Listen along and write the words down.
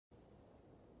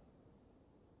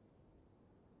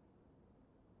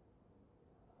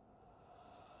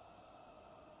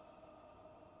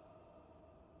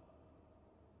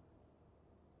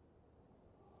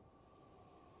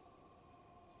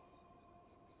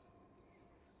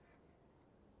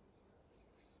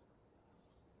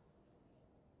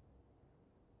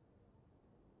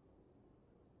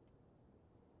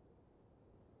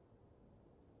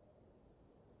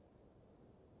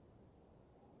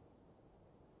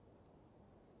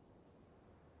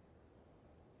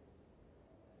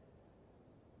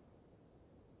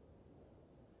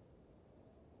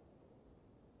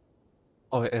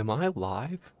Oh, am I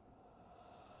live?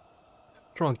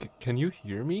 Drunk, can you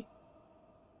hear me?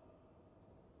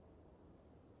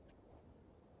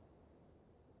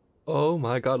 Oh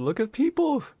my god, look at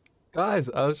people! Guys,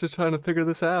 I was just trying to figure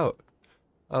this out.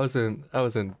 I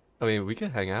mean, we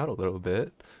can hang out a little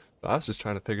bit, but I was just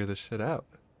trying to figure this shit out.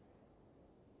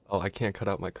 Oh, I can't cut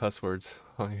out my cuss words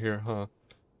on here, huh?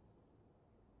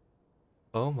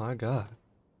 Oh my god.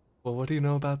 Well, what do you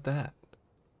know about that?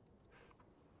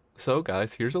 So,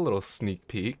 guys, here's a little sneak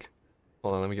peek.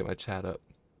 Hold on, let me get my chat up.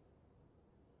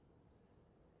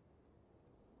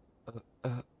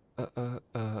 Uh,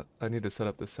 I need to set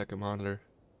up this second monitor.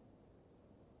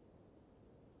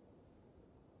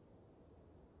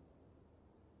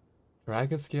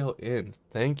 Dragon scale in.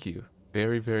 Thank you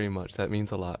very, very much. That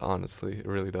means a lot, honestly. It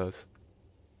really does.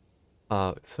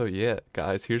 So yeah,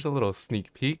 guys, here's a little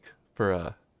sneak peek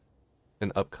for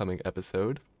an upcoming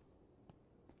episode.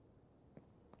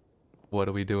 What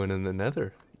are we doing in the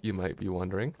Nether? You might be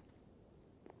wondering.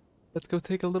 Let's go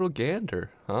take a little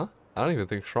gander, huh? I don't even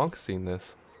think Shrunk's seen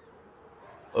this.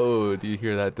 Oh, do you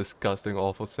hear that disgusting,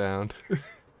 awful sound?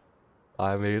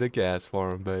 I made a gas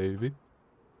farm, baby.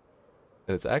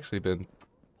 And it's actually been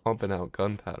pumping out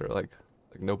gunpowder like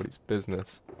nobody's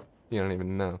business. You don't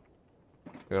even know.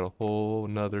 I got a whole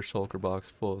nother shulker box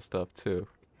full of stuff too.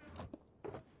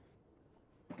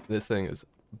 This thing is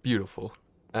beautiful.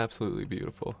 Absolutely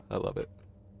beautiful. I love it.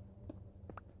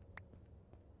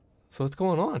 So what's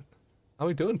going on? How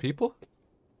we doing, people?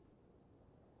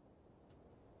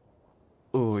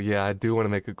 Oh yeah, I do want to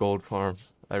make a gold farm.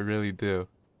 I really do.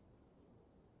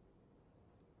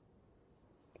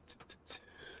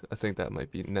 I think that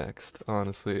might be next,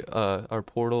 honestly. Our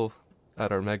portal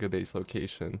at our mega base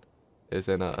location is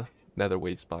in a nether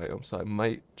waste biome, so I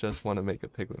might just want to make a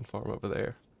piglin farm over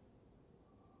there.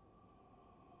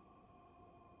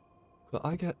 But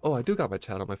I do got my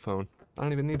chat on my phone. I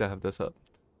don't even need to have this up.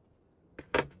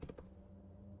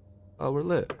 Oh, we're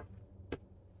lit.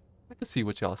 I can see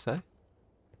what y'all say.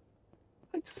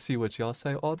 I can see what y'all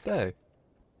say all day.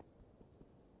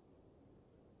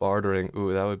 Bartering.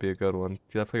 Ooh, that would be a good one.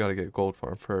 Definitely gotta get gold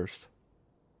farm first.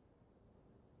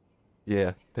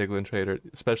 Yeah, piglin trader.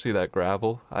 Especially that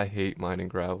gravel. I hate mining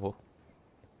gravel.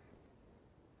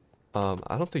 I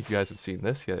don't think you guys have seen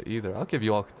this yet either. I'll give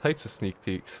you all types of sneak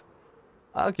peeks.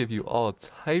 I'll give you all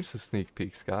types of sneak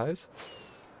peeks, guys.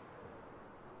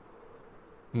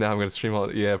 Now I'm gonna stream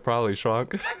all. Yeah, probably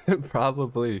shrunk.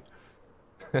 Probably.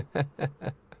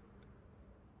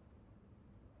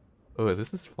 Oh,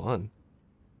 this is fun.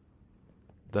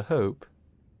 The hope.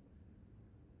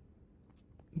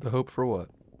 The hope for what?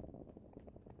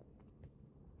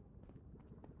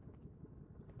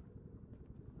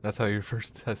 That's how your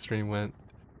first test stream went.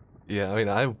 Yeah, I mean,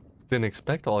 I didn't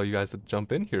expect all you guys to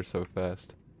jump in here so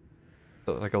fast. It's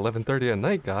like 11:30 at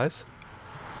night, guys.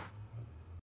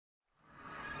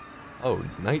 Oh,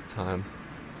 nighttime.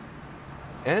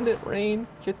 And it rained.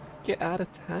 Get out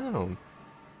of town.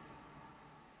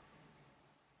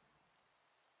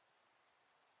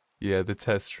 Yeah, the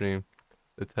test stream.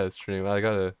 The test stream. I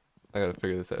gotta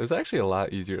figure this out. It was actually a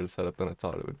lot easier to set up than I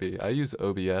thought it would be. I use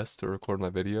OBS to record my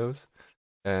videos,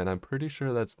 and I'm pretty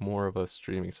sure that's more of a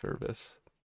streaming service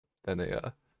than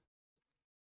a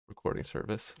recording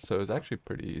service. So it was actually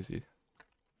pretty easy.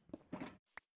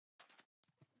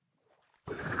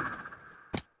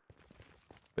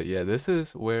 But yeah, this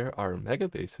is where our mega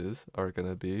bases are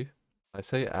gonna be. I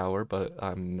say our, but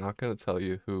I'm not gonna tell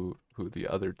you who the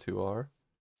other two are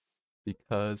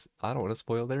because I don't want to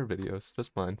spoil their videos,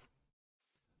 just mine.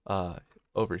 Uh,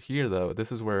 Over here though,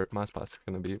 this is where my spots are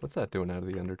gonna be. What's that doing out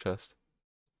of the ender chest?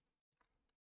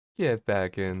 Get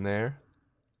back in there.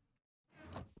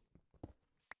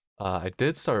 I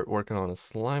did start working on a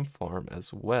slime farm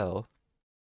as well.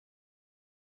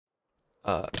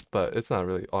 But it's not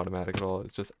really automatic at all.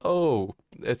 It's just, oh,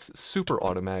 it's super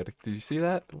automatic. Did you see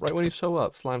that? Right when you show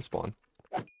up, slime spawn.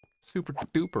 Super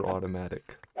duper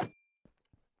automatic.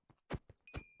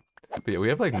 But yeah, we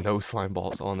have like no slime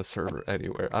balls on the server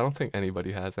anywhere. I don't think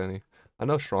anybody has any. I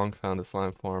know Strong found a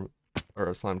slime farm or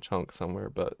a slime chunk somewhere,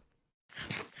 but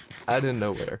I didn't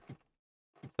know where.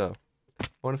 So, I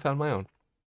went and found my own.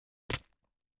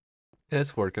 And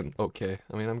it's working okay.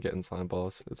 I mean, I'm getting slime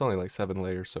balls. It's only like 7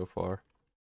 layers so far.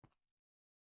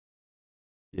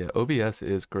 Yeah, OBS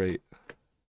is great.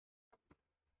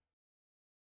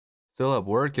 Still up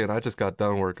working. I just got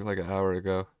done working like an hour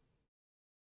ago.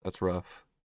 That's rough.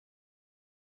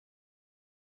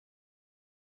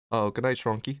 Oh, good night,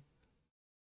 Shrunky.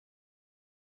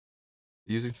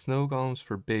 Using snow golems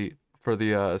for bait. For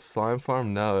the slime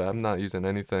farm? No, I'm not using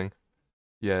anything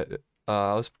yet.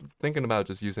 I was thinking about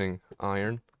just using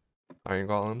iron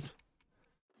golems.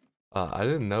 I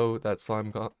didn't know that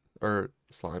slime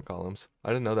golems. I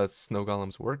didn't know that snow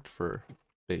golems worked for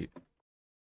bait.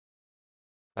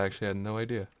 I actually had no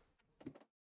idea.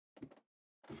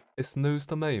 It's news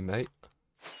to me, mate.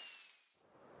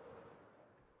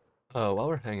 Oh, while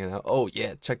we're hanging out. Oh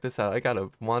yeah, check this out. I got a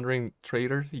wandering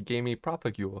trader. He gave me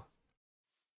propagule.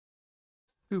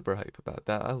 Super hype about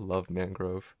that. I love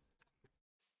mangrove.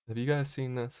 Have you guys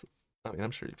seen this? I mean,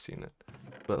 I'm sure you've seen it.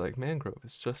 But like mangrove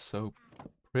is just so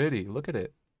pretty. Look at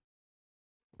it.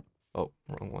 Oh,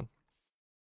 wrong one.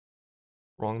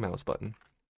 Wrong mouse button.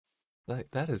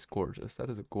 That is gorgeous. That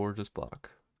is a gorgeous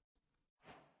block.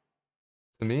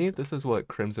 To me, this is what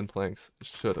Crimson Planks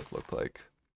should have looked like.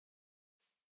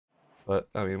 But,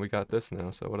 I mean, we got this now,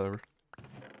 so whatever.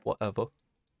 Whatever.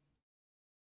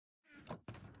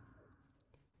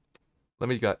 Let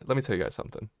me tell you guys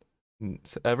something.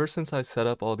 Ever since I set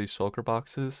up all these shulker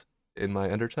boxes in my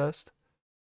ender chest,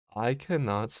 I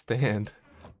cannot stand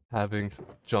having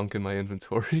junk in my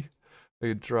inventory.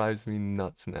 It drives me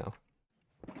nuts now.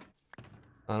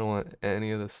 I don't want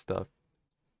any of this stuff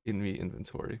in me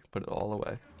inventory. Put it all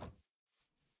away.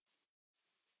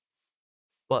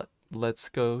 But let's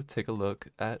go take a look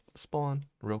at spawn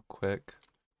real quick.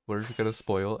 We're gonna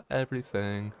spoil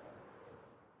everything.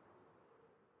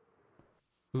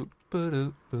 Up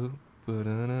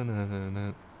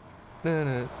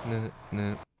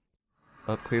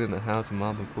cleaning the house and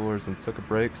mopping floors and took a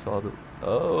break, saw the...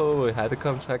 Oh, I had to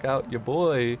come check out your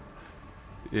boy.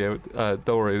 Yeah, don't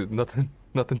worry,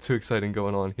 nothing too exciting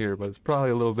going on here, but it's probably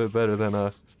a little bit better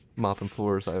than mopping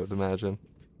floors, I would imagine.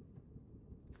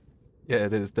 Yeah,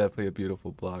 it is definitely a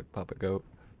beautiful block, Papa Goat.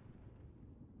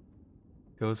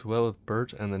 Goes well with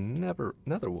birch and the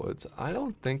netherwoods. I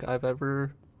don't think I've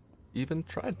ever even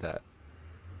tried that.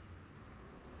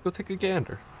 Let's go take a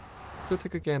gander. Let's go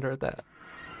take a gander at that.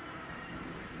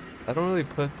 I don't really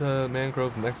put the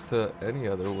mangrove next to any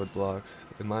other wood blocks,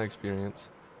 in my experience.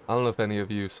 I don't know if any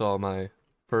of you saw my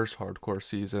first hardcore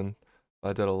season.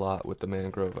 I did a lot with the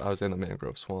mangrove. I was in the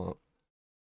mangrove swamp.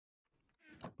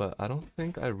 But I don't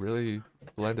think I really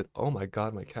blended. Oh my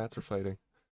god, my cats are fighting.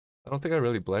 I don't think I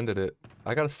really blended it.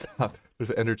 I gotta stop. There's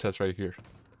an ender chest right here.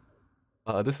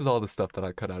 This is all the stuff that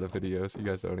I cut out of videos. You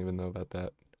guys don't even know about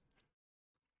that.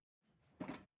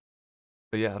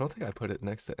 But yeah, I don't think I put it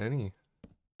next to any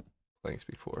planks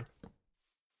before.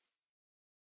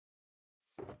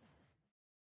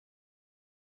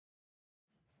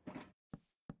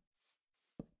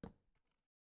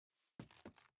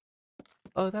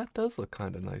 Oh, that does look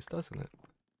kind of nice, doesn't it?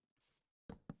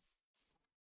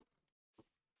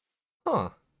 Huh.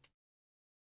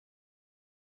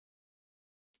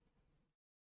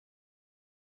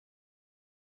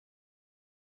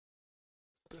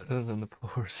 Better than the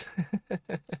floors.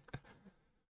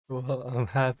 Well, I'm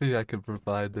happy I could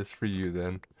provide this for you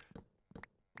then.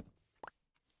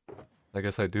 I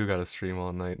guess I do gotta stream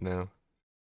all night now.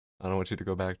 I don't want you to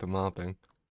go back to mopping.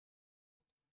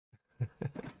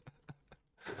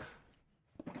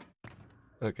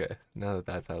 Okay, now that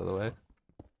that's out of the way.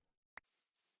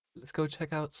 Let's go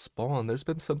check out Spawn. There's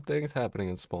been some things happening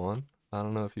in Spawn. I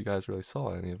don't know if you guys really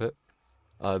saw any of it.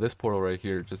 This portal right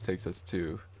here just takes us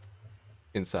to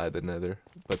inside the nether.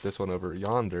 But this one over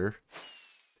yonder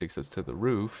takes us to the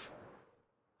roof.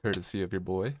 Courtesy of your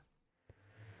boy.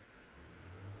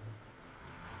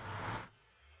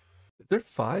 Is there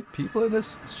 5 people in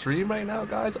this stream right now,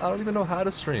 guys? I don't even know how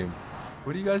to stream.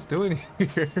 What are you guys doing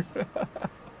here?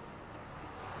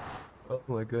 Oh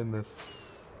my goodness.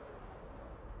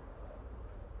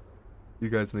 You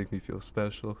guys make me feel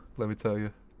special. Let me tell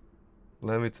you.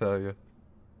 Let me tell you.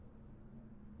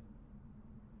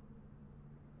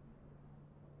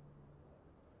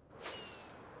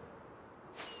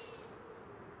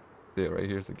 Yeah, right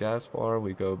here's the gas farm.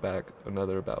 We go back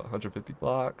another about 150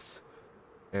 blocks.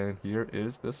 And here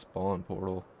is the spawn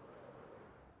portal.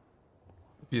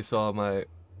 If you saw my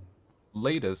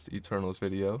latest Eternals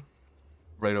video,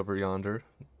 right over yonder,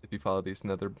 if you follow these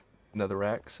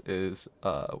netherracks, is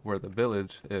where the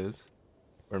village is,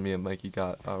 where me and Mikey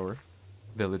got our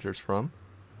villagers from.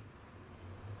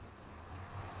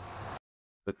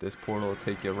 But this portal will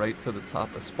take you right to the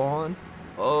top of spawn.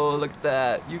 Oh, look at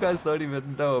that. You guys don't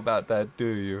even know about that, do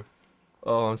you?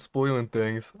 Oh, I'm spoiling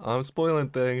things. I'm spoiling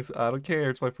things. I don't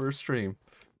care. It's my first stream.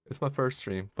 It's my first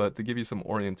stream. But to give you some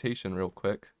orientation real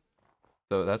quick.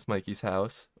 So that's Mikey's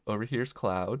house. Over here's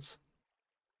Clouds.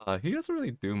 He doesn't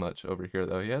really do much over here,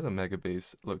 though. He has a mega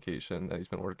base location that he's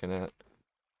been working at.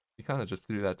 He kind of just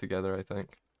threw that together, I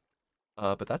think.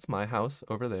 But that's my house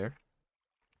over there.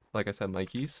 Like I said,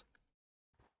 Mikey's.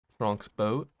 Kronk's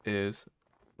boat is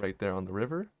right there on the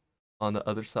river. On the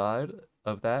other side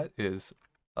of that is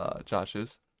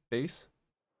Josh's base,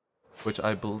 which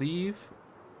I believe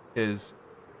is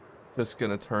just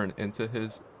gonna turn into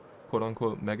his quote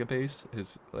unquote mega base,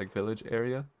 his like village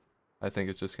area. I think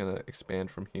it's just gonna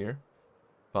expand from here.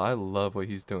 But I love what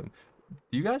he's doing.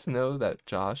 Do you guys know that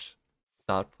Josh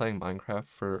stopped playing Minecraft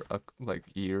for like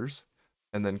years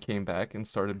and then came back and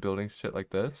started building shit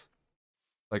like this?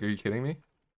 Like, are you kidding me?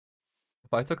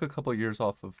 If I took a couple years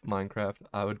off of Minecraft,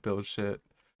 I would build shit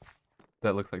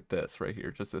that looked like this right here,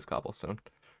 just this cobblestone.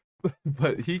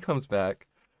 But he comes back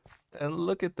and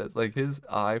look at this. Like his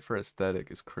eye for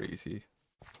aesthetic is crazy.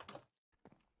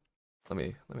 Let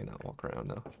me not walk around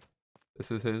now.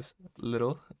 This is his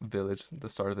little village, the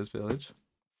start of his village.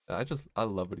 I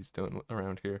love what he's doing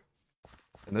around here.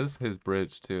 And this is his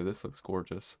bridge too. This looks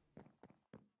gorgeous.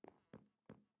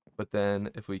 But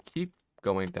then if we keep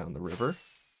going down the river,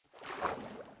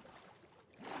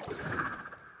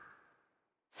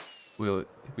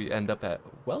 we end up at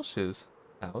Welsh's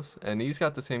house, and he's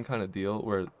got the same kind of deal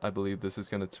where I believe this is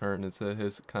going to turn into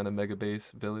his kind of mega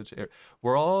base village area.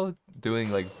 We're all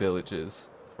doing like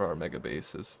villages for our mega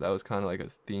bases. That was kind of like a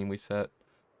theme we set.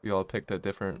 We all picked a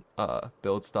different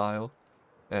build style,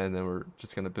 and then we're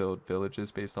just going to build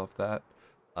villages based off that.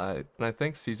 And I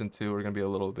think season 2 we're going to be a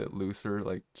little bit looser,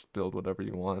 like just build whatever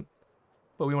you want.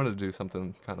 But we wanted to do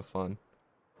something kind of fun.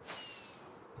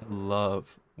 I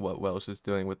love what Welsh is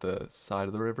doing with the side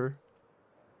of the river.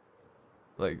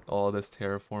 Like all this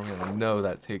terraforming, I know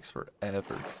that takes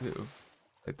forever too.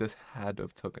 Like this had to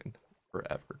have taken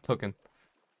forever.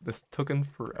 This tooken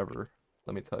forever,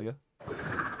 let me tell you.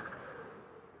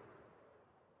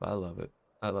 I love it.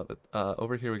 I love it.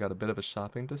 Over here we got a bit of a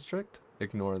shopping district.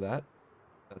 Ignore that.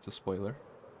 That's a spoiler.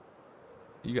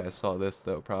 You guys saw this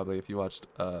though, probably if you watched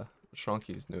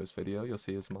Shrunky's newest video, you'll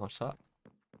see his moss shop.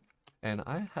 And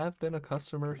I have been a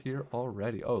customer here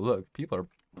already. Oh look, people are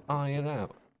buying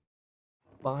out.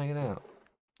 Buying out.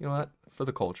 You know what? For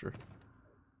the culture.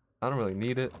 I don't really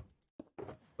need it,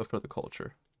 but for the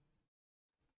culture.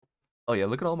 Oh yeah,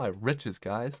 look at all my riches,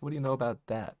 guys. What do you know about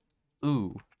that?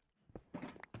 Ooh.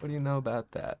 What do you know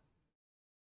about that?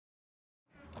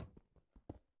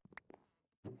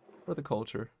 For the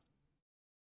culture.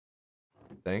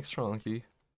 Thanks, Tronky.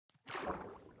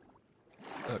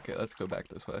 Okay, let's go back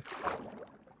this way.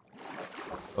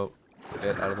 Oh,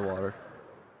 get out of the water.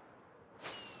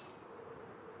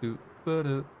 Boop,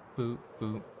 boop, boop,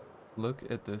 boop. Look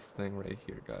at this thing right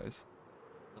here, guys.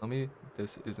 Tell me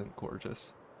this isn't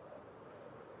gorgeous.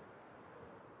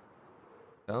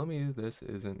 Tell me this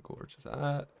isn't gorgeous.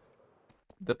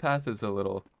 The path is a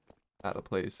little out of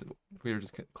place. We were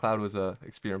just Cloud was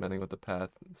experimenting with the path,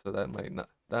 so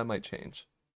that might change.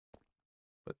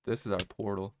 But this is our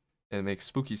portal, and it makes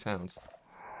spooky sounds.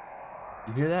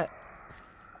 You hear that?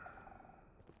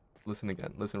 Listen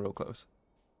again. Listen real close.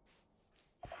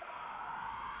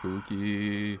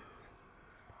 Spooky.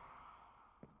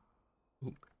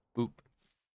 Boop, boop.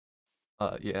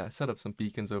 Yeah, I set up some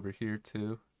beacons over here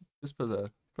too, just for the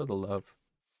love.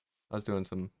 I was doing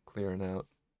some clearing out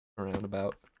around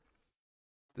about.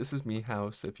 This is me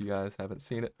house if you guys haven't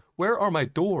seen it. Where are my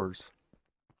doors?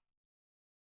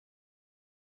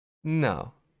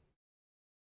 No.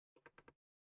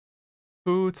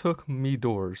 Who took me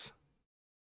doors?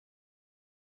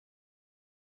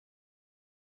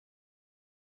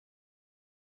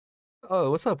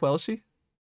 Oh, what's up, Welshie?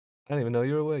 I didn't even know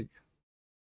you were awake.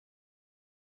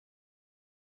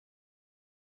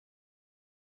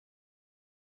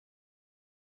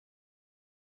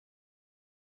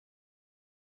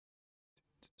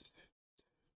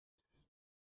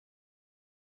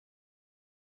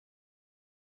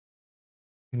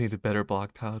 You need a better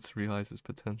block palette to realize his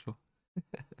potential.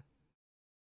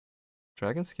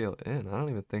 Dragon scale in. I don't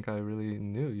even think I really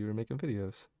knew you were making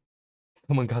videos.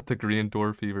 Someone got the green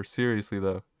door fever. Seriously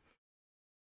though.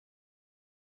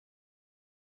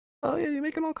 Oh yeah, you're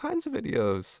making all kinds of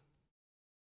videos.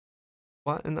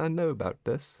 What? And I know about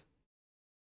this.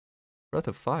 Breath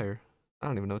of Fire? I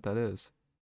don't even know what that is.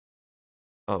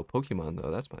 Oh, Pokemon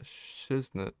though, that's my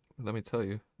shiznit. Let me tell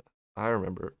you. I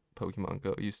remember Pokemon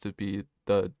Go used to be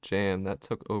the jam that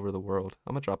took over the world.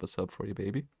 I'm gonna drop a sub for you,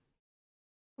 baby.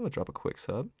 I'm gonna drop a quick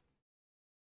sub.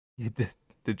 You did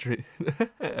the dream.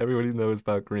 Everybody knows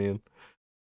about green.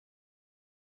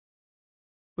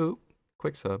 Boop.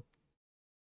 Quick sub.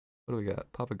 What do we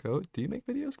got? Papa Goat? Do you make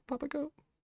videos, Papa Goat?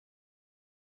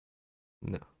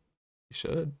 No. You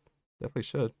should. Definitely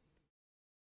should.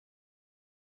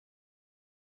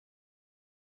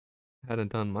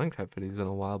 Hadn't done Minecraft videos in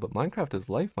a while, but Minecraft is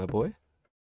life, my boy.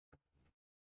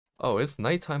 Oh, it's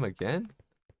nighttime again?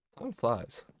 Time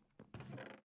flies.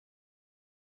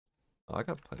 Oh, I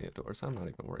got plenty of doors. I'm not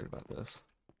even worried about this.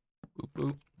 Boop,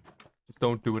 boop. Just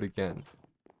don't do it again.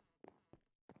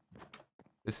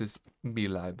 This is me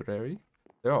library.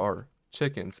 There are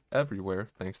chickens everywhere,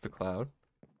 thanks to Cloud.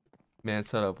 Man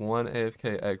set up one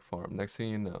AFK egg farm. Next thing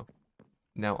you know,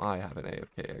 now I have an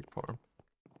AFK egg farm.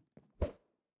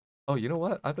 Oh, you know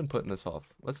what? I've been putting this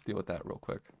off. Let's deal with that real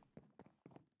quick.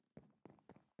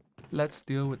 Let's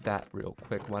deal with that real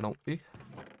quick, why don't we?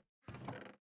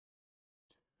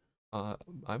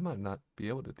 I might not be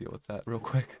able to deal with that real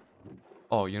quick.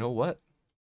 Oh, you know what?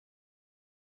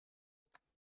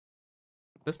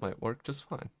 This might work just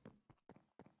fine.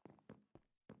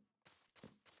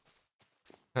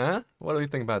 Huh? What do you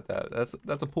think about that?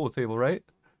 That's a pool table, right?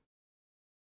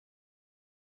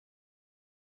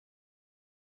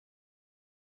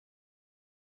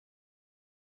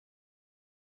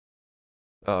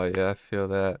 Oh yeah, I feel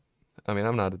that. I mean,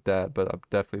 I'm not a dad, but I'm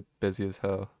definitely busy as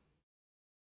hell.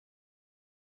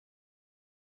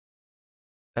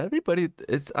 Everybody,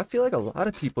 I feel like a lot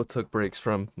of people took breaks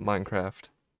from Minecraft.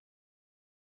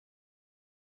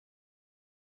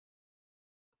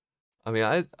 I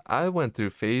mean, I went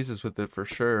through phases with it for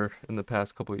sure in the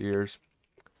past couple of years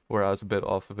where I was a bit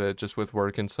off of it just with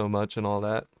working so much and all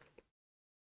that.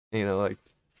 You know, like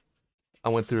I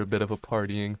went through a bit of a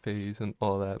partying phase and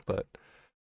all that, but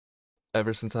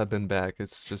ever since I've been back,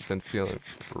 it's just been feeling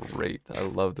great. I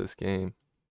love this game.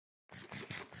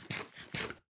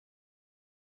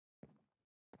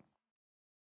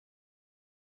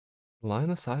 Line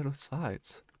the side with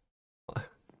sides.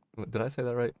 Did I say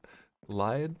that right?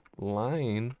 Line.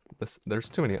 There's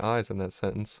too many I's in that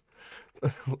sentence.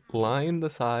 Line the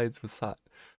sides with side.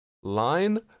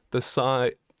 Line the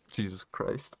side. Jesus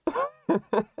Christ.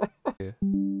 Yeah.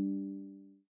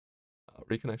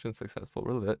 Reconnection successful.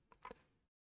 We're lit.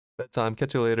 Bedtime.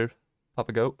 Catch you later.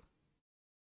 Papa goat.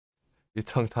 You're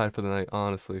tongue tied for the night.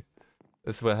 Honestly,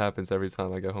 this is what happens every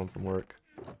time I get home from work.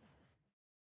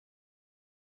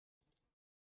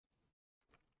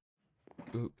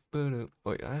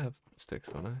 Wait, I have sticks,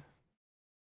 don't I?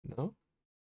 No?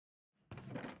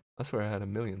 I swear I had a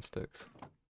million sticks.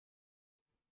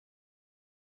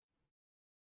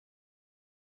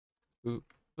 Boop,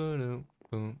 boom,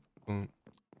 boom, boom.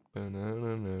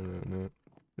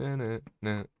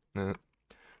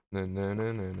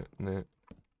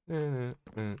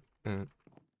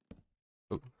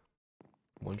 Oh,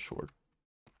 one short.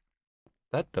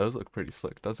 That does look pretty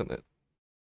slick, doesn't it?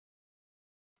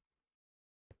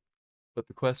 But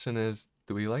the question is,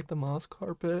 do we like the moss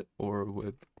carpet or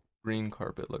would green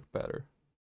carpet look better?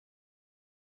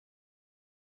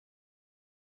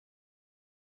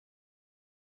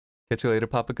 Catch you later,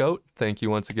 Papa Goat. Thank you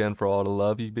once again for all the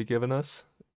love you've been giving us.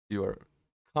 You are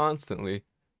constantly,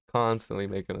 constantly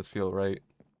making us feel right.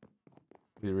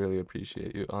 We really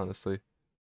appreciate you, honestly.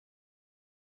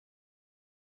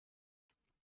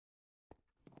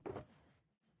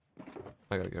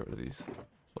 I gotta get rid of these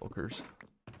shulkers.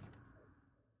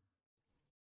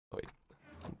 Oh,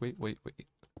 wait.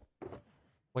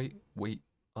 Wait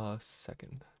a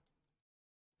second.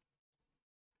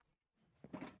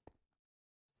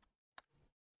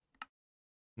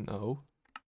 No.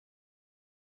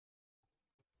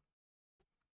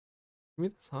 Give me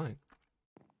the sign.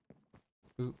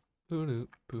 Boop, boop,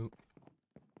 boop.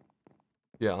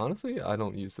 Yeah, honestly, I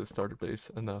don't use this starter base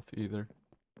enough either.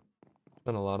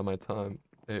 Spend a lot of my time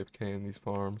AFK in these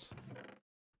farms,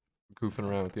 goofing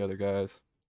around with the other guys.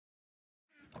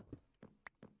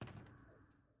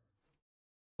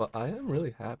 But I am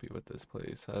really happy with this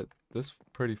place. This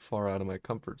pretty far out of my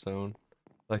comfort zone.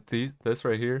 Like this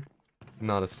right here,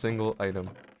 not a single item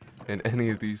in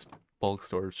any of these bulk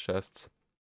storage chests.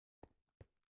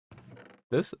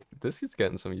 This is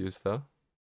getting some use though.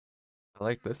 I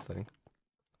like this thing.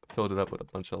 Filled it up with a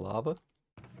bunch of lava.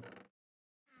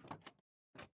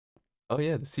 Oh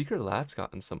yeah, the secret lab's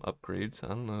gotten some upgrades. I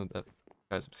don't know that you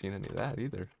guys have seen any of that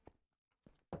either.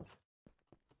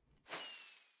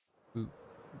 Boop,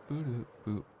 boop,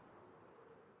 boop.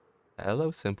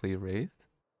 Hello, Simply Wraith.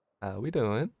 How we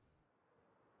doing?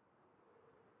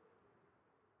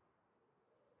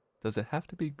 Does it have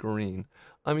to be green?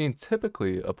 I mean,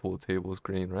 typically a pool table is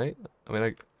green, right? I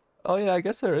mean, oh yeah, I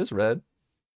guess there is red.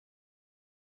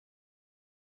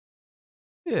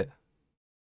 Yeah, it's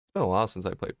been a while since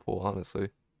I played pool, honestly.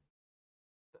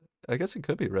 I guess it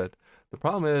could be red. The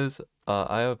problem is,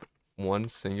 I have one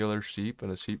singular sheep in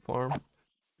a sheep farm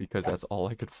because that's all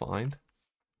I could find,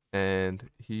 and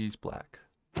he's black.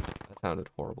 That sounded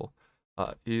horrible.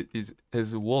 His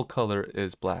wool color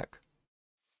is black.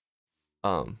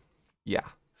 Um, yeah.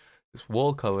 This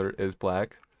wool color is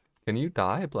black. Can you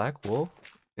dye black wool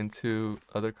into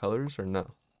other colors or no?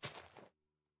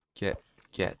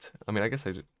 Get. I mean, I guess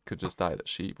I could just dye the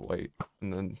sheep white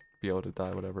and then be able to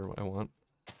dye whatever I want.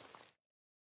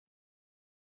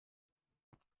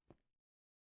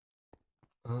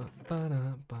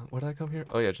 Why did I come here?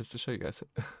 Oh yeah, just to show you guys.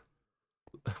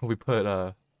 We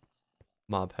put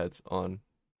mob heads on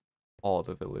all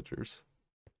the villagers.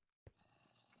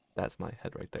 That's my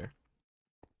head right there.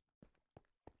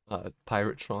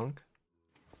 Pirate trunk.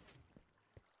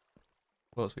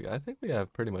 What else we got? I think we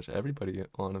have pretty much everybody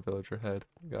on a villager head.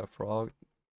 We got frog,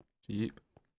 sheep.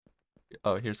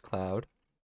 Oh, here's Cloud.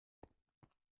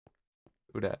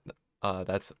 Who that?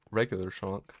 That's regular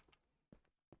trunk.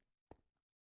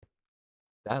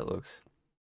 That looks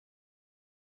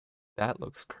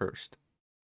cursed.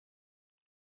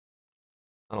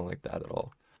 I don't like that at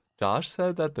all. Josh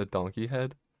said that the donkey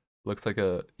head looks like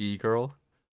a e-girl.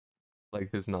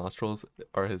 Like his nostrils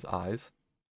are his eyes.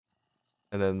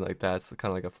 And then like that's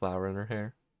kind of like a flower in her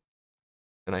hair.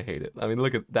 And I hate it. I mean,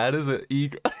 look at that is an e.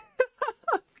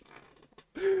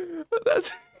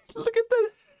 That's look at that.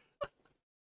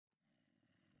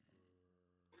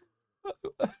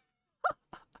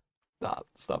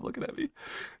 Stop looking at me.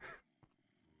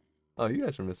 Oh, you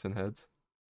guys are missing heads.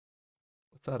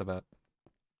 What's that about?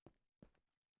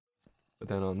 But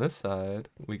then on this side,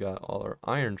 we got all our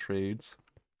iron trades.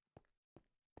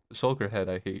 The shulker head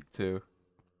I hate too.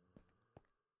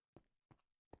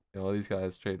 Yeah, all these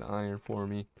guys trade iron for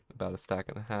me. About a stack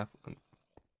and a half.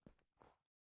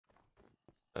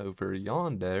 Over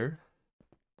yonder.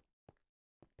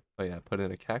 Oh yeah, put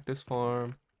in a cactus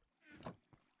farm.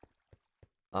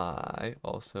 I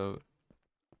also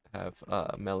have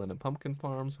melon and pumpkin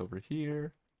farms over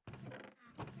here.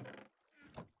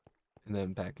 And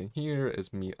then back in here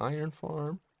is me iron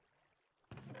farm.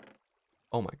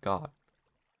 Oh my god.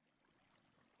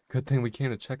 Good thing we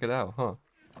came to check it out, huh?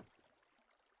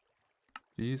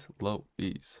 Jeez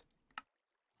Louise.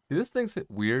 See, this thing's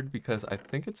weird because I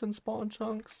think it's in spawn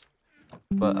chunks,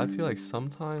 but I feel like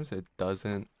sometimes it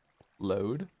doesn't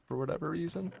load for whatever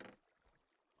reason.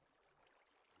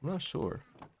 I'm not sure.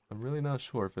 I'm really not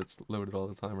sure if it's loaded all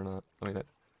the time or not. I mean,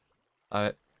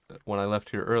 when I left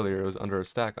here earlier, it was under a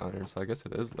stack iron, so I guess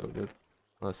it is loaded.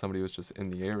 Unless somebody was just in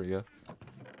the area.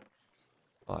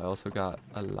 Oh, I also got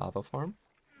a lava farm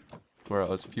where I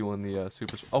was fueling the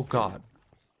super. Oh god!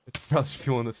 It's where I was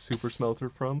fueling the super smelter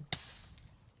from.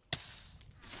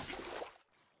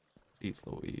 Jeez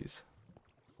Louise.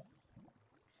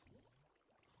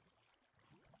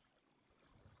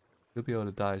 You'll be able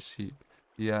to dye sheep.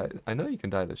 Yeah, I know you can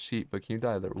dye the sheep, but can you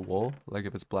dye the wool? Like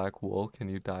if it's black wool, can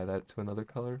you dye that to another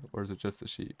color? Or is it just the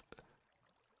sheep?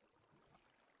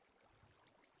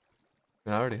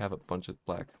 I already have a bunch of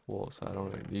black wool, so I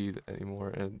don't really need any more.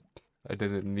 And I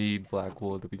didn't need black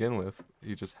wool to begin with.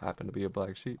 He just happened to be a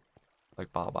black sheep.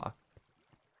 Like Baba.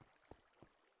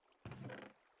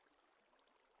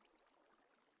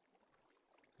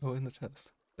 Oh, in the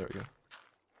chest. There we go.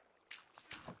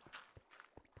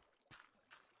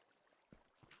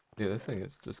 Yeah, this thing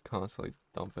is just constantly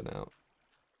dumping out.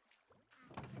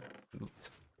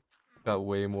 Got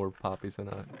way more poppies than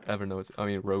I ever noticed. I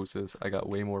mean, roses. I got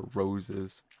way more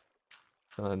roses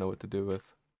than I know what to do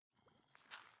with.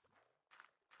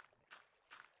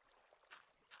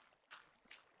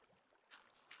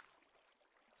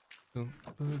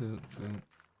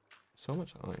 So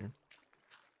much iron.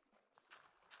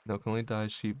 No, can only dye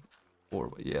sheep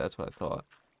or yeah, that's what I thought.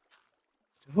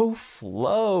 Joe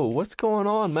Flo, what's going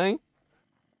on, man?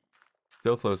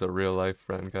 Joe Flo's a real life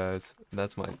friend, guys.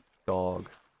 That's my dog.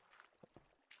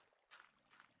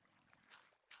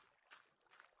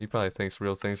 He probably thinks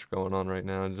real things are going on right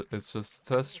now. It's just a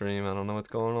test stream. I don't know what's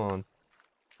going on.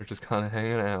 We're just kind of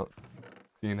hanging out,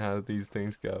 seeing how these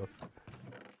things go.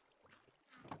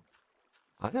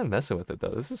 I'm not messing with it though.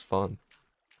 This is fun.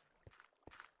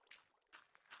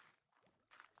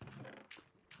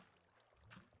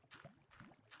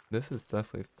 This is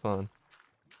definitely fun.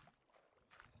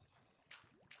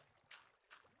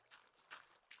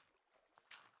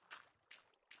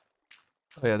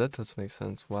 Oh yeah, that does make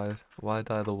sense. Why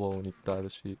dye the wool when you can dye the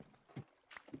sheep?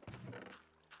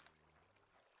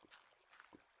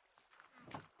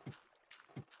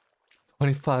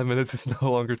 "25 minutes is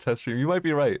no longer test stream." You might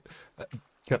be right.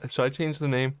 Should I change the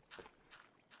name?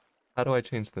 How do I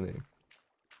change the name?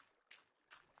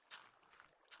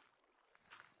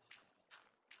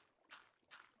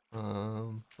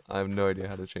 I have no idea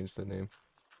how to change the name.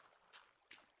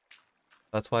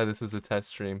 That's why this is a test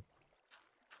stream.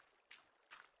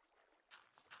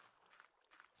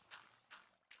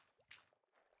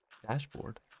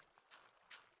 Dashboard.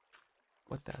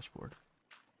 What dashboard?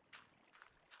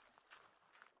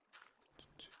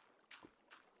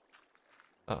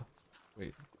 Oh,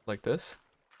 wait, like this?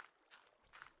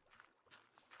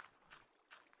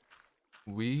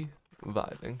 We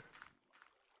vibing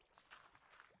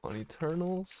on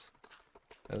Eternals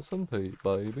SMP,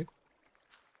 baby.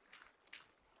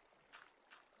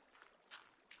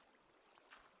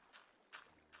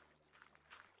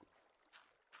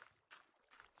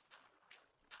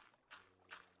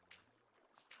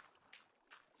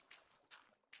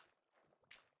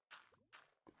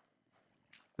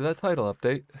 Did that title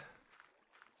update?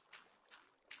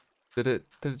 Did it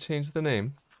change the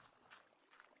name?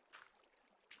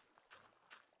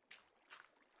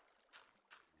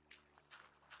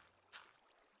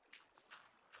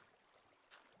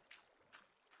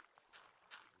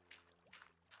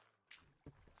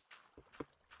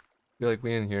 Feel like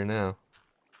we in here now.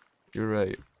 You're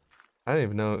right. I didn't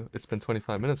even know it's been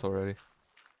 25 minutes already.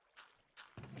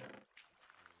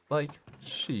 Like,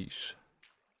 sheesh.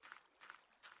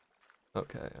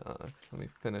 Okay, let me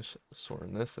finish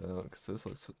sorting this out because this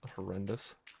looks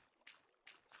horrendous.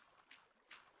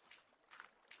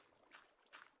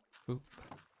 Oop.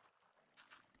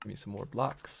 Give me some more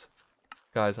blocks.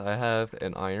 Guys, I have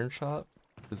an iron shop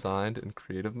designed in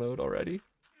creative mode already,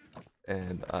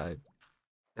 and I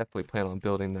definitely plan on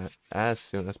building that as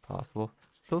soon as possible.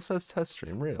 Still says test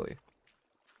stream, really.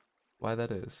 Why that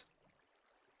is?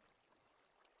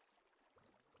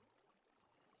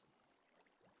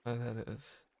 Why that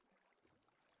is?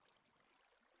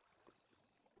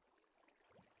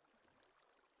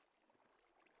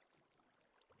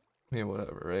 I mean,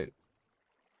 whatever, right?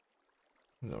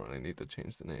 I don't really need to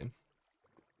change the name.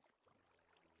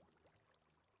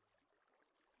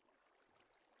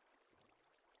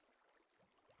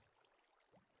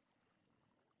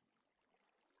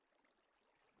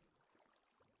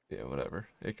 Yeah, whatever.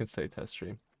 It can say test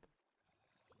stream.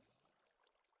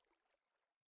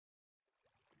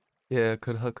 Yeah,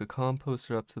 could hook a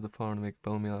composter up to the farm to make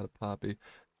bone meal out of poppy.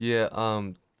 Yeah,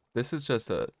 this is just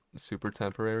a super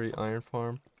temporary iron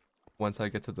farm. Once I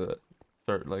get to the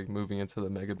start like moving into the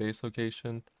mega base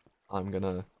location, I'm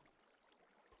gonna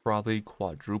probably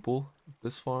quadruple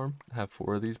this farm, have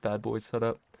 4 of these bad boys set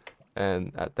up,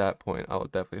 and at that point I will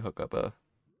definitely hook up a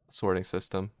sorting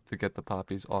system to get the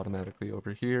poppies automatically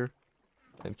over here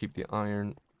and keep the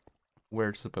iron where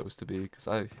it's supposed to be, because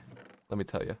let me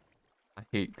tell you, I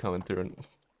hate coming through and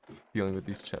dealing with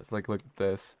these chests. Like, look at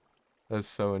this. That's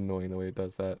so annoying the way it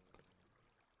does that.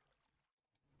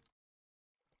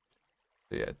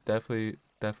 So yeah,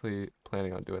 definitely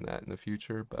planning on doing that in the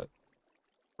future, but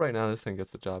right now this thing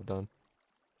gets the job done.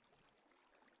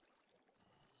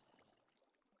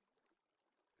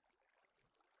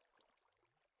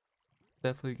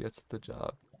 Definitely gets the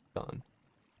job done.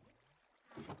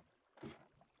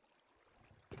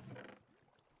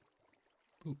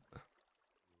 Oop.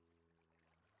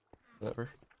 Whatever.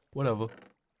 Whatever.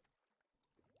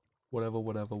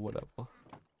 Whatever.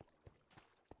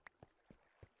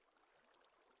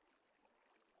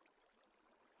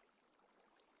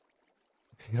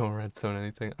 You don't redstone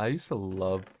anything. I used to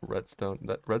love redstone.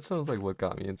 That redstone is like what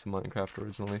got me into Minecraft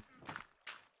originally.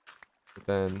 But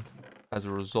then, as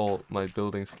a result, my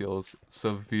building skills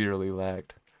severely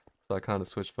lagged. So I kind of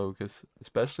switched focus,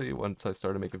 especially once I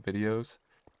started making videos.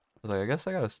 I was like, I guess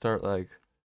I gotta start like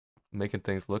making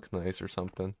things look nice or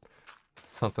something.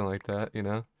 Something like that, you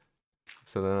know?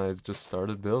 So then I just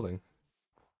started building.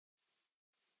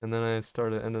 And then I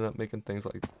ended up making things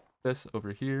like this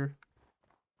over here.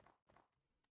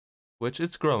 Which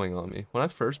it's growing on me. When I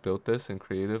first built this in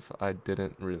creative, I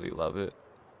didn't really love it.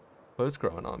 But it's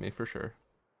growing on me for sure.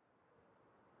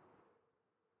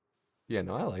 Yeah,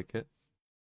 no, I like it.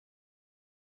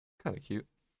 Kind of cute.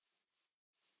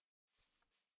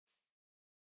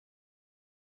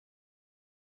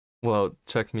 Well,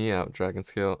 check me out, Dragon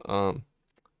Scale.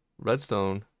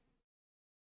 Redstone,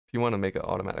 if you want to make an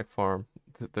automatic farm,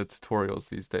 the tutorials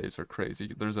these days are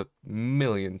crazy. There's a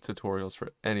million tutorials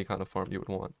for any kind of farm you would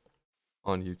want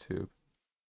on YouTube.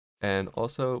 And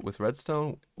also with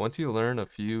Redstone, once you learn a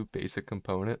few basic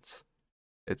components,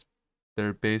 it's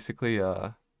they're basically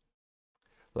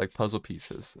like puzzle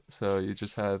pieces. So you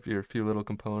just have your few little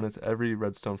components. Every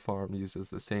redstone farm uses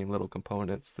the same little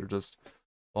components. They're just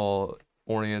all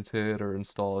oriented or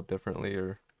installed differently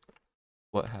or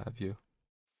what have you.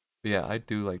 But yeah, I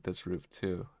do like this roof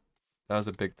too. That was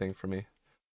a big thing for me.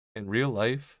 In real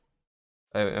life,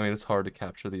 I mean, it's hard to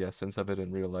capture the essence of it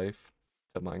in real life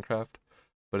to Minecraft.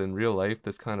 But in real life,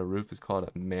 this kind of roof is called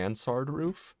a mansard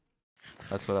roof.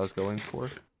 That's what I was going for.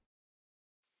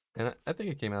 And I think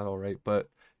it came out all right, but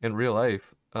in real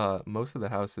life, most of the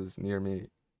houses near me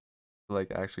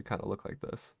like actually kind of look like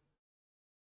this.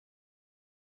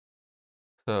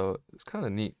 So it's kind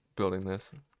of neat building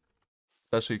this,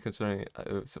 especially considering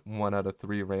it was one out of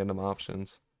three random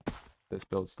options, this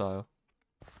build style.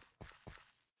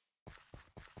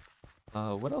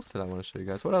 What else did I want to show you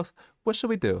guys? What else? What should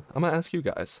we do? I'm gonna ask you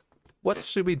guys. What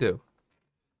should we do?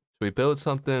 Should we build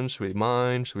something? Should we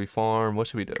mine? Should we farm? What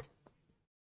should we do?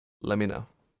 Let me know.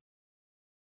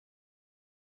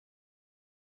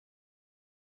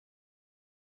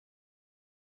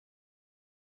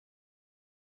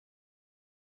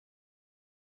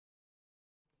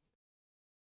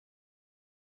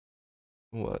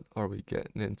 What are we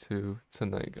getting into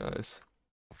tonight, guys?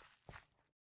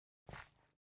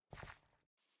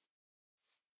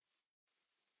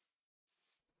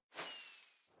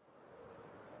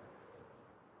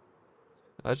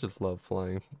 I just love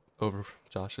flying over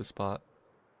Josh's spot.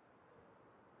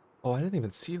 Oh, I didn't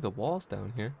even see the walls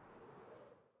down here.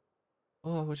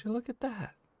 Oh, would you look at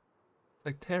that? It's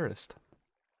like terraced.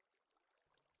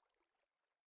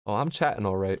 Oh, I'm chatting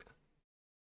all right.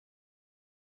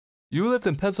 You lived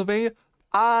in Pennsylvania?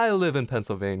 I live in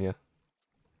Pennsylvania.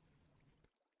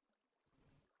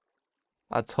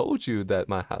 I told you that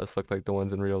my house looked like the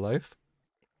ones in real life.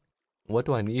 What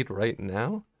do I need right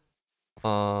now?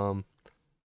 Um,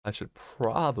 I should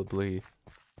probably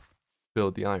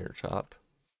build the iron shop.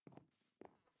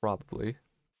 Probably.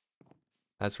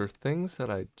 As for things that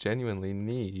I genuinely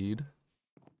need,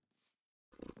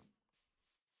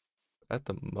 at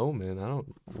the moment, I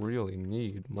don't really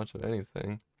need much of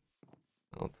anything.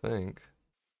 I don't think.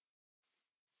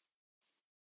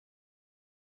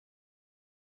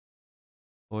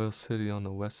 Oil City on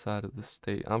the west side of the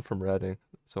state. I'm from Reading,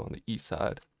 so on the east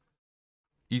side.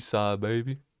 East side,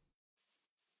 baby.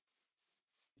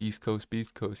 East Coast,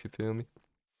 Beast Coast, you feel me?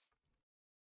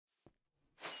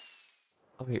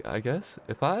 Okay, I guess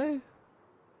if I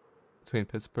between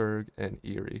Pittsburgh and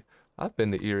Erie. I've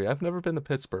been to Erie. I've never been to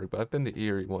Pittsburgh, but I've been to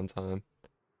Erie one time.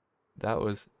 That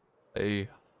was a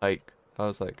hike. I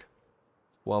was like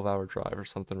 12-hour drive or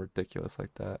something ridiculous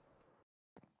like that.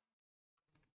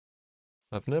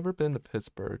 I've never been to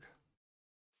Pittsburgh.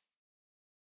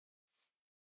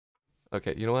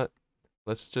 Okay, you know what?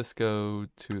 Let's just go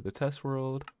to the test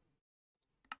world.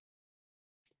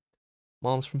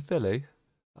 Mom's from Philly.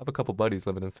 I have a couple buddies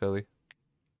living in Philly.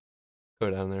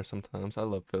 Go down there sometimes. I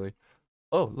love Philly.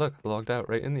 Oh, look, I logged out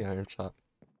right in the iron shop.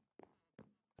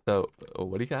 So,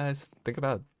 what do you guys think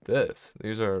about this?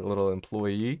 These are a little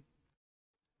employee.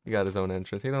 He got his own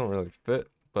entrance. He don't really fit,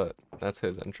 but that's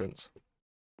his entrance.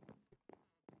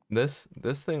 This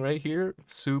thing right here,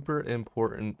 super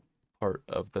important part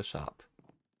of the shop.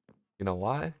 You know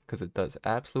why? Because it does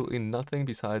absolutely nothing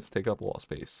besides take up wall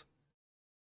space.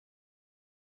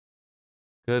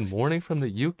 Good morning from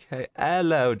the UK.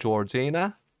 Hello,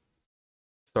 Georgina.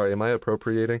 Sorry, am I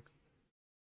appropriating?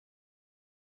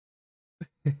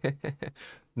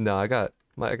 No, I got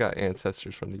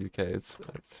ancestors from the UK. It's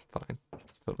fine.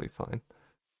 It's totally fine.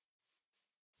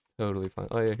 Totally fine.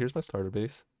 Oh yeah, here's my starter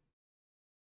base.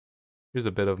 Here's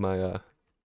a bit of my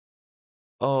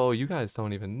oh, you guys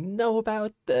don't even know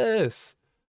about this.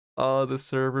 Oh, the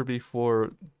server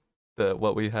before the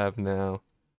what we have now.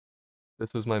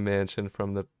 This was my mansion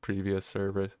from the previous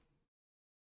server.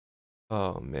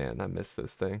 Oh man, I miss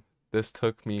this thing. This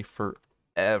took me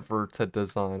forever to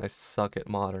design. I suck at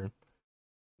modern.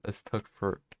 This took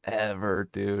forever,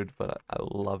 dude, but I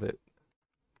love it.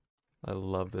 I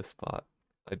love this spot.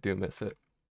 I do miss it.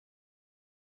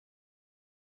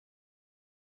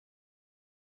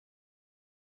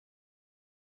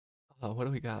 What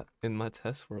do we got in my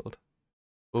test world?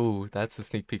 Oh, that's a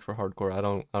sneak peek for hardcore. I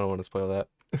don't want to spoil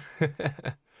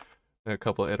that. A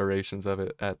couple iterations of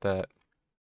it at that.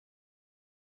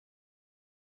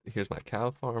 Here's my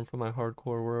cow farm for my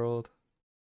hardcore world.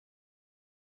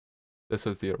 This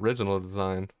was the original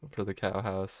design for the cow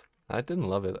house. I didn't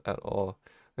love it at all.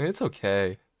 I mean, it's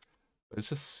okay. But it's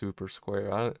just super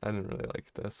square. I didn't really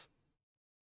like this.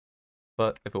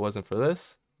 But if it wasn't for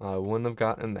this, I wouldn't have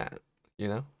gotten that, you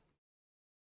know?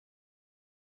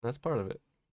 That's part of it.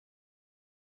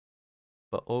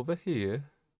 But over here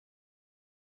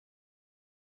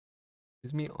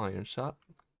is me iron shop.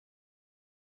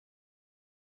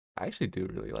 I actually do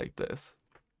really like this.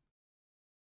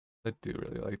 I do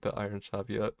really like the iron shop.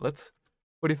 Yeah, what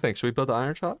do you think? Should we build the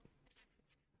iron shop?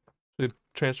 Should we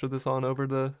transfer this on over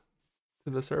to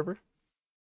the server?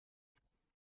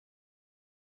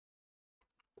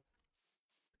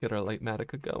 Get our light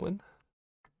Matica going.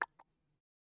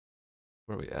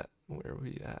 Where are we at? Where are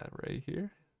we at? Right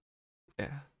here?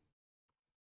 Yeah.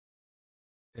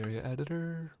 Area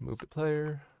editor, move to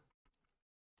player.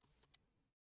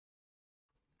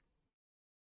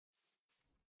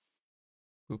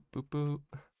 Boop, boop, boop.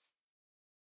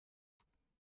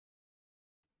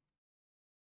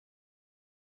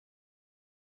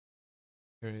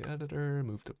 Area editor,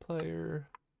 move to player.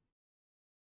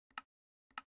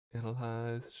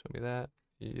 Analyze, show me that.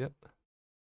 Yep.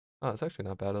 Oh, it's actually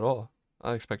not bad at all.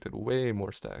 I expected way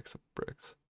more stacks of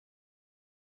bricks.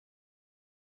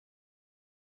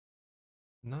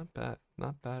 Not bad,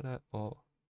 not bad at all.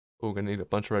 Oh, gonna need a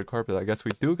bunch of red carpet. I guess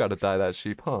we do gotta dye that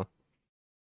sheep, huh?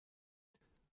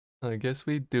 I guess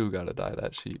we do gotta dye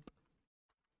that sheep.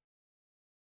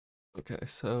 Okay,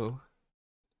 so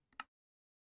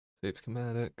save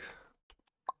schematic.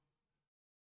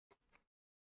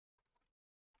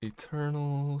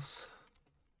 Eternals.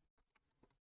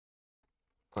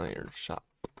 Iron shop.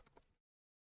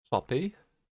 Shoppy?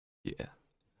 Yeah.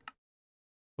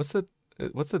 What's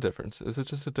the difference? Is it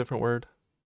just a different word?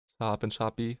 Shop and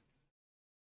shoppy?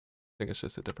 I think it's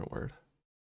just a different word.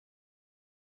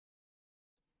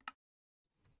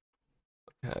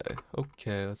 Okay,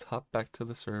 okay, let's hop back to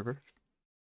the server.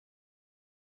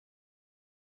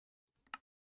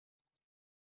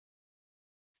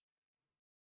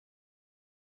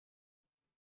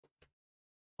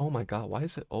 Oh my god, why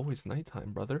is it always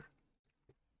nighttime, brother?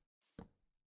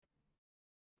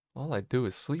 All I do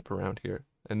is sleep around here.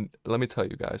 And let me tell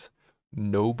you guys,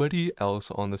 nobody else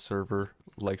on the server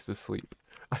likes to sleep.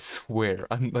 I swear,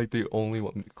 I'm like the only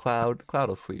one. Cloud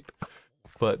will sleep.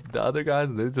 But the other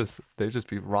guys, they just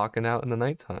be rocking out in the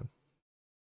nighttime.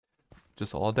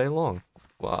 Just all day long.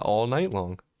 Well, all night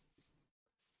long.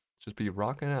 Just be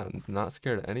rocking out and not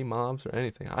scared of any mobs or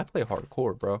anything. I play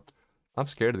hardcore, bro. I'm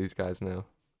scared of these guys now.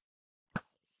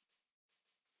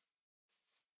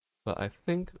 But I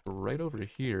think right over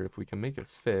here, if we can make it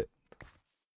fit,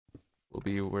 will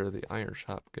be where the iron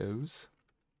shop goes.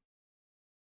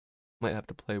 Might have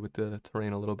to play with the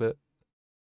terrain a little bit.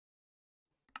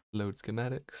 Load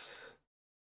schematics.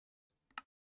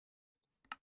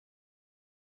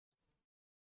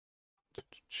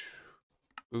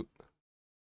 Oop.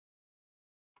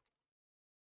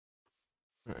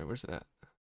 Alright, where's it at?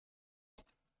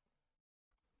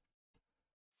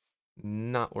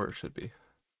 Not where it should be.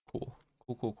 Cool.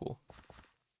 Cool, cool, cool.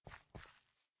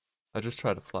 I just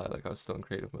tried to fly like I was still in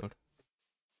creative mode.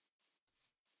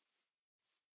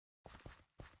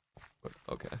 But,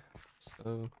 okay.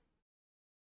 So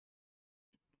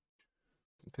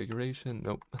configuration.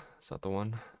 Nope, that's not the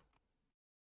one.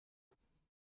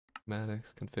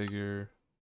 Schematics, configure,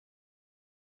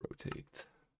 rotate.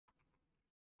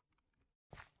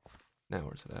 Now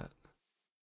where's it at?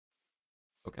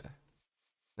 Okay.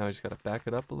 Now I just gotta back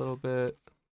it up a little bit.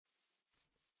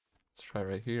 Let's try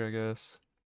right here, I guess.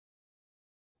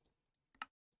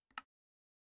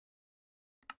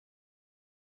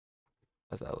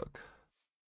 How's that look?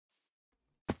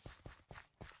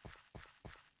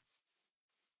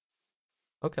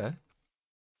 Okay.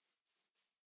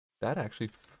 That actually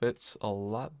fits a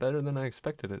lot better than I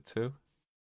expected it to.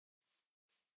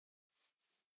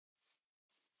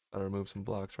 Gotta remove some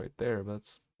blocks right there, but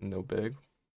that's no big.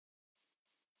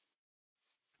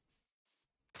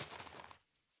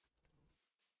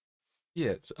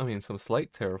 Yeah, I mean, some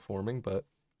slight terraforming, but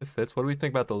it fits. What do we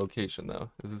think about the location,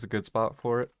 though? Is this a good spot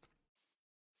for it?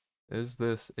 Is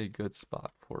this a good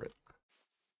spot for it?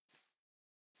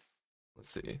 Let's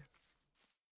see.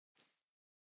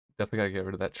 Definitely gotta get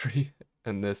rid of that tree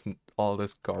and all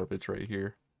this garbage right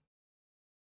here.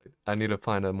 I need to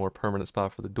find a more permanent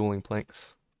spot for the dueling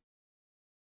planks.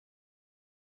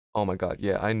 Oh my god,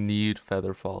 yeah, I need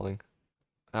feather falling.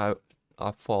 I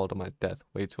I fall to my death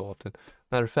way too often.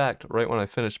 Matter of fact, right when I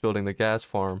finished building the gas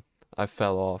farm, I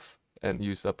fell off and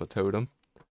used up a totem.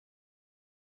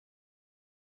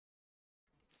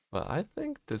 But I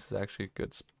think this is actually a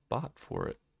good spot for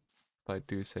it, if I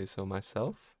do say so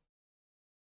myself.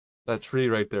 That tree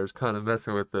right there is kind of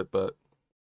messing with it, but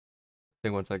I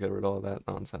think once I get rid of all that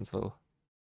nonsense, it'll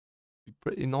be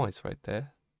pretty nice right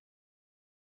there.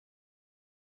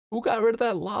 Who got rid of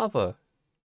that lava?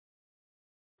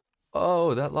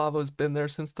 Oh, that lava's been there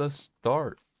since the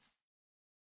start.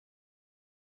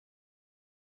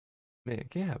 Man,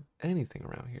 can't have anything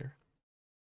around here.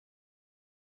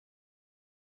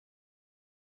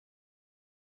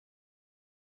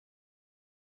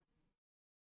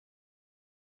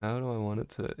 How do I want it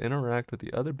to interact with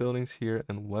the other buildings here,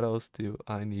 and what else do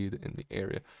I need in the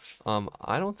area?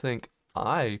 I don't think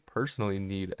I personally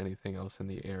need anything else in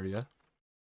the area,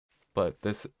 but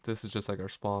this is just like our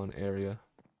spawn area.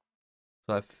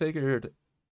 So I figured,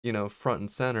 front and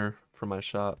center for my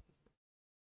shop,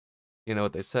 You know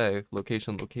what they say,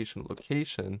 location, location,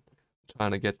 location.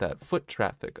 Trying to get that foot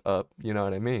traffic up, you know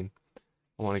what I mean?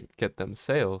 I want to get them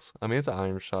sales. I mean, it's an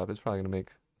iron shop. It's probably going to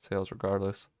make sales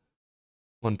regardless.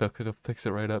 One bucket will fix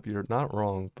it right up. You're not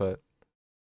wrong, but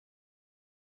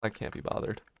I can't be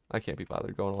bothered. I can't be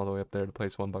bothered going all the way up there to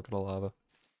place one bucket of lava.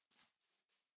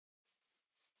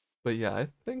 But yeah, I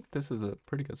think this is a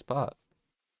pretty good spot,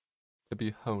 to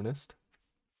be honest.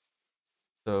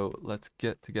 So let's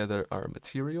get together our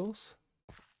materials.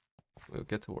 We'll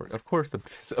get to work. Of course,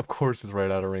 of course, it's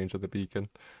right out of range of the beacon.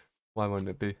 Why wouldn't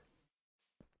it be?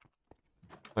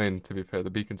 I mean, to be fair, the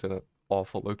beacon's in an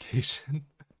awful location.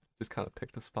 Just kind of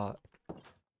picked a spot.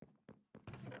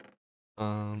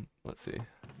 Let's see.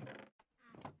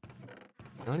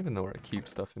 I don't even know where I keep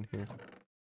stuff in here.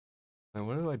 Now,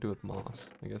 what do I do with moss?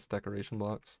 I guess decoration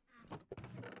blocks.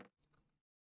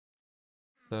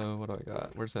 So, what do I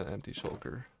got? Where's that empty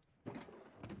shulker?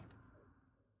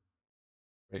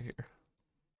 Right here.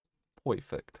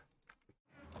 Perfect.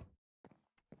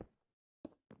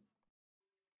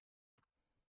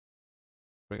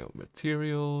 Bring up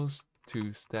materials.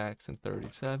 2 stacks and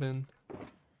 37.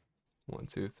 1,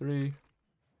 2, 3.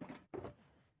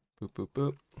 Boop, boop,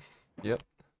 boop. Yep.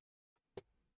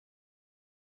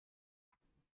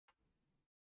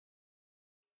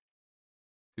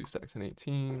 Two stacks and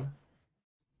 18.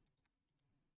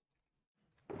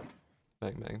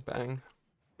 Bang, bang, bang.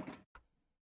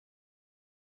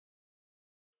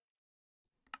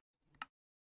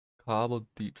 Cobbled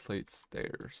deep slate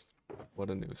stairs. What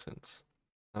a nuisance.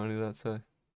 How many did that say?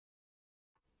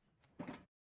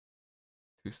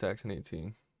 2 stacks and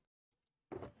 18.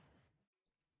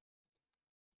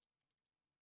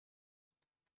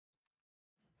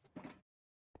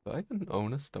 Do I even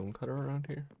own a stonecutter around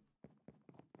here?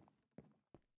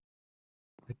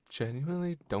 I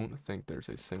genuinely don't think there's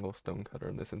a single stonecutter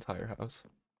in this entire house.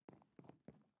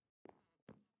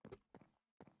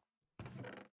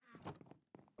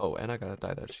 Oh, and I gotta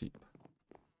dye that sheep.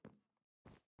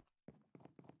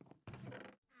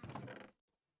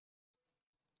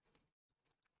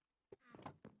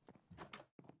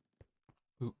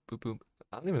 Boop, boop, boop.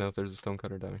 I don't even know if there's a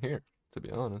stonecutter down here, to be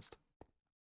honest.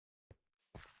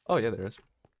 Oh, yeah, there is.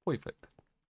 Perfect.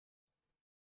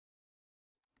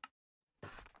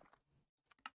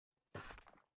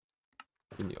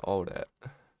 Give me all that.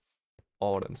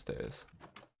 All them stairs.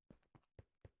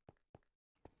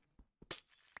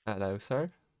 Hello,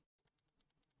 sir.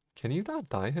 Can you not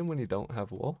dye him when you don't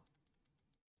have wool?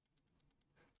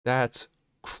 That's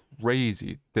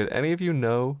crazy. Did any of you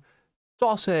know?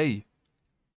 Joshy!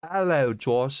 Hello,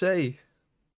 Joshy!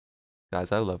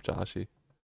 Guys, I love Joshy.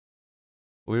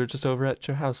 We were just over at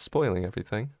your house spoiling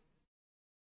everything.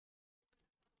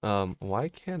 Why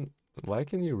can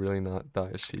you really not dye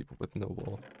a sheep with no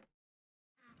wool?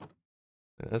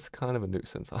 That's kind of a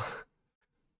nuisance, huh?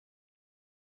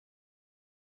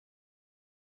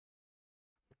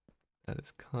 That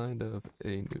is kind of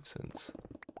a nuisance.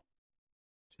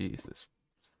 Jeez, this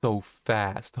so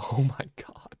fast. Oh my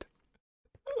god.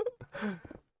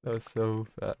 That was so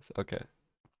fast. Okay.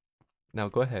 Now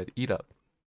go ahead, eat up.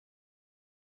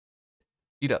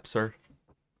 Eat up, sir.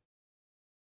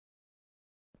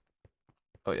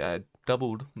 Oh yeah, I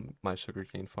doubled my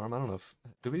sugarcane farm. I don't know if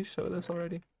did we show this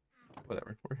already?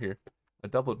 Whatever, we're here. I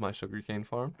doubled my sugarcane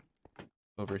farm.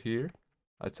 Over here,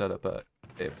 I set up a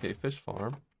AFK fish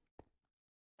farm.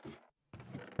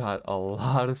 Got a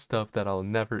lot of stuff that I'll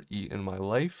never eat in my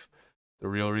life. The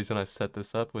real reason I set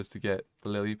this up was to get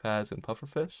lily pads and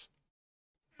pufferfish.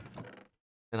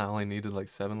 And I only needed like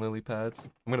 7 lily pads.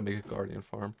 I'm gonna make a guardian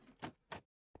farm.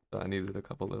 So I needed a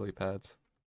couple lily pads.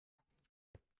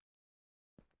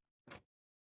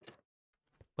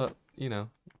 But, you know,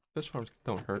 fish farms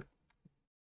don't hurt.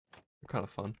 They're kind of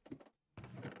fun.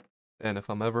 And if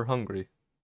I'm ever hungry,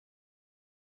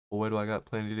 boy do I got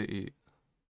plenty to eat.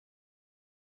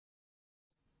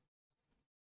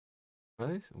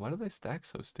 Why do they stack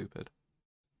so stupid?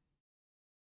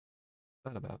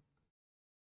 What's that about?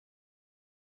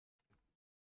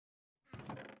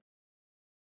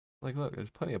 Like, look, there's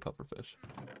plenty of pufferfish.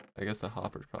 I guess the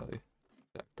hopper's probably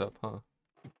jacked up, huh?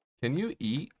 Can you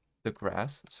eat the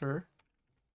grass, sir?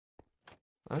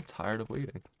 I'm tired of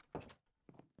waiting.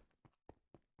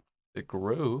 It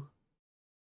grew.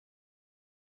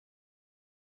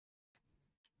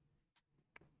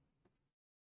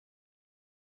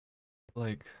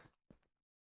 Like,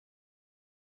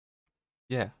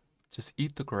 yeah, just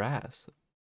eat the grass.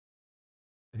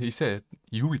 He said,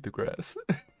 you eat the grass.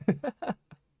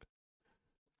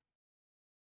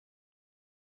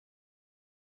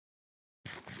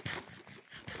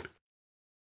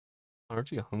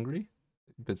 Aren't you hungry?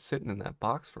 Been sitting in that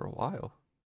box for a while.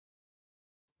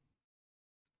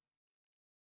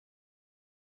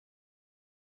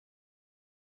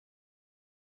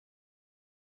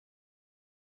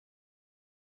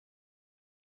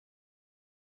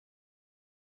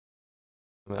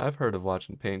 I mean, I've heard of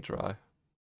watching paint dry,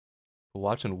 but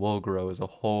watching wool grow is a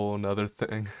whole nother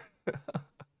thing.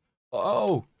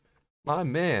 Oh, my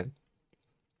man.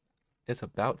 It's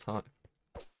about time.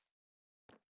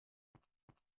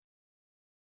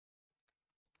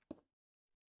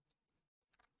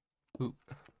 Ooh,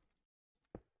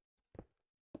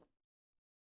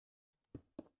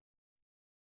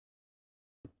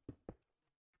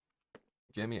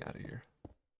 get me out of here.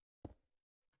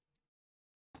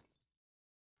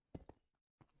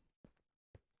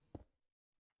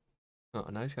 Oh,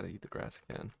 now he's gotta eat the grass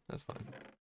again. That's fine.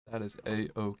 That is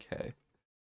a-okay.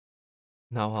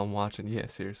 Now I'm watching. Yeah,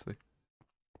 seriously.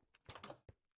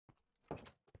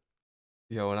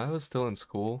 Yo, when I was still in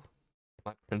school,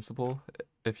 my principal,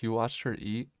 if you watched her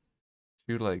eat,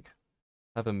 she would like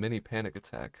have a mini panic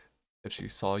attack if she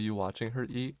saw you watching her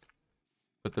eat.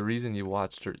 But the reason you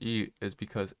watched her eat is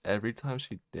because every time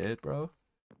she did, bro,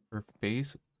 her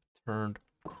face turned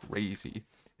crazy.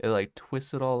 It like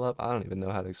twisted all up. I don't even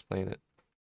know how to explain it.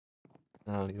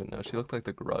 I don't even know. She looked like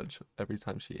the Grudge every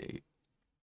time she ate.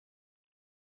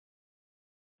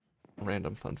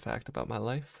 Random fun fact about my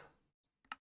life.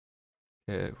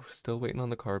 Okay, we're still waiting on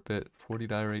the carpet. 40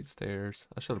 diorite stairs.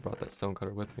 I should have brought that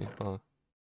stonecutter with me, huh?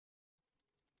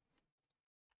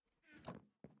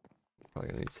 Probably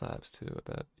gonna need slabs too,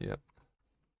 I bet. Yep.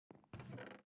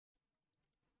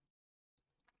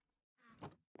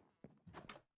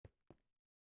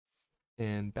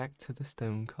 And back to the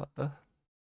stonecutter.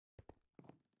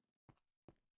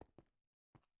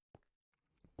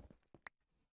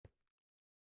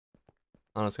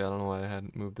 Honestly, I don't know why I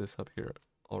hadn't moved this up here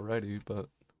already, but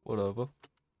whatever.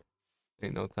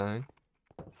 Ain't no thing.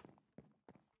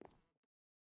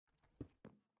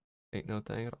 Ain't no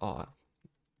thing at all.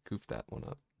 Goofed that one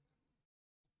up.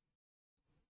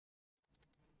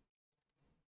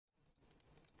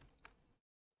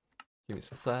 Give me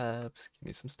some slabs. Give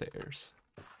me some stairs.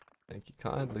 Thank you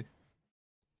kindly.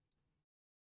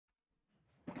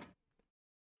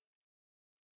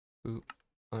 Ooh,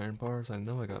 iron bars. I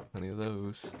know I got plenty of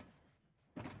those.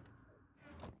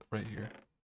 Right here.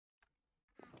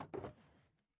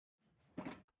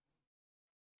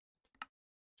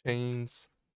 Chains.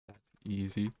 That's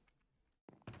easy.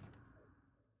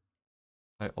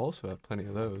 I also have plenty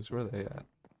of those. Where are they at?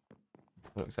 I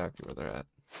know exactly where they're at.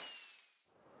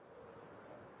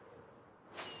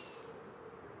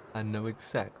 I know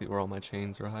exactly where all my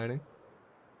chains are hiding.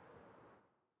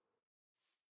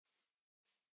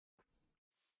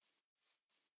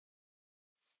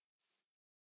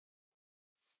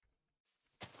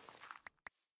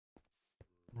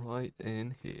 Right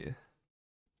in here.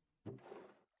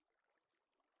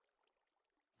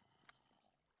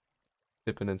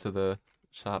 Dipping into the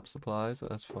shop supplies.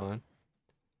 That's fine.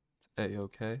 It's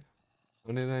a-okay.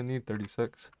 When did I need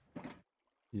 36?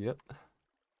 Yep.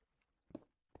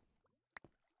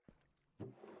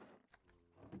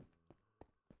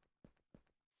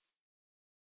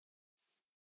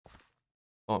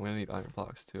 Oh, I'm gonna need iron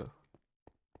blocks too.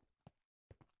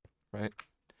 Right?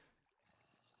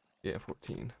 Yeah,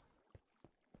 14.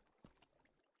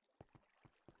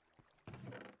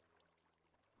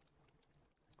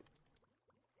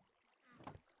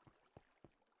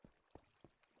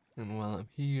 And while I'm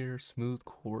here, smooth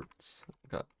quartz.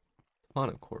 Got a ton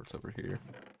of quartz over here.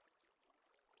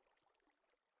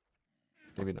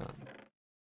 Maybe not.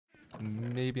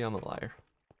 Maybe I'm a liar.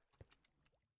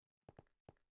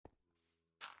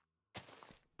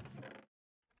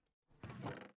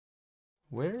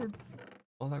 Where'd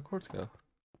all that quartz go?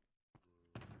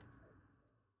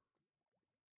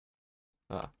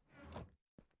 Ah.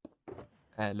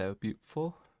 Hello,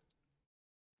 beautiful.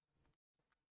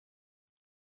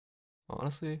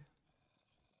 Honestly,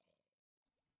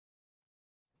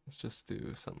 let's just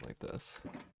do something like this.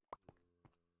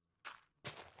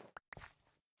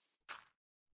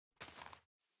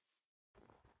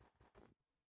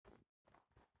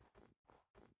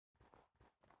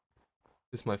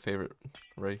 This is my favorite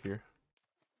right here.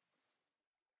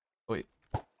 Wait.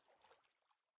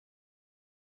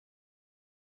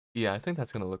 Yeah, I think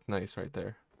that's gonna look nice right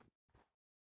there.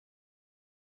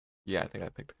 Yeah, I think I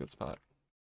picked a good spot.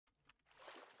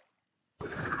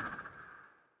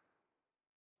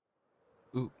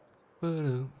 Ooh.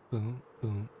 Boom, boom,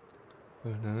 boom.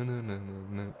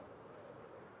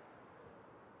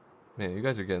 Man, you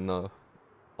guys are getting the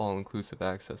all-inclusive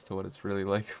access to what it's really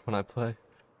like when I play.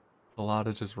 It's a lot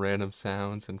of just random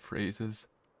sounds and phrases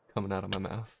coming out of my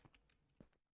mouth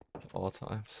at all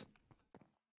times.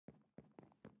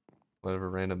 Whatever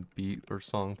random beat or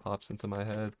song pops into my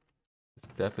head, it's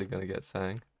definitely gonna get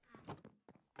sang.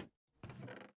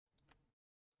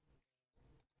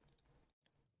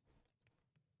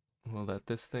 We'll let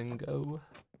this thing go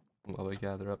while we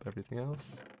gather up everything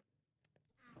else.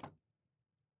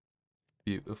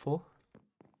 Beautiful.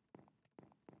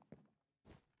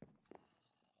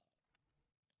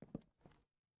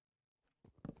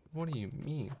 What do you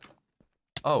mean?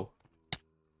 Oh.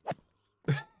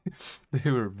 They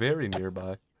were very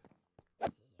nearby. I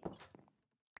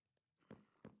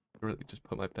really just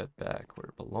put my bed back where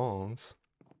it belongs.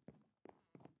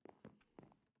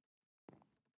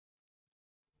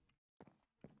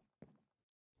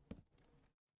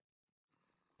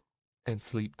 And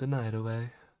sleep the night away.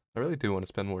 I really do want to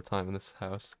spend more time in this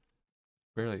house.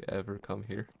 Barely ever come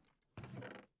here.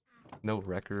 No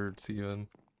records even.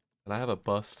 And I have a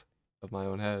bust of my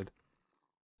own head.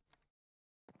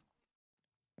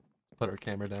 Put our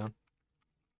camera down.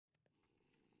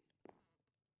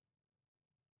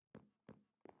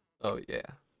 Oh yeah.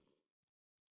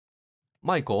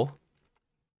 Michael.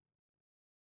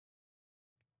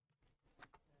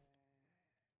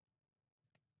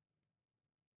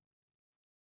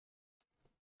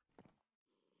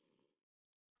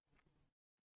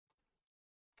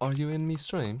 Are you in me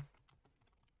stream?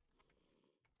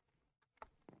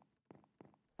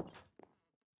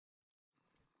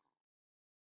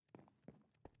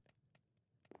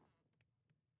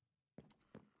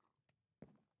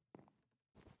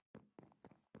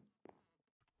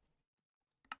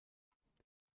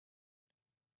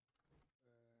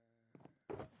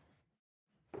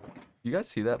 You guys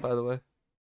see that by the way?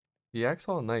 He acts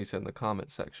all nice in the comment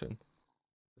section.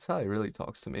 That's how he really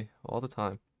talks to me all the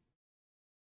time.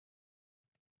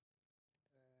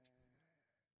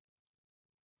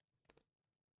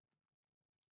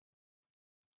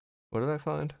 What did I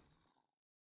find?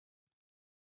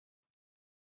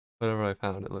 Whatever I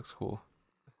found, it looks cool.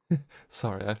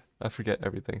 Sorry, I forget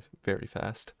everything very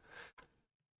fast.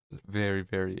 Very,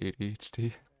 very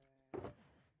ADHD.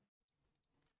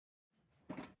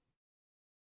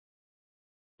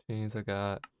 Chains I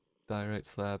got. Diorite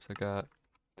slabs I got.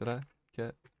 Did I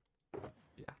get?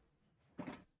 Yeah.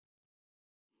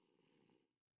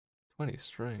 20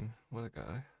 string. What a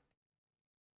guy.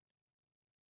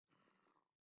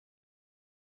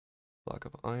 Block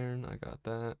of iron. I got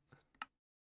that.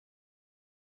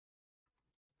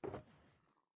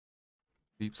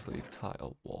 Deep slate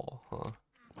tile wall, huh?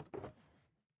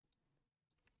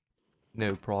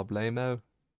 No problemo.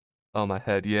 Oh, my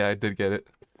head. Yeah, I did get it.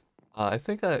 I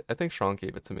think Sean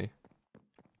gave it to me.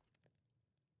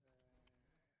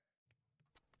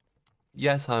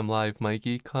 Yes, I'm live,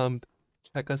 Mikey. Come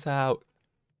check us out.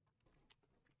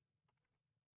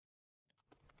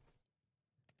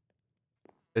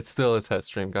 It's still a test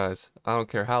stream, guys. I don't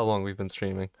care how long we've been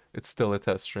streaming. It's still a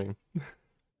test stream.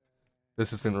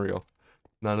 This isn't real.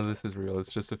 None of this is real.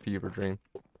 It's just a fever dream.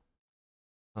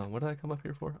 What did I come up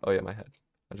here for? Oh yeah, my head.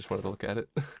 I just wanted to look at it.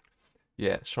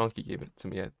 Yeah, Shonky gave it to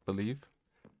me, I believe.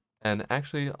 And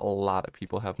actually, a lot of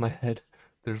people have my head.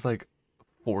 There's like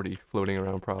 40 floating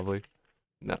around probably.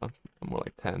 No, more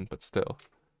like 10, but still.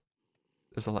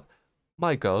 There's a lot.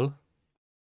 Michael.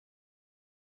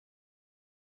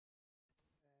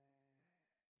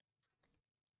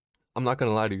 I'm not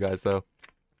gonna lie to you guys though.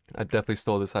 I definitely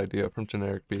stole this idea from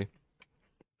Generic B.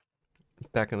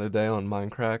 Back in the day on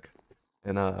Minecraft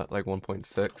in like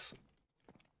 1.6,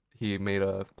 he made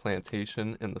a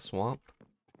plantation in the swamp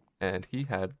and he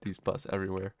had these busts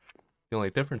everywhere. The only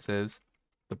difference is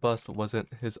the bust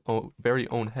wasn't his own very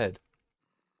own head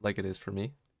like it is for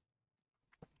me.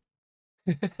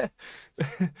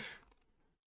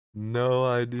 No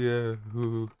idea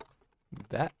who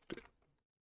that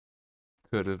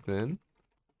could have been.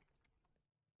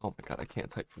 Oh my god, I can't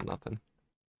type for nothing.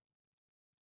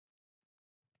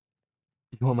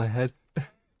 You want my head?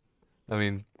 I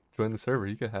mean, join the server,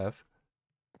 you could have.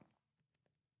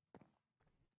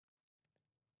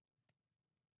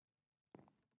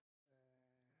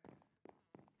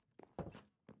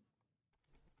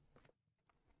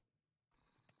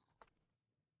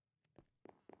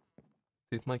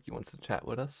 See if Mikey wants to chat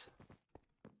with us.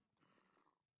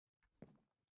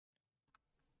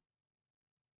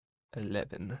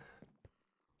 $11.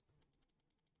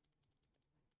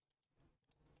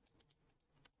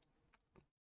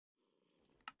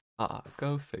 Ah,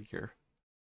 go figure.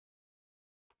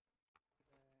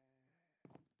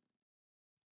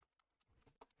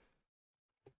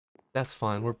 That's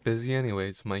fine, we're busy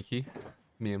anyways, Mikey.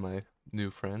 Me and my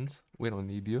new friends. We don't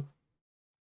need you.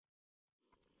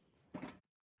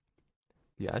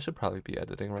 Yeah, I should probably be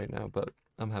editing right now, but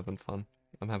I'm having fun.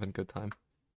 I'm having a good time.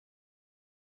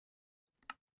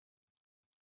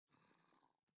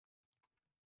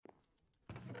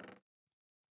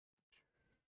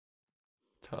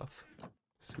 Tough.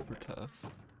 Super tough.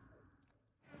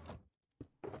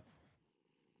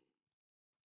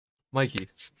 Mikey,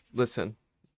 listen.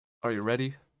 Are you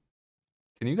ready?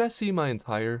 Can you guys see my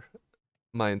entire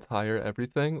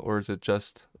everything, or is it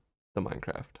just the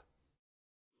Minecraft?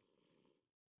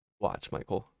 Watch,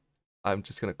 Michael. I'm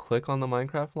just gonna click on the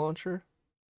Minecraft launcher.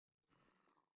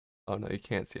 Oh no, you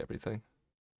can't see everything.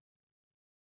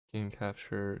 Game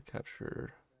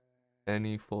capture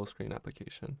any full screen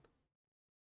application.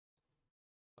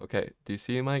 Okay, do you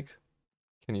see, Mike?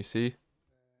 Can you see?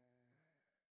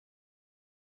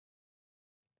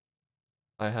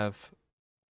 I have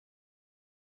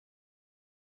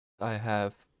I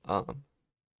have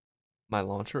my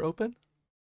launcher open.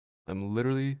 I'm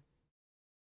literally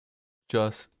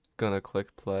just gonna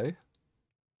click play.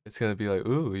 It's gonna be like,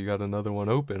 ooh, you got another one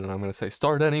open, and I'm gonna say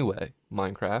start anyway,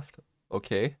 Minecraft.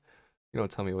 Okay. You don't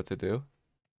tell me what to do.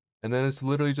 And then it's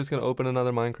literally just gonna open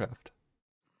another Minecraft.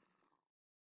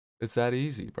 It's that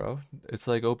easy, bro. It's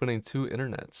like opening two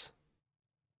internets.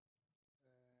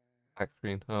 Back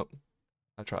screen. Oh,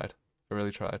 I tried. I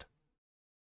really tried.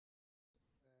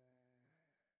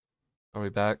 Are we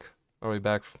back? Are we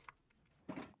back?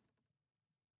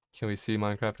 Can we see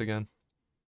Minecraft again?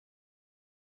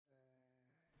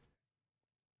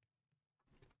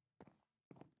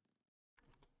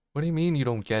 What do you mean you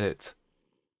don't get it?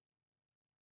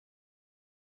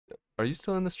 Are you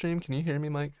still in the stream? Can you hear me,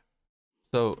 Mike?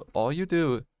 So all you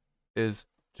do is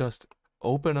just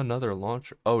open another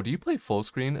launcher. Oh, do you play full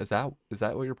screen? Is that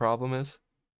what your problem is?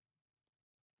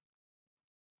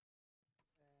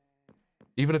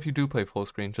 Even if you do play full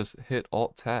screen, just hit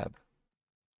Alt Tab,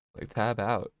 like tab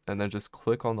out, and then just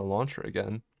click on the launcher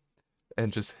again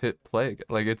and just hit play again.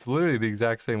 Like it's literally the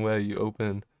exact same way you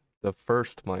open the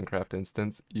first Minecraft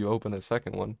instance, you open a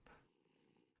second one.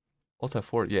 Alt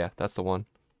F4, yeah, that's the one.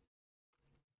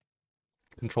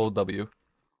 Control W,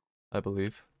 I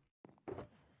believe.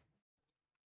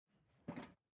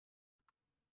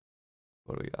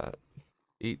 What do we got?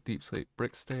 8 deep slate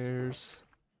brick stairs.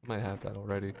 Might have that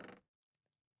already.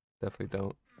 Definitely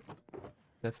don't.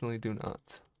 Definitely do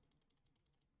not.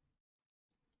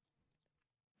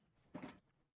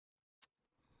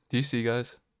 Do you see,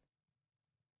 guys?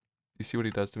 Do you see what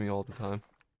he does to me all the time?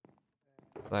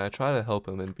 Like, I try to help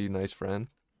him and be a nice friend,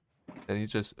 and he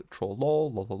just troll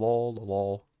lol lol lol lol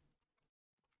lol.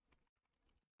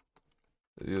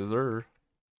 Yes, sir.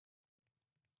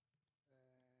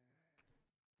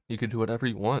 You could do whatever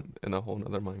you want in a whole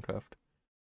nother Minecraft.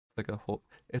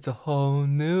 It's a whole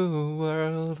new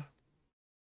world.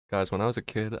 Guys, when I was a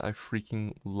kid, I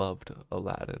freaking loved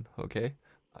Aladdin, okay?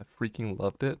 I freaking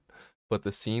loved it, but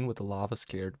the scene with the lava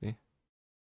scared me.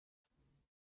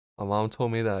 My mom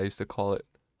told me that I used to call it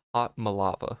hot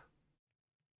malava,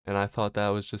 and I thought that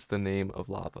was just the name of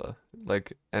lava,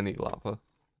 like any lava.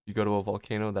 You go to a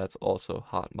volcano, that's also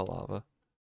hot malava.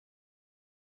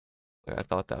 Like I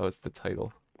thought that was the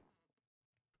title.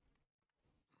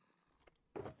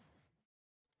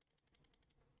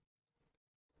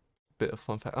 Bit of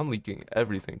fun fact. I'm leaking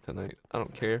everything tonight. I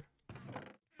don't care.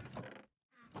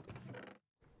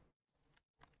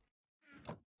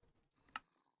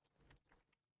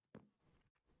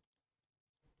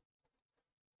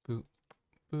 Boom,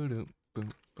 boom,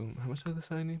 boom, boom. How much of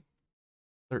this I need?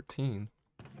 13.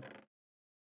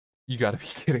 You gotta be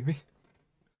kidding me.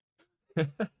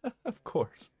 Of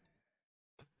course.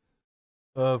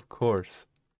 Of course.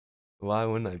 Why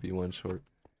wouldn't I be one short?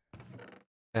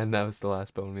 And that was the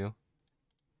last bone meal.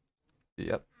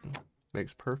 Yep.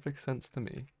 Makes perfect sense to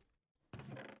me.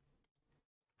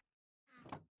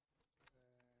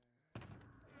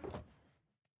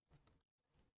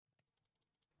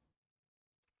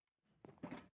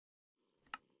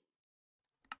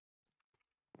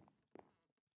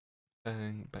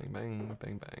 Bang, bang, bang,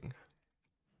 bang, bang.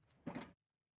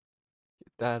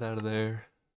 Get that out of there.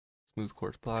 Smooth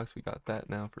quartz blocks. We got that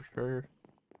now for sure.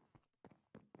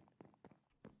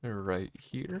 They're right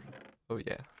here. Oh,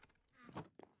 yeah.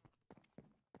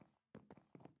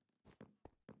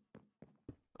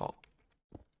 Oh.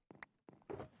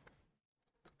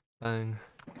 Bang.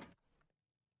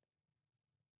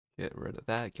 Get rid of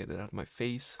that. Get it out of my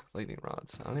face. Lightning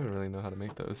rods. I don't even really know how to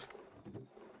make those.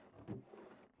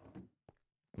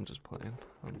 I'm just playing.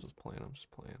 I'm just playing. I'm just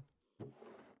playing.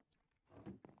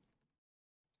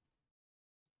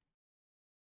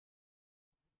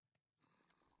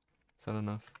 Is that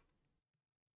enough?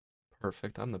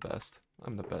 Perfect. I'm the best.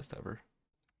 I'm the best ever.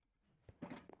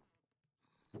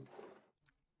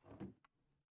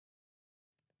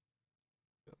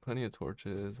 Got plenty of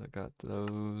torches. I got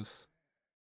those.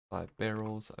 5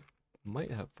 barrels. I might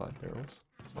have 5 barrels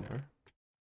somewhere.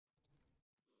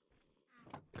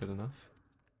 Good enough.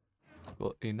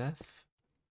 Well, enough.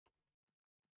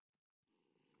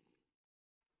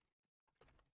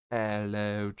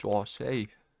 Hello, Joshy.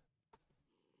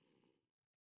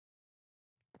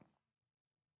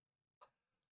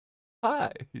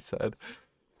 Hi, he said.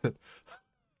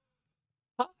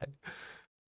 Hi.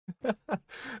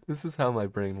 This is how my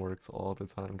brain works all the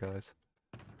time, guys.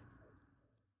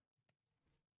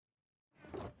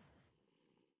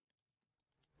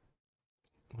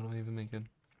 What am I even making?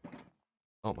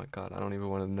 Oh my god, I don't even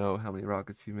want to know how many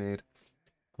rockets you made.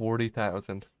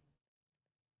 40,000.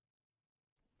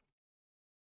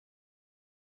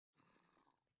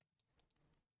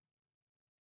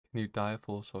 Can you dye a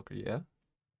full shulker? Yeah.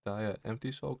 Dye a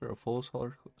empty shulker, a full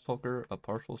shulker, a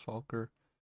partial shulker.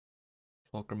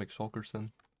 Shulker McShulkerson.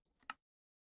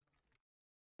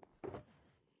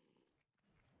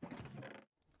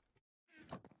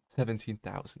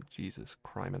 17,000. Jesus,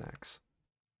 Crimenax.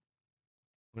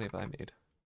 How many have I made?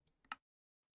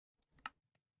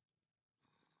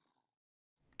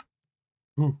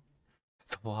 Ooh,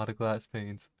 it's a lot of glass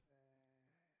panes.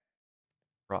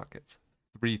 Rockets.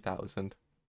 3,000.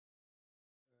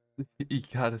 He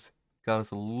got us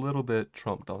a little bit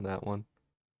trumped on that one.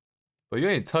 But you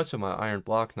ain't touching my iron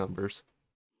block numbers.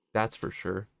 That's for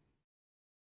sure.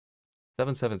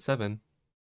 777.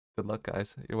 Good luck,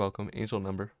 guys. You're welcome. Angel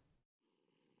number.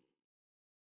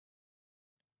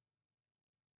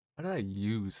 How did I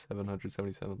use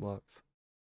 777 blocks?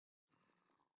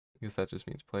 I guess that just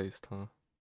means placed, huh?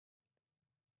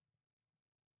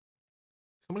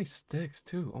 So many sticks,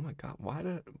 too. Oh my god. Why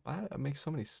did I make so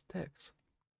many sticks?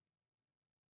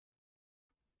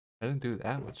 I didn't do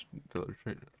that much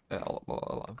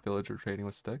villager trading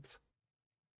with sticks.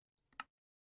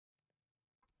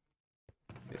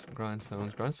 Get some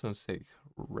grindstones. Grindstones take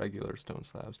regular stone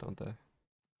slabs, don't they?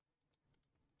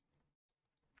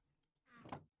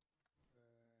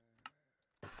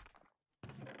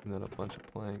 And then a bunch of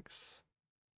planks.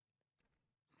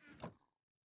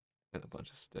 And a bunch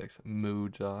of sticks.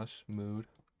 Mood, Josh. Mood.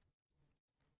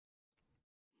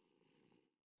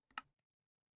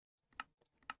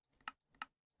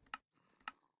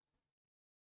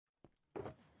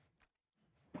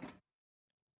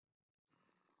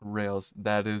 Rails.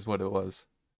 That is what it was.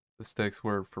 The sticks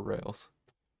were for rails.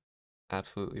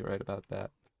 Absolutely right about that.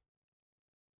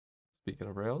 Speaking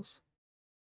of rails.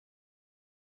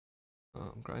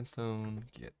 Grindstone.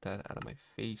 Get that out of my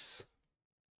face.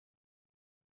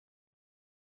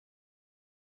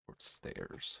 Or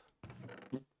stairs.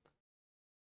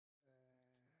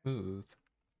 Smooth.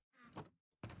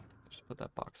 I should put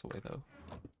that box away though.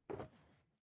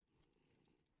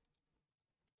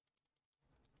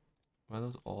 Why are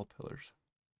those all pillars?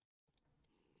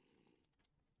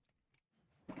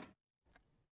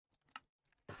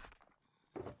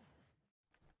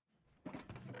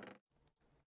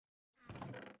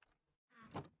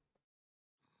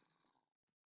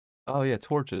 Oh yeah,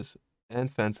 torches and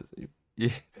fences.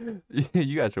 You,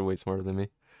 you guys are way smarter than me.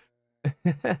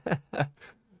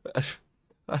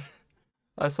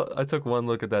 I took one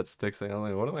look at that sticks thing. I'm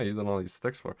like, what am I using all these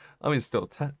sticks for? I mean, still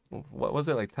what was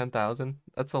it, like 10,000?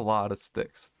 That's a lot of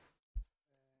sticks.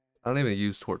 I don't even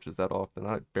use torches that often.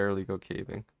 I barely go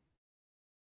caving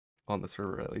on the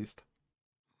server at least.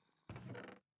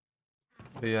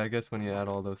 But yeah, I guess when you add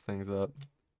all those things up,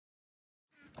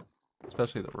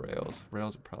 especially the rails.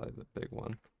 Rails are probably the big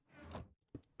one.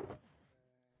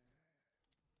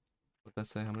 What'd that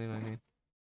say? How many do I need?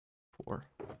 4.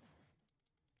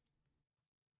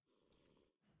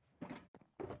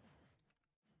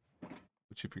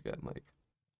 What'd you forget, Mike?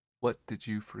 What did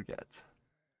you forget?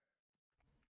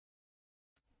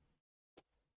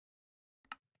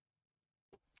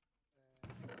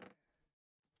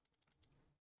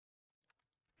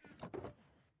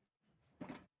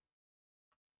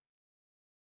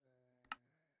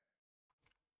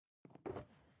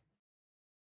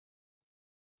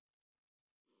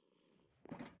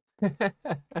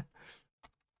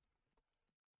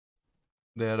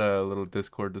 They had a little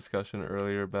Discord discussion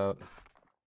earlier about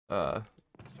uh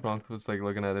Strunk was like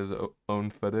looking at his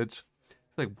own footage.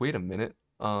 It's like, wait a minute.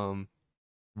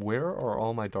 Where are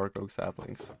all my dark oak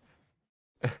saplings?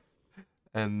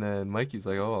 And then Mikey's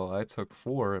like, oh, I took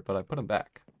 4, but I put them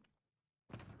back.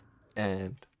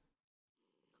 And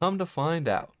come to find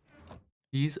out,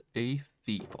 he's a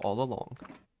thief all along.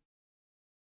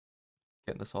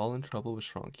 Getting us all in trouble with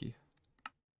Shronky.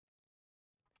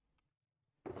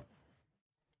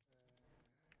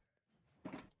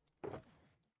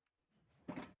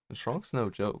 And Shronk's no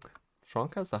joke.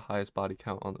 Shronk has the highest body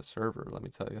count on the server, let me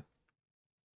tell you.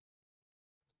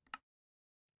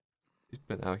 He's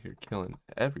been out here killing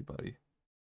everybody.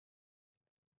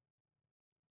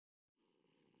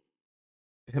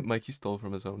 Mikey stole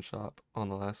from his own shop on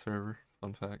the last server.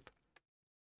 Fun fact.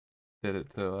 Did it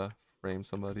to frame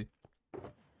somebody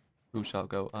who shall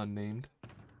go unnamed.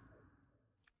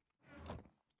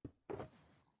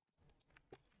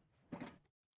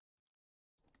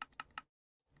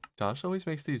 Josh always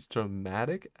makes these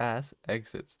dramatic ass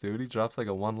exits, dude. He drops like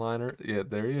a one-liner. Yeah,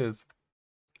 there he is.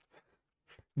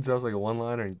 He drops like a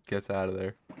one-liner and gets out of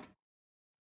there.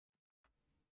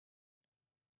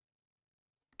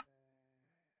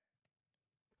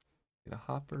 Get a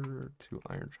hopper, 2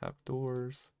 iron trap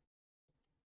doors.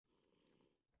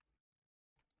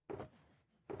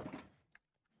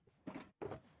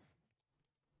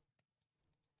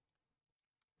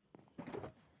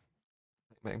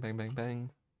 Bang, bang, bang,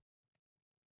 bang.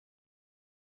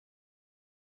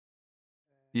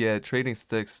 Yeah, trading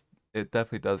sticks, it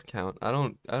definitely does count. I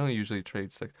don't usually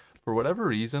trade sticks. For whatever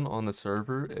reason on the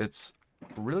server, it's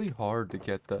really hard to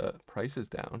get the prices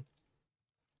down.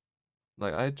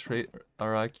 Like I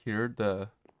cured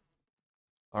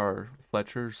our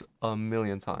Fletchers a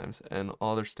million times, and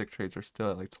all their stick trades are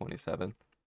still at like 27.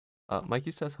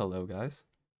 Mikey says hello, guys.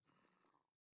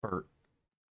 Bert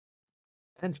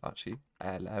and Joshi.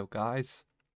 Hello, guys.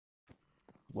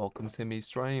 Welcome to me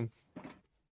stream.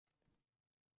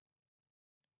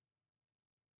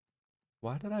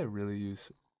 Why did I really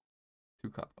use 2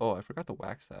 cop? Oh, I forgot to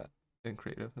wax that in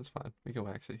creative. That's fine. We can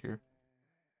wax it here.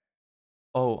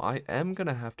 Oh, I am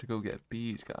gonna have to go get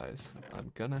bees, guys.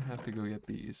 I'm gonna have to go get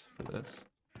bees for this.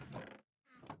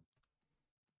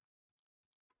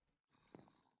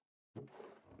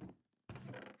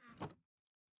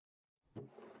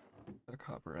 The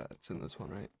copper rats in this one,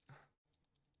 right?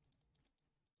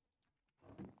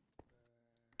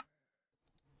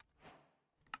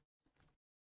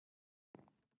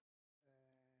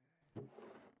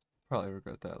 Probably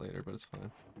regret that later, but it's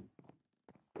fine.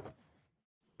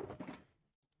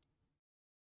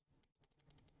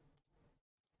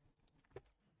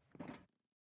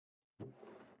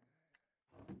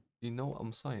 You know what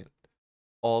I'm saying?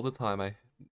 All the time,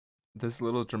 this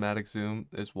little dramatic zoom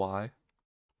is why.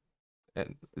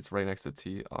 And it's right next to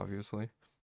T, obviously.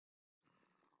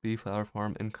 Bee flower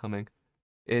farm incoming.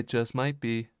 It just might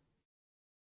be.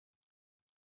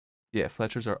 Yeah,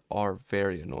 Fletchers are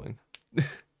very annoying.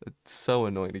 It's so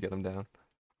annoying to get them down.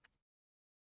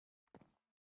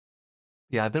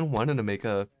 Yeah, I've been wanting to make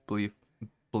a blee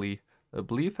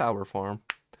flower farm.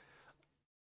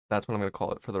 That's what I'm gonna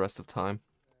call it for the rest of time.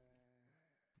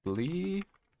 Blee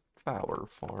flower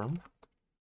farm.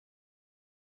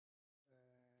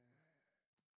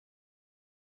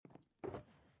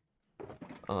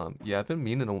 Yeah, I've been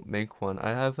meaning to make one. I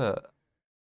have a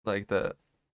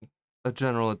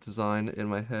general design in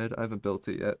my head. I haven't built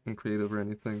it yet in creative or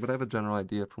anything, but I have a general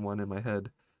idea for one in my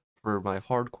head for my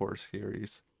hardcore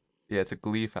series. Yeah, it's a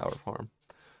Glee flower farm.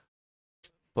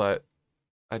 But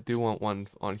I do want one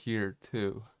on here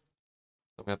too.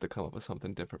 I'm gonna have to come up with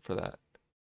something different for that.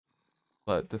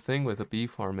 But the thing with a bee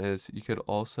farm is you could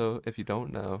also, if you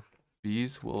don't know,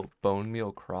 bees will bone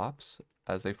meal crops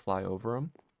as they fly over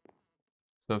them.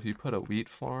 So if you put a wheat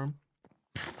farm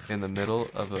in the middle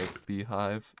of a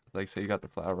beehive, like say you got the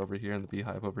flower over here and the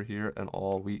beehive over here and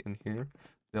all wheat in here,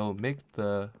 they'll make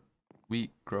the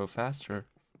wheat grow faster,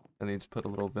 and then you just put a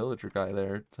little villager guy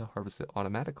there to harvest it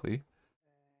automatically.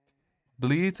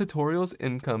 Bleed tutorials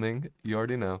incoming, you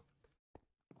already know.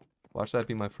 Watch that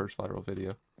be my first viral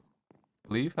video.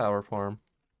 Leaf Flower Farm.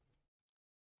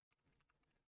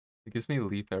 It gives me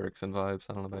Leaf Erikson vibes,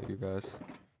 I don't know about you guys.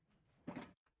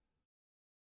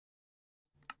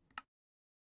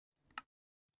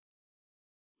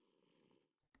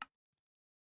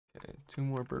 Okay, 2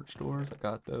 more birch doors. I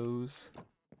got those.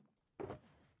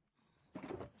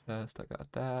 Chest, I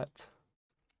got that.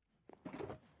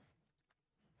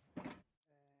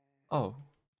 Oh,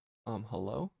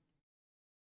 hello?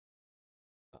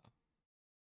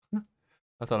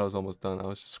 I thought I was almost done. I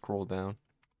was just scroll down.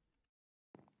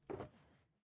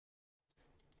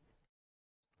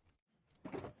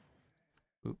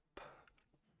 Oop.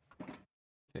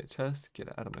 Okay, chest, get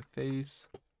out of my face.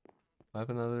 I have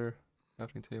another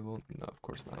crafting table. No, of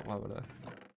course not. Why would I?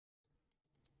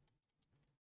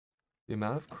 The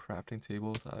amount of crafting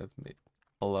tables I've made.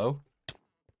 Hello?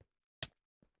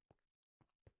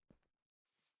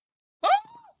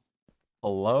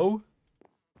 Hello?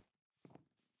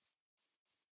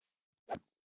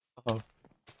 Oh,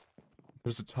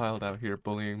 there's a child out here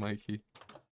bullying Mikey.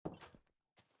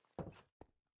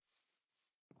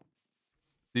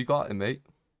 You got it, mate.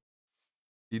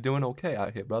 You doing okay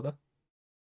out here, brother?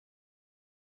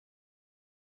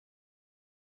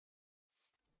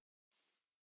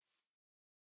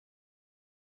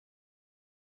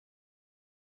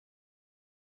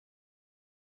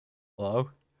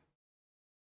 Hello?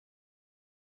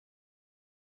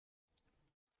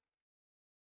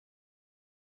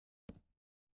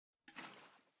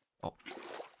 Oh,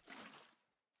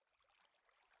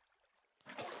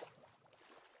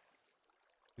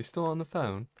 you still on the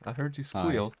phone? I heard you Hi.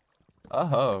 squeal.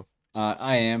 Oh.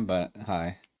 I am, but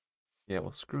hi. Yeah,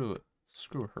 well, screw it.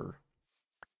 Screw her.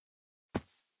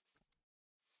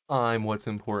 I'm what's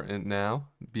important now,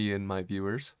 being my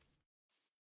viewers.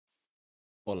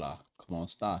 Hola, ¿cómo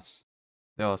estás?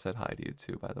 They all said hi to you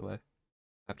too, by the way,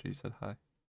 after you said hi.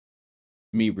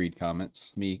 Me read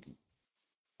comments. Me,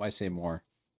 why say more?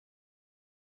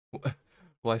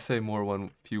 Well, I say more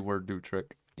one few word do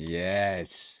trick.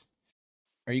 Yes.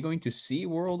 Are you going to see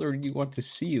world or do you want to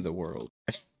see the world?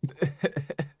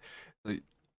 Like,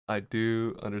 I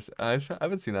do understand. I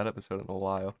haven't seen that episode in a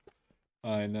while.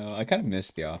 I know. I kind of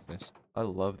miss The Office. I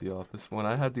love The Office. When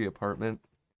I had the apartment,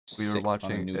 we were Sick fun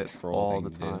watching new it troll all the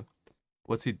thing to do. time.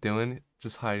 What's he doing?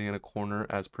 Just hiding in a corner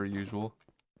as per usual.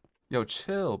 Yo,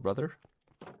 chill, brother.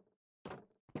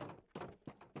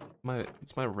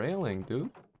 It's my railing, dude.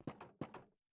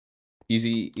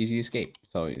 Easy escape.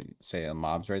 So say a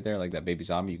mob's right there, like that baby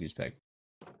zombie, you can just pick.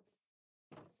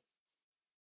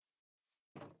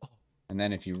 And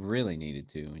then if you really needed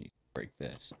to, you can break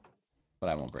this. But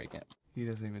I won't break it. He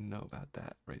doesn't even know about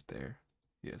that right there.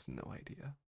 He has no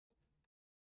idea.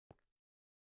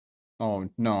 Oh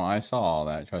no, I saw all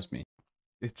that, trust me.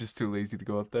 It's just too lazy to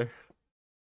go up there.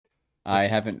 I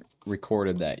haven't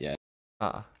recorded that yet.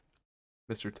 Ah,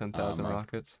 Mr. 10,000 I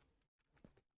Rockets.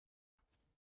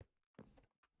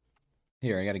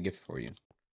 Here, I got a gift for you.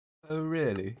 Oh,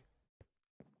 really?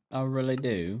 I really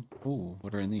do. Ooh,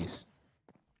 what are in these?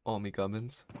 All me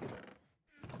gummins.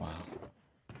 Wow.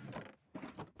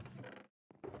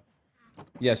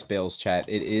 Yes, Bale's chat.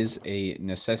 It is a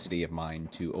necessity of mine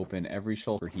to open every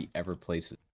shulker he ever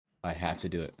places. I have to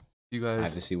do it. You I have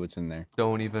guys to see what's in there.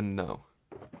 don't even know.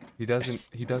 He doesn't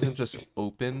just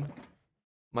open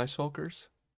my shulkers.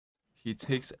 He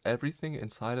takes everything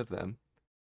inside of them,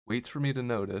 waits for me to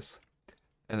notice,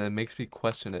 and then makes me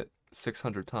question it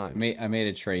 600 times. I made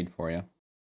a trade for you.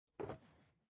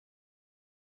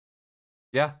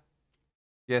 Yeah.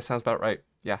 Yeah, sounds about right.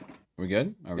 Yeah. We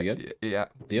good? Are we Yeah. good? Yeah. Yeah. Yeah,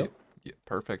 Deal? yeah,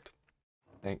 perfect.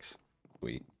 Thanks.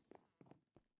 Sweet.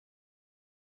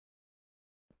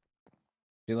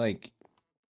 Feel like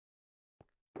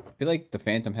the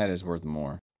Phantom Head is worth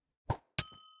more.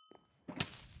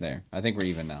 There. I think we're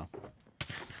even now.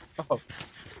 Oh,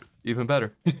 even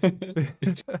better.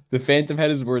 The Phantom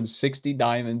Head is worth 60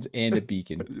 diamonds and a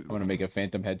beacon. I'm gonna make a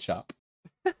Phantom Head shop.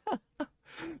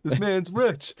 This man's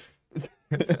rich.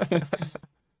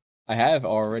 I have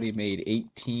already made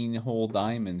 18 whole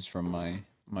diamonds from my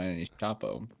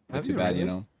Chapo. But Have too you bad, you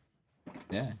really? know.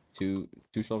 Yeah, two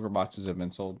shulker boxes have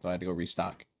been sold, so I had to go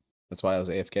restock. That's why I was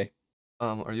AFK.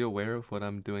 Are you aware of what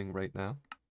I'm doing right now?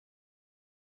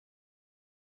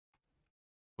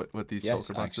 What these Yes,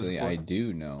 shulker boxes are actually, I for?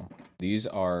 do know. These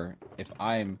are, if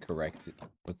I'm correct,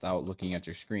 without looking at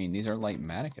your screen, these are light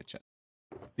Matica chests.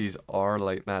 These are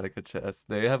light Matica chests.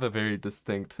 They have a very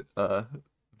distinct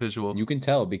visual. You can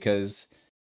tell because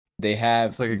they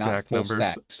have It's like not exact full numbers.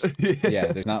 stacks. Yeah.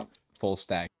 Yeah, there's not full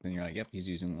stacks. And you're like, yep, he's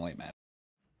using light Matic.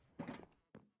 I,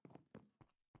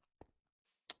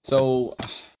 So,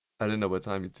 I didn't know what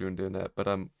time you tuned in at, but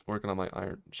I'm working on my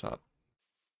iron shop.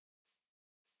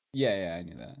 yeah, I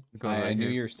knew that. I'm going right I knew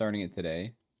here. you were starting it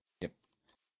today. Yep.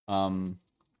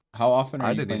 How often are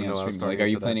I you didn't even planning on know I was streaming? Like, starting are it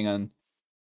you today. planning on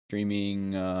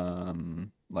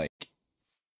streaming like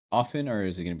often, or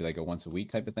is it gonna be like a once a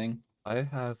week type of thing? I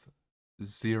have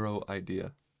zero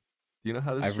idea. Do you know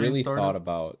how this I've stream really thought started?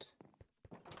 about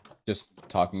just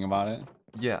talking about it.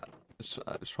 Yeah,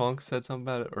 Shronk said something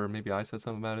about it, or maybe I said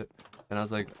something about it, and I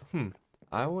was like,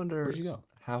 I Where'd wonder you go?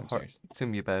 how hard. Downstairs. It's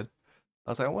in my bed.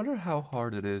 I was like, I wonder how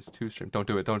hard it is to stream. Don't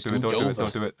do it. Don't do it. Scooch Don't do it. over.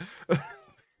 Don't do it.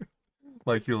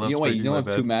 Like he You loves know what? You breaking don't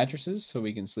my have two bed. mattresses so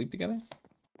we can sleep together?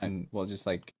 N- Well, just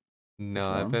like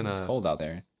No, warm. It's cold out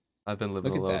there. I've been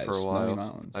living Look at alone that, for a snowy while.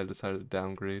 mountains. I decided to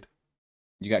downgrade.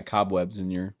 You got cobwebs in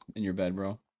your bed,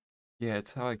 bro. Yeah,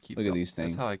 it's how I keep Look at the. these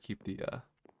That's how things. I keep the.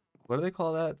 What do they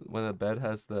call that when a bed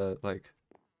has the like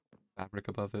fabric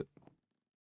above it?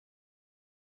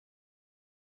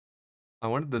 I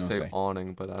wanted to No say say.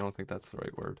 awning, but I don't think that's the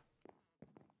right word.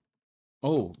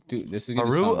 Oh, dude, this is gonna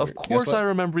Haru? sound Of weird. Guess course I what?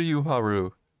 remember you,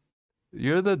 Haru.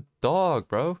 You're the dog,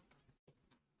 bro.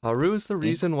 Haru is the Eh?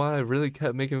 reason why I really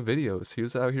kept making videos. He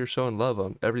was out here showing love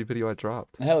on every video I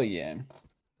dropped. Hell yeah.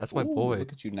 That's my Ooh, boy.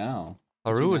 look at you now. Look at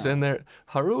you Haru was in now. there.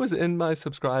 Haru was in my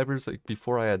subscribers like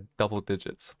before I had double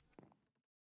digits.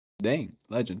 Dang,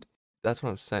 legend. That's what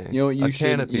I'm saying. You know what A you should. You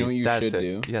know canopy. what you That's should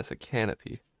it. do. Yes, a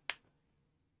canopy.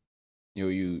 You know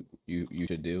what you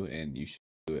should do, and you should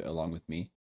do it along with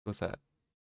me. What's that?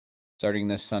 Starting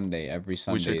this Sunday, every We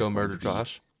Sunday should is go going murder to be.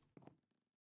 Josh.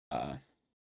 Uh,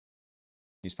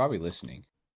 he's probably listening.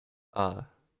 Uh,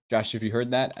 Josh, if you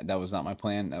heard that, that was not my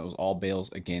plan. That was all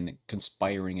Bales again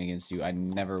conspiring against you. I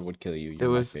never would kill you. it You're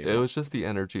my was it favorite. was just the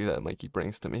energy that Mikey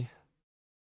brings to me.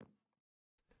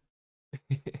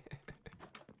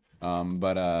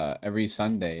 But every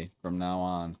Sunday from now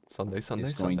on Sunday, Sunday,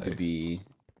 is going to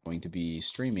Sunday. be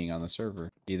streaming on the server.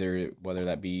 Either whether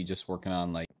that be just working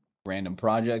on like random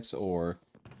projects or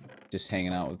just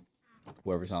hanging out with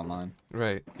whoever's online.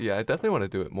 Right. Yeah, I definitely want to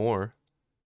do it more,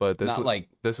 but Not like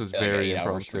this was like an very 8 hour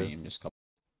impromptu. stream, just couple.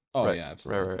 Oh Right. yeah, Right.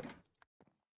 absolutely. Right.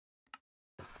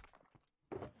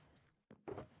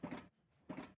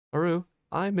 Haru,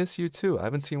 I miss you too. I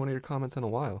haven't seen one of your comments in a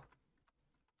while.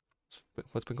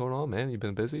 What's been going on, man? You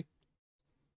been busy?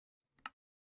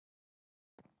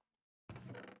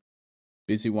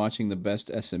 Busy watching the best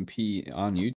SMP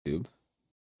on YouTube.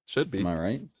 Should be. Am I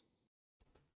right?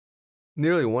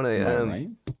 Nearly 1 Am I a.m. right?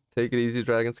 Take it easy,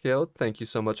 Dragon Scale. Thank you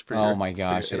so much for Oh your my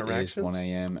gosh, it is interactions. 1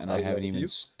 a.m. and I I haven't love even you.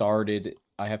 started.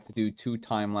 I have to do 2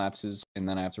 time lapses, and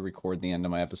then I have to record the end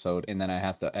of my episode, and then I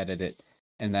have to edit it,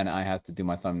 and then I have to do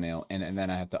my thumbnail, and then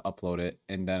I have to upload it,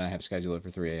 and then I have to schedule it for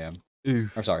 3 a.m.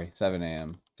 Oof. Or sorry, 7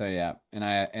 a.m. So yeah,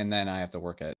 and then I have to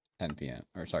work at 10 p.m.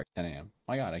 or sorry, 10 a.m.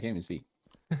 My God, I can't even speak.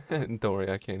 Don't worry,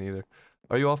 I can't either.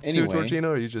 Are you off too, Anyway, Georgina,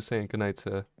 or are you just saying goodnight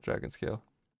to Dragon Scale?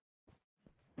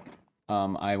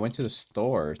 I went to the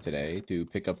store today to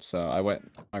pick up some.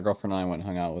 My girlfriend and I went and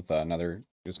hung out with another.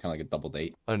 It was kind of like a double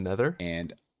date, Another?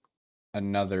 and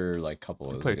another like couple.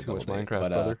 You It was play like a too much double date, Minecraft, but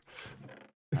brother.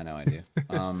 I know I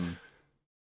do.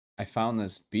 I found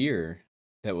this beer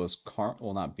that was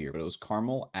well, not beer, but it was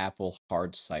caramel apple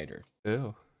hard cider.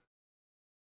 Ew.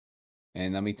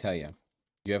 And let me tell you,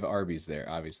 you have Arby's there,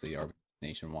 obviously Arby's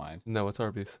nationwide. No, it's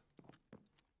Arby's.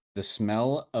 The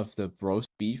smell of the roast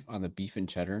beef on the beef and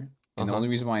cheddar, and the Uh-huh. only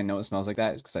reason why I know it smells like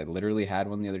that is because I literally had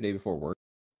one the other day before work.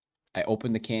 I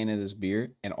opened the can of this beer,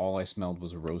 and all I smelled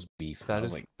was roast beef. I That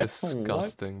was is like, what?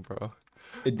 disgusting, bro.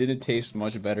 It didn't taste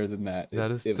much better than that.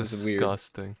 That is It was weird.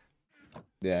 disgusting.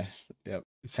 Yeah, yep.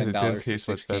 You said it didn't $10 for taste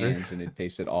 6 much better. cans, and it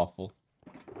tasted awful.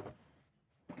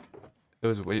 It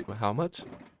was, wait, how much?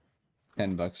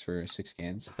 $10 for 6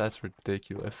 cans. That's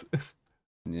ridiculous.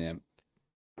 Yeah.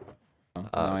 Now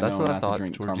I That's know what I not to thought,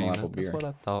 drink caramel Georgina. apple That's beer. what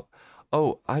I thought.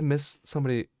 Oh, I missed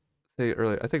somebody say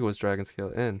earlier. I think it was Dragon Scale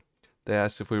in. They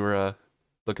asked if we were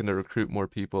looking to recruit more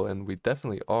people, and we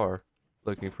definitely are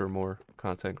looking for more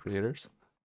content creators.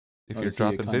 If Oh, you're is he a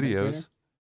dropping content creator? videos,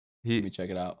 Let me check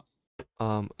it out. I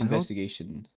don't,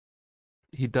 Investigation.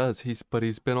 he does. But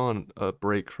he's been on a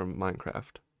break from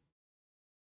Minecraft.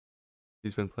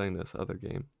 He's been playing this other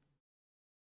game.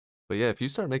 But yeah, if you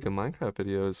start making Minecraft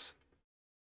videos,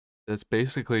 it's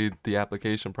basically the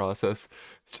application process.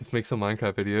 It's just make some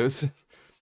Minecraft videos.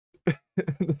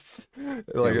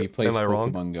 Yo, he plays am I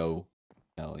wrong? Pokemon Go.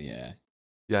 Hell yeah.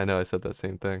 Yeah, I know. I said that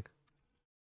same thing.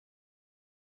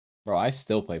 Bro, I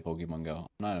still play Pokemon Go.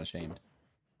 I'm not ashamed.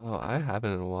 Oh, I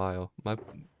haven't in a while. My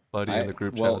buddy in the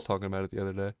group chat was talking about it the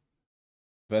other day.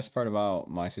 Best part about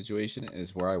my situation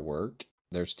is where I work,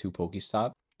 there's 2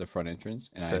 Pokestops, the front entrance,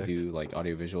 and Sick. I do like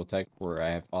audiovisual tech where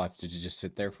I'll have to just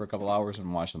sit there for a couple hours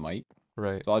and watch the mic.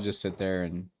 Right. So I'll just sit there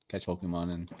and catch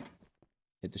Pokemon and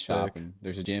hit the shop. Sick. And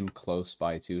there's a gym close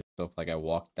by too. So if like I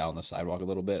walk down the sidewalk a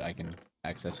little bit, I can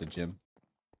access a gym.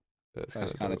 That's So I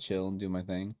just kind of chill and do my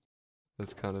thing.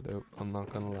 That's kind of dope. I'm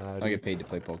not gonna lie. I get paid to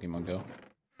play Pokemon Go.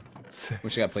 Sick.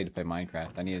 Wish I got paid to play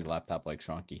Minecraft. I needed a laptop like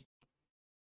Shonky.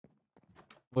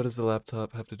 What does the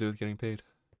laptop have to do with getting paid?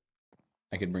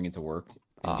 I could bring it to work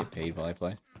and get paid while I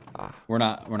play. Ah. We're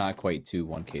not quite to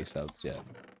 1K subs yet.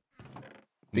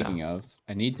 Speaking of,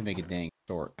 I need to make a dang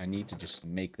short. I need to just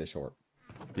make the short.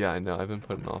 Yeah, I know. I've been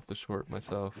putting off the short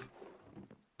myself.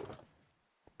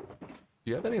 Do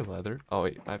you have any leather? Oh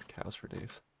wait, I have cows for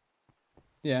days.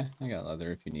 Yeah, I got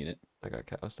leather if you need it. I got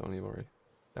cows. Don't even worry.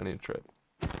 Don't even trip.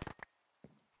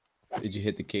 Did you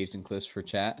hit the caves and cliffs for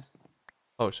chat?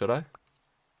 Oh, should I?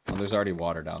 Well, there's already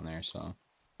water down there, so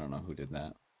I don't know who did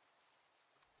that.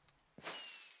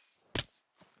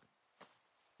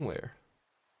 Where?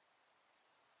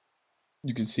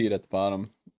 You can see it at the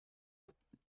bottom.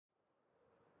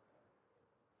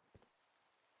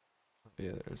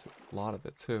 Yeah, there's a lot of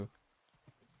it too.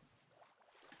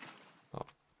 Oh.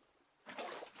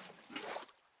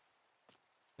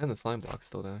 And the slime block's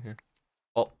still down here.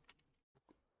 Oh.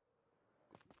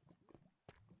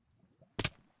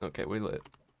 Okay, we lit.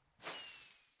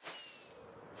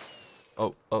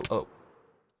 Oh, oh, oh.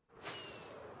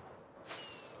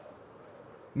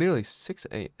 Nearly 6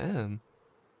 a.m.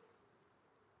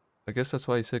 I guess that's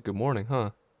why you said good morning, huh?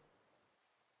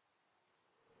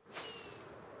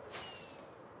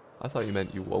 I thought you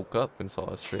meant you woke up and saw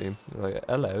a stream. You're like,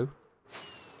 hello.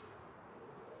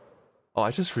 Oh,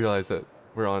 I just realized that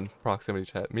we're on proximity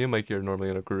chat. Me and Mikey are normally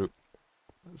in a group,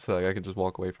 so like I can just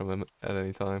walk away from him at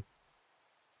any time.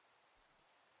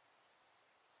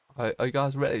 Are you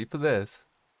guys ready for this?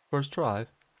 First try.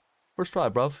 First try,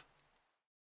 bruv.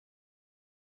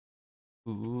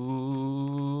 Ooh.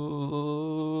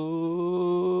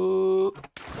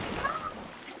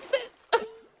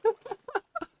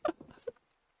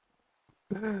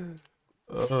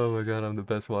 Oh my god, I'm the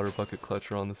best water bucket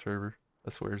clutcher on the server.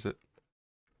 I swears it.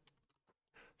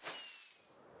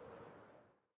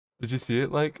 Did you see it,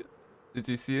 Mike? Did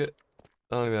you see it?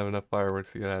 I don't even have enough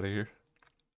fireworks to get out of here.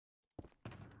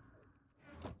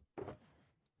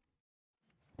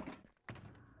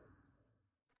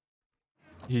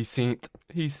 He synced.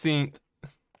 He synced.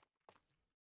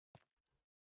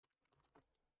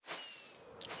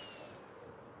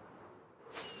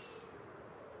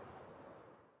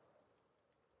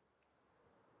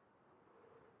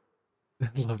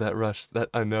 Love that rush. That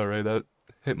I know, right? That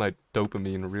hit my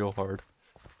dopamine real hard.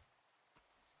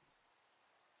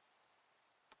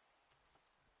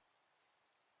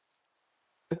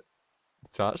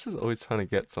 Josh is always trying to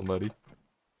get somebody.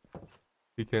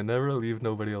 He can never leave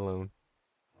nobody alone.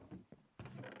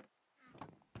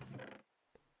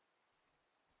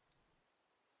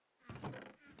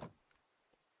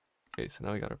 Okay, so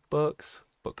now we got our books,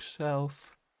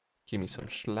 bookshelf. Give me some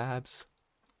slabs.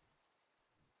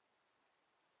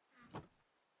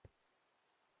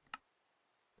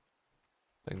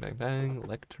 Bang, bang, bang.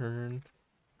 Lectern.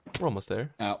 We're almost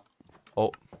there. Out.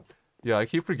 Oh, yeah. I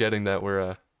keep forgetting that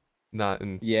we're not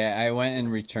in. Yeah, I went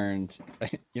and returned.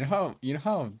 You know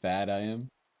how bad I am?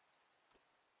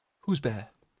 Who's bad?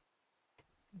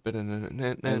 I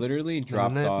literally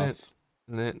dropped off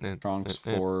trunks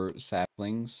for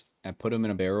saplings. I put them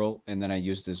in a barrel, and then I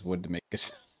used this wood to make a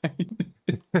sign.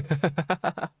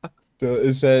 So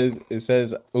it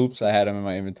says, "Oops, I had them in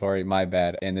my inventory. My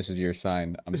bad. And this is your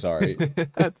sign. I'm sorry."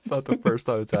 That's not the first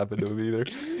time it's happened to him either.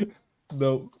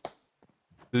 Nope.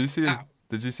 Did you see his Ow.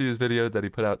 Did you see his video that he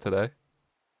put out today?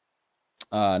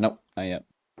 Nope, not yet.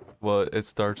 Well, it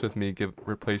starts with me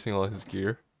replacing all his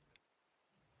gear,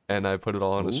 and I put it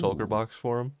all in a shulker Ooh. box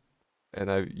for him,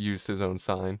 and I used his own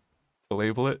sign to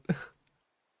label it.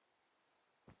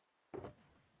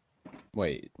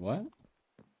 Wait, what?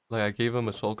 Like I gave him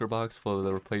a shulker box full of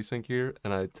the replacement gear,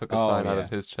 and I took a Oh sign out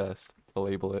of yeah. his chest to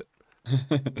label it. So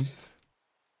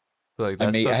like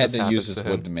that I stuff had just to use happens to this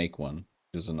him. wood to make one,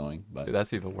 which was annoying, but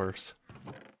That's even worse.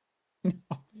 I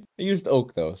used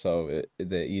oak though, so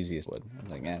the easiest wood. I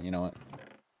was like, yeah, you know what?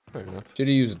 Fair enough. Should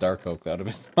have used dark oak. That would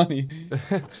have been funny.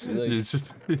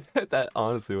 Just be like, That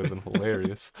honestly would have been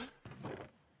hilarious.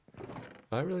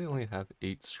 I really only have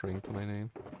 8 string to my name.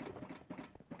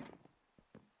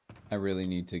 I really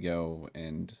need to go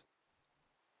and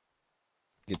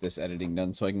get this editing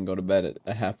done so I can go to bed at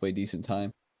a halfway decent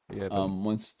time. Yeah, but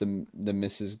Once the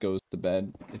missus goes to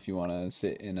bed, if you want to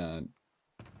sit in a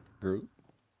group,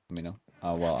 let me know.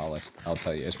 Well, I'll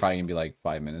tell you. It's probably gonna be like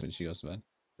 5 minutes when she goes to bed.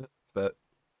 but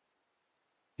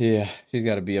Yeah, she's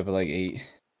got to be up at like 8.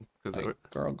 because Like,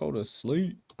 girl, go to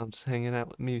sleep. I'm just hanging out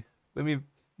with me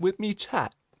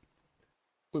chat.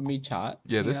 With me, chat.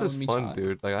 Yeah, Hanging this out is with me, fun, chat.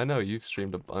 dude. Like I know you've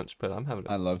streamed a bunch, but I'm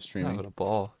I love having streaming. a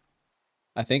ball.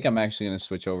 I think I'm actually gonna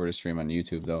switch over to stream on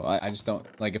YouTube though. I just don't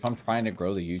like if I'm trying to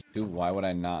grow the YouTube, why would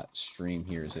I not stream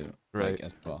here too? Right. Like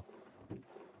as well.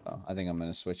 So I think I'm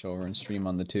gonna switch over and stream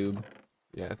on the tube.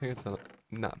 Yeah, I think it's a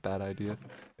not bad idea.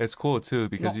 It's cool too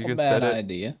because Not you a can bad set it.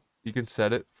 idea. You can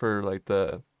set it for like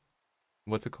the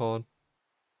what's it called?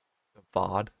 The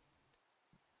VOD.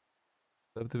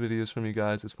 Love the videos from you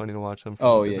guys. It's funny to watch them from a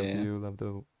Oh yeah, different yeah. view. Love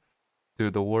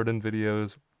the Warden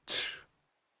videos.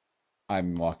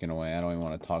 I'm walking away. I don't even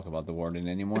want to talk about the warden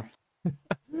anymore.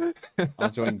 I'll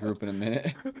join group in a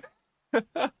minute.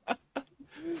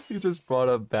 You just brought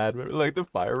up bad like the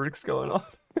fireworks going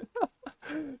off.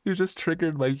 You just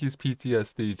triggered Mikey's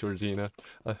PTSD, Georgina.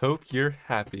 I hope you're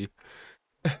happy.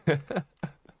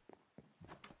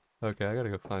 Okay, I gotta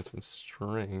go find some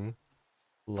string.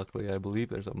 Luckily, I believe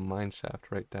there's a mine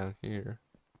shaft right down here.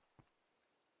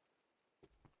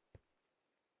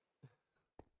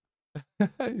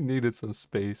 I needed some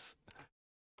space.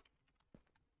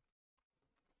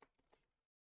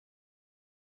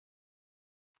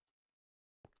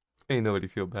 Ain't nobody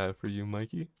feel bad for you,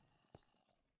 Mikey.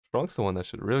 Strunk's the one that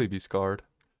should really be scarred.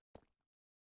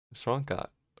 Strunk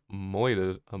got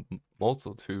moited a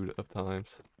multitude of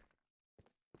times.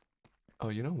 Oh,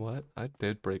 you know what? I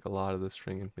did break a lot of the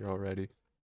string in here already.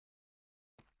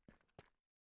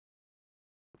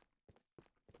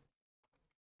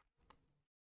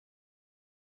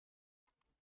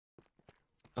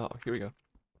 Oh, here we go.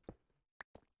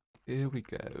 Here we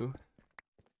go.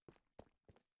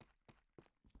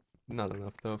 Not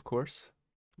enough though, of course.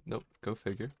 Nope, go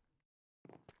figure.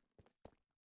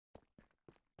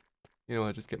 You know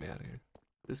what? Just get me out of here.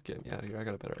 Just get me out of here. I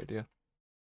got a better idea.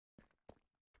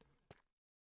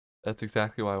 That's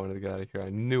exactly why I wanted to get out of here. I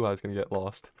knew I was going to get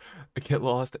lost. I get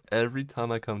lost every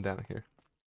time I come down here.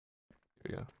 Here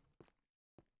we go.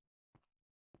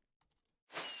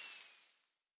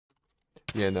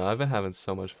 Yeah, no, I've been having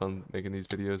so much fun making these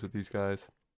videos with these guys.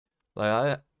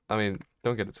 Like, I mean,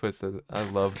 don't get it twisted. I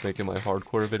love making my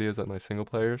hardcore videos at my single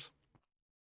players.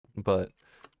 But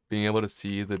being able to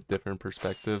see the different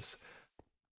perspectives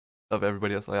of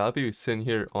everybody else. Like, I'll be sitting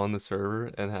here on the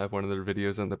server and have one of their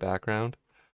videos in the background.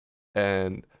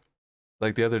 And,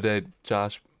 like, the other day,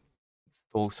 Josh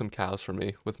stole some cows from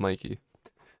me with Mikey.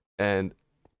 And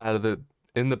out of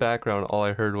in the background, all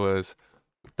I heard was,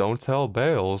 "Don't tell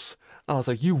Bales." I was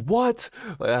like, "You what?"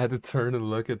 Like, I had to turn and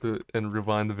look at and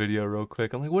rewind the video real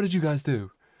quick. I'm like, "What did you guys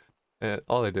do?" And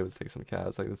all they did was take some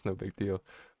calves. Like, that's no big deal.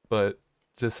 But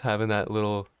just having that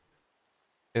little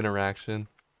interaction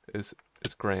is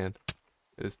grand.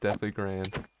 It's definitely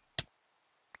grand.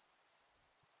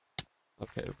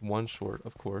 Okay, one short,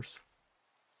 of course.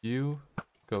 You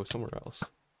go somewhere else.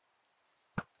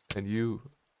 And you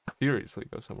furiously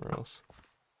go somewhere else.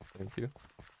 Thank you.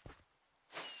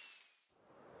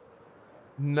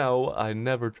 No, I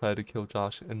never tried to kill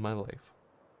Josh in my life.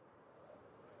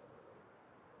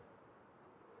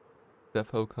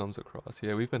 Defo comes across.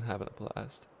 Yeah, we've been having a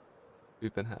blast.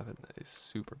 We've been having a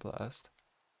super blast.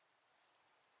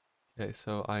 Okay,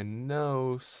 so I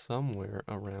know somewhere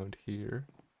around here.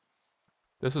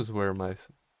 This is where my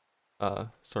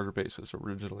starter base was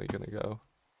originally gonna go.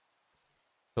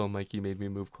 So Mikey made me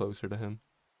move closer to him.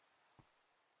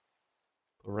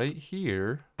 Right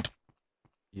here,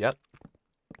 yep,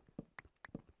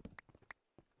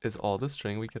 is all the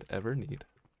string we could ever need.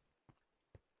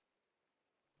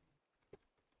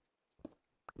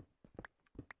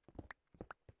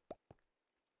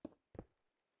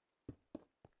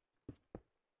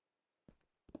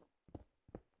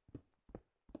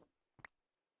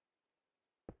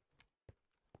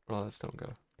 Oh, that stone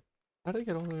go. How did I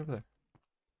get all the way over there?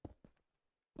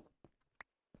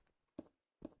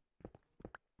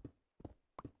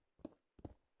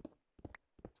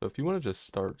 So if you want to just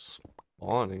start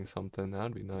spawning something,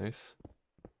 that'd be nice.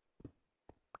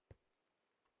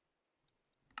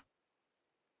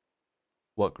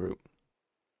 What group?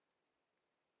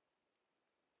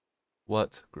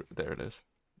 What group? There it is.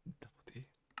 Double D.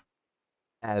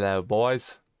 Hello,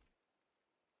 boys.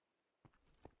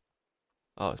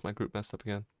 Oh, is my group messed up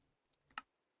again?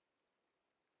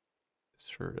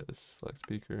 Sure is. Select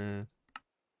speaker. Can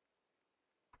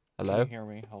you Hello? hear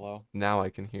me? Hello? Now I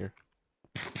can hear.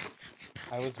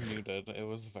 I was muted. It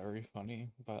was very funny,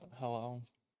 but hello.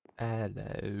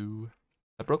 Hello.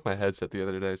 I broke my headset the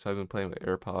other day, so I've been playing with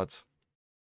AirPods.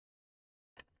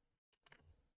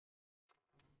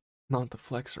 Not to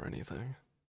flex or anything.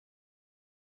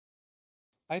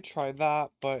 I tried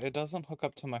that, but it doesn't hook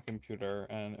up to my computer,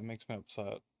 and it makes me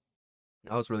upset.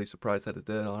 I was really surprised that it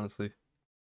did, honestly.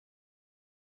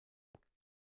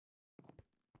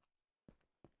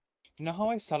 You know how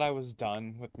I said I was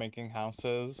done with making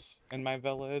houses in my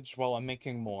village? Well, I'm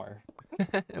making more.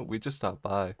 We just stopped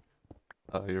by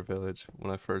your village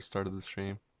when I first started the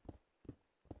stream.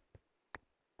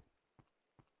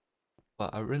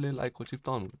 But I really like what you've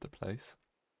done with the place.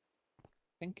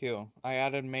 Thank you. I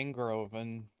added mangrove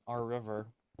in our river.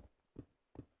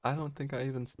 I don't think I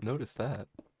even noticed that.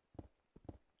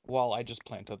 Well, I just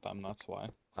planted them, that's why.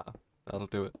 Ah, that'll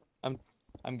do it. I'm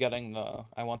I'm getting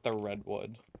I want the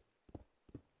redwood.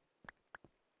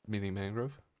 Meaning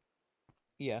mangrove?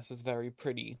 Yes, it's very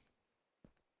pretty.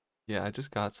 Yeah, I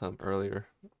just got some earlier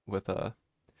with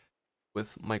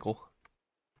Michael.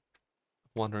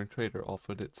 Wandering Trader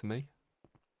offered it to me.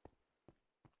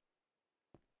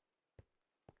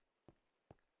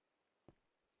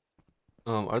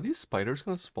 Are these spiders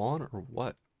gonna spawn or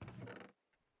what?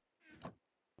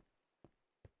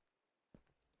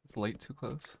 It's late too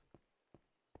close.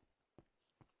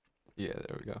 Yeah,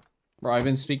 there we go. Bro, I've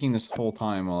been speaking this whole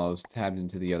time while I was tabbed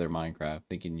into the other Minecraft,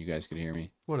 thinking you guys could hear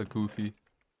me. What a goofy.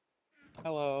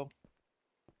 Hello.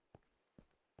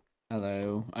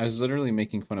 Hello. I was literally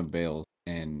making fun of Bales,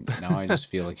 and now I just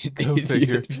feel like an Go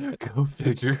figure. idiot. Go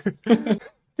figure.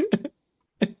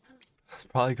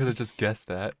 Probably could have just guessed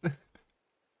that.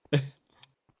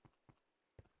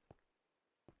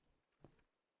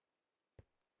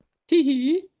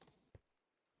 Tee-hee.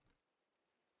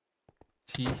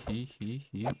 Tee hee hee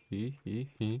hee hee hee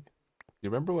hee. You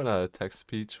remember when text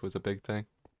speech was a big thing?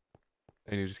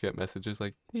 And you just get messages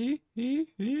like hee hee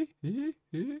hee hee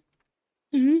hee.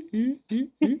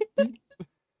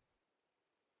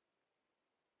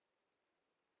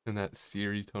 In that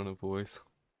Siri tone of voice.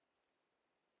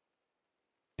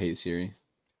 Hate Siri.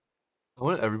 I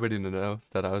want everybody to know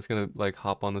that I was gonna like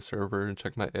hop on the server and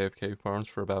check my AFK farms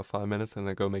for about 5 minutes and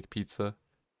then go make pizza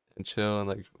and chill and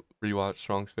like rewatch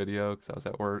Strong's video because I was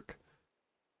at work.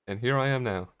 And here I am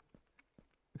now.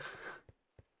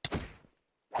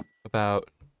 About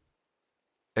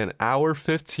an hour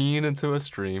 15 into a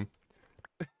stream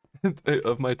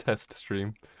of my test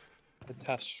stream. The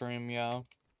test stream, yeah.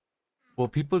 Well,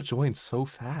 people joined so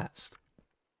fast.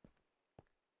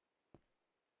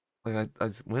 Like I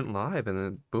just went live and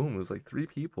then boom, it was like 3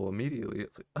 people immediately.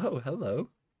 It's like, oh, hello.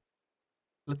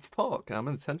 Let's talk. I'm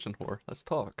an attention whore. Let's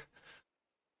talk.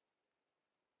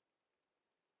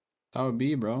 How it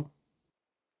be, bro?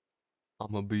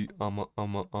 I'ma be. I'ma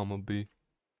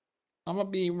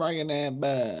be rocking that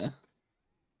butt.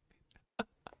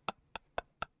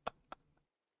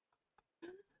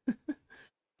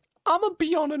 I'ma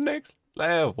be on the next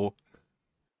level.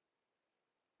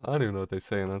 I don't even know what they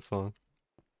say in that song.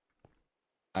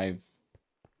 I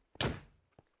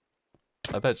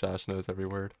bet Josh knows every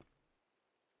word.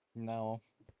 No.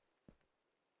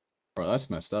 Bro, that's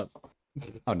messed up.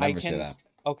 I would never say that.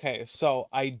 Okay, so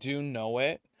I do know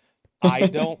it. I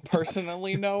don't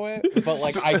personally know it, but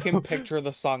like I can picture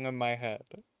the song in my head.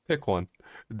 Pick one.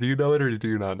 Do you know it or do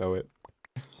you not know it?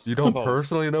 You don't Both.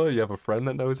 personally know it? You have a friend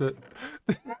that knows it?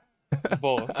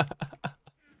 Both.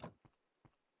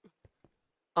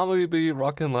 I'm gonna be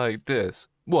rocking like this.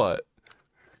 What?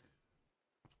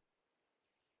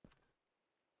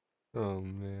 Oh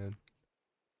man.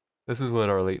 This is what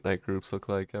our late night groups look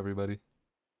like, everybody.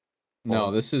 No,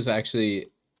 Oh. this is actually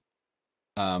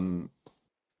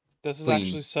This is Clean.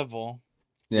 actually civil.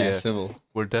 yeah, Yeah. civil.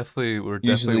 We're definitely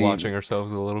Usually- watching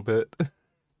ourselves a little bit.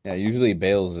 Yeah, usually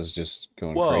Bales is just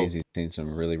going Whoa. crazy, saying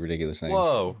some really ridiculous things.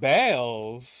 Whoa.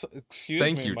 Bales. Excuse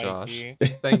Thank me, you, Josh.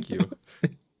 Mikey. Thank you.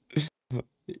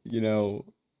 You know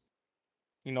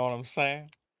You know what I'm saying?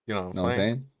 You know what what I'm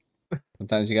saying?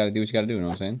 Sometimes you gotta do what you gotta do, you know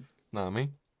what I'm saying? Not me.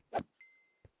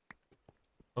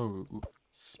 Oh,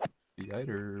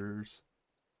 spiders.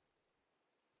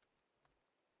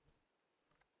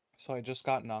 So I just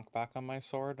got knockback on my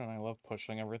sword, and I love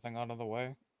pushing everything out of the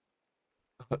way.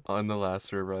 On the last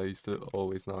server, I used to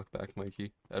always knock back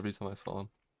Mikey every time I saw him.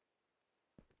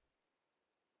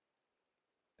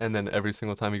 And then every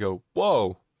single time you go,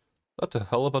 whoa, that's a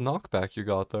hell of a knockback you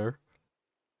got there.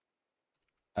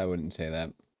 I wouldn't say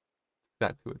that.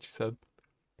 Exactly what you said.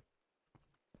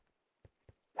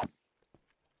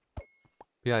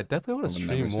 Yeah, I definitely want I to would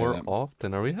stream never say more that.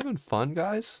 often. Are we having fun,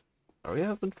 guys? Are we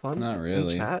having fun Not in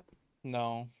really. chat?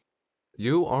 No.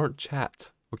 You aren't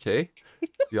chat, okay?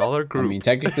 Y'all are I group. mean,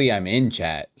 technically I'm in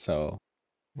chat, so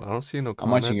I don't see no I'm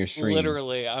comment. watching your stream.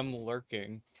 Literally, I'm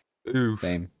lurking. Oof.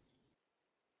 Same.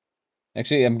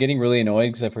 Actually, I'm getting really annoyed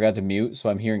because I forgot to mute, so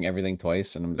I'm hearing everything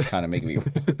twice, and it's kind of making me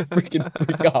freaking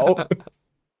freak out.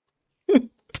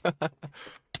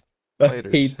 I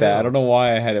Spider, hate that. I chill. don't know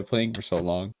why I had it playing for so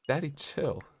long. Daddy,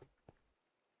 chill.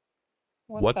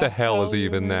 What the hell is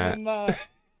even that?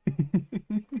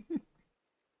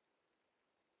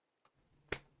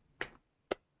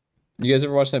 You guys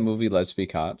ever watch that movie Let's Be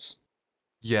Cops?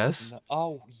 Yes.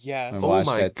 Oh, yes. I Oh watched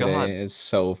my that today. God. It's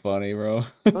so funny, bro.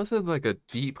 That was in like a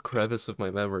deep crevice of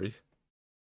my memory.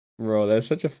 Bro, that's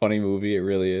such a funny movie. It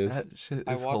really is. That shit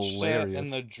I is watched hilarious. it in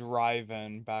the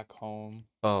drive-in back home.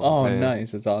 Oh, Oh, man.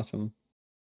 nice. It's awesome.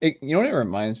 You know what it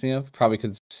reminds me of? Probably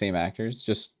because it's the same actors.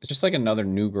 It's just like another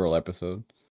New Girl episode.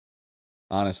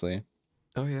 Honestly.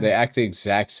 Oh yeah. They act the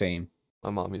exact same.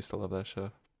 My mom used to love that show.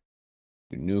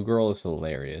 Dude, New Girl is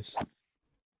hilarious.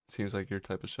 Seems like your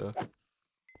type of show. Is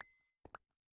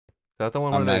that the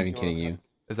one where I'm not they? even kidding you.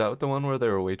 Is that the one where they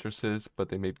were waitresses but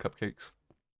they made cupcakes?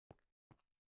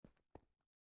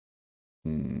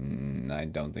 I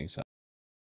don't think so.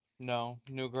 No,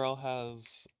 New Girl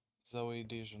has Zoe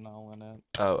Deschanel in it.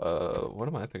 Oh, what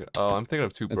am I thinking? Oh, I'm thinking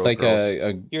of Two It's Broke like Girls.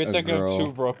 a You're a thinking girl. of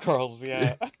Two Broke Girls,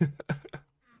 yeah.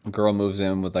 A girl moves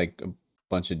in with like a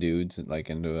bunch of dudes like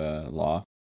into a loft,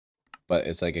 but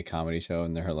it's like a comedy show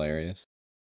and they're hilarious.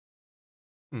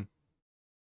 Hmm.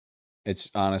 It's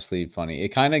honestly funny. It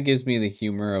kind of gives me the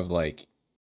humor of like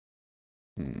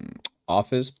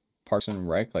Office, Parks and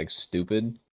Rec, like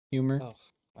stupid humor. Ugh,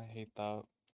 I hate that.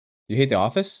 You hate The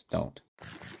Office? Don't.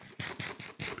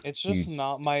 It's You. just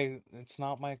not my. It's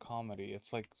not my comedy.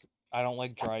 It's like I don't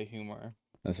like dry humor.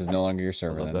 This is no longer your I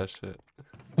server love then. that shit.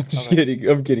 I'm just Okay. kidding.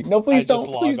 I'm kidding. No, please just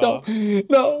don't. Please log don't.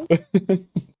 No.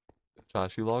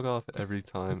 Josh, you log off every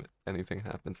time anything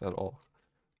happens at all.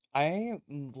 I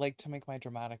like to make my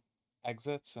dramatic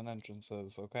exits and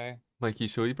entrances. Okay. Mikey,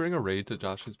 should we bring a raid to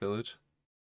Josh's village?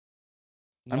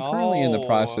 I'm currently in the No,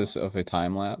 process of a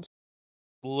time lapse.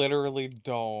 literally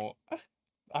don't.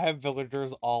 I have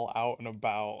villagers all out and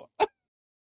about.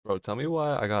 Bro, tell me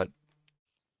why I got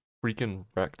freaking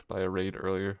wrecked by a raid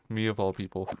earlier. Me of all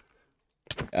people.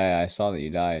 I saw that you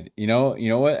died. You know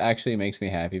what actually makes me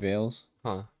happy, Bales?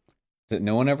 Huh. That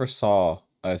no one ever saw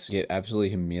us get absolutely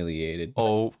humiliated.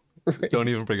 Oh, Right. don't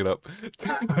even bring it up.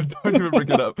 Don't even bring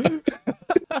it up.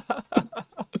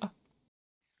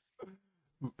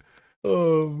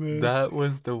 Oh man. That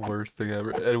was the worst thing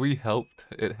ever. And we helped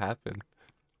it happen.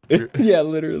 Yeah,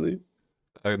 literally.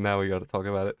 Now we gotta talk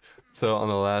about it. So on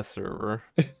the last server,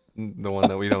 the one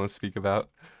that we don't speak about,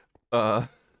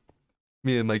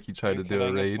 me and Mikey Are tried you to do a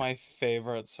kidding? It's raid. my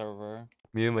favorite server.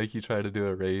 Me and Mikey tried to do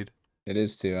a raid, It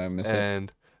is too. I miss it.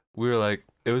 and we were like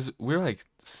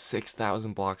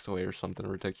 6,000 blocks away or something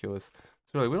ridiculous.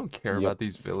 So we're like, we don't care Yep. about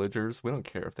these villagers. We don't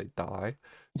care if they die.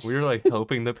 We were like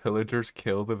helping the pillagers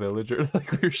kill the villagers.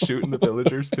 Like we were shooting the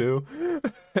villagers too.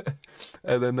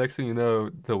 And then next thing you know,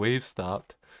 the wave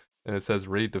stopped, and it says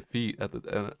raid defeat at the.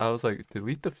 And I was like, did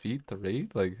we defeat the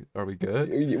raid? Like, are we good?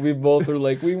 We both were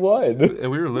like, we won.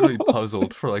 And we were literally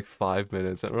puzzled for like 5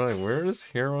 minutes. And we're like, where's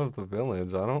hero of the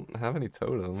village? I don't have any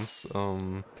totems.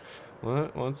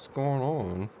 What's going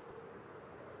on?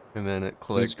 And then it It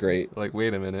was clicked. great. Like,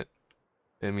 wait a minute.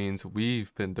 It means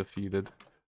we've been defeated.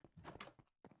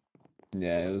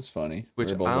 Yeah, it was funny. We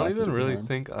Which were both I don't laughing even super really hard.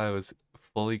 think I was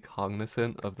fully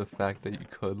cognizant of the fact that you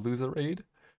could lose a raid.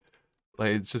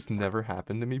 Like, it's just never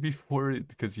happened to me before.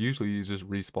 Because usually you just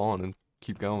respawn and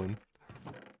keep going.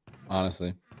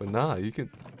 Honestly. But nah, you can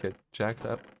get jacked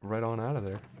up right on out of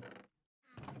there.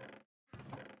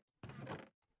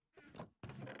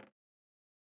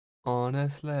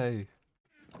 Honestly,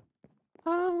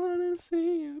 I wanna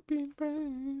see you be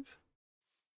brave.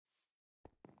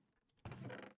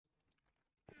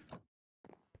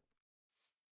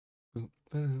 Boom,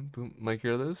 boom, boom. Mike,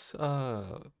 are those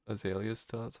azaleas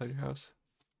still outside your house?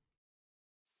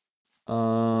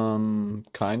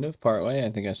 Kind of part way.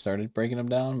 I think I started breaking them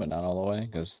down, but not all the way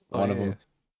because Oh one of yeah, them, yeah.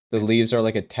 the It's leaves are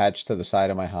like attached to the side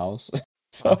of my house,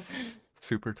 so tough.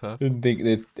 Super tough.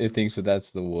 it thinks that that's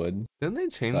the wood. Didn't they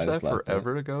So change I that just left it.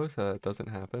 forever ago so that doesn't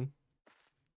happen?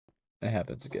 It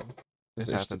happens again. 'Cause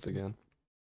It they're happens stupid. again.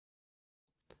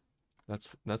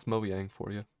 That's Mojang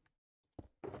for you.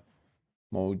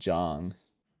 Mojang.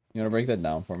 You wanna break that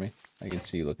down for me? I can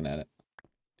see you looking at it.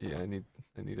 Yeah, I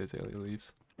need azalea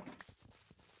leaves.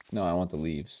 No, I want the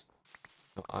leaves.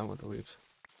 No, I want the leaves.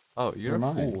 Oh, you're They're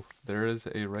a mine. fool. There is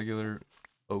a regular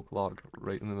oak log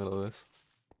right in the middle of this.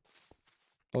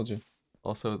 Told you.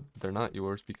 Also, they're not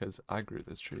yours because I grew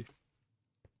this tree.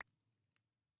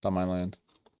 It's on my land.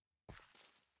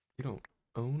 You don't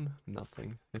own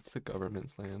nothing. It's the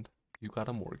government's land. You got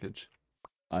a mortgage.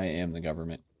 I am the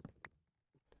government.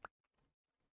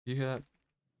 You hear that,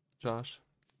 Josh?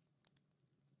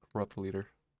 Corrupt leader.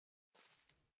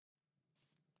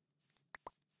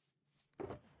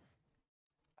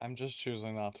 I'm just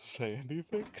choosing not to say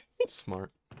anything.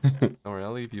 Smart. Alright,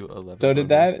 I'll leave you 11. So did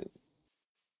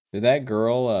that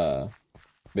girl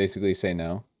basically say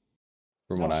no?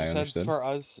 From No, what she I said understood. for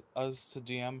us to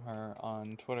DM her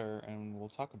on Twitter and we'll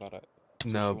talk about it. So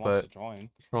if No, she wants but to join.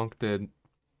 Trunk did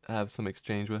have some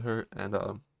exchange with her, and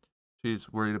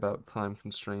she's worried about time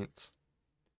constraints.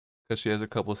 Because she has a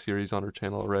couple series on her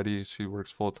channel already. She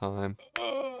works full time.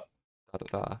 Da da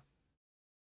da.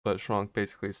 But Shrunk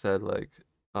basically said, like,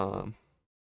 the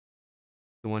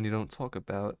one you don't talk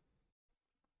about,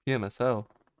 PMSL.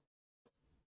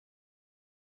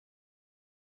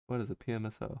 What is a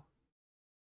PMSL?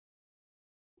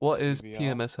 What is PBL?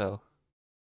 PMSL?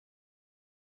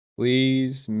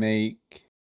 Please make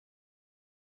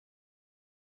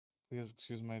Please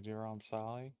excuse my dear Aunt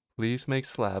Sally. Please make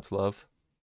slabs, love.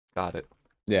 Got it.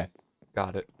 yeah.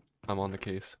 Got it. I'm on the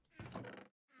case.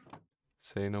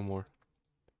 Say no more.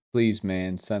 Please,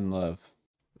 man, send love.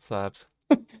 Slabs.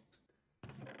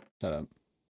 Shut up.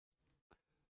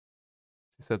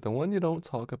 He said the one you don't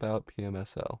talk about,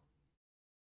 PMSL.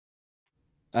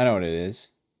 I know what it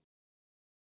is.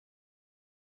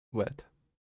 Wet.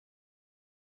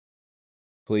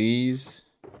 Please,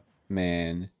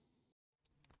 man.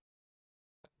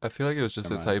 I feel like it was just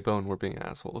Never a mind. typo and we're being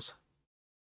assholes.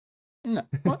 No,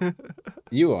 what?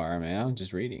 You are, man. I'm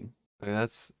just reading. I mean,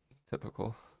 that's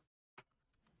typical.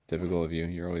 Typical of you.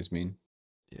 You're always mean.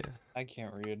 Yeah. I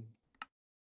can't read.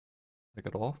 Like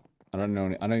at all? I don't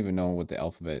know. I don't even know what the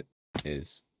alphabet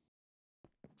is.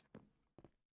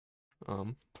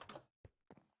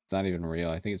 It's not even real.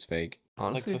 I think it's fake.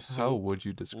 Honestly, the how soup. would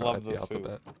you describe the the soup.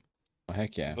 alphabet? Oh,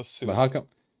 heck yeah. The But soup. how come?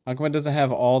 How come it doesn't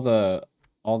have all the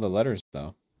letters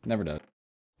though? Never does.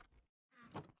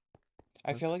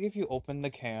 I feel like if you open the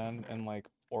can and like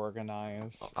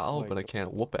organize I'll, but I like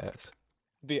can't whoop ass.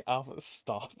 the alphabet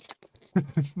stop.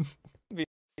 The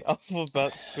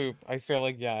alphabet soup. I feel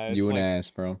like it's You an like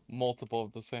ass, bro. multiple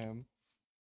of the same.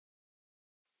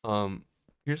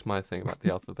 Here's my thing about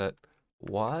the alphabet.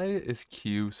 Why is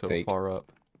Q so Fake. far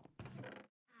up?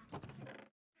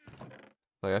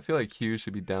 Like, I feel like Q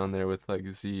should be down there with like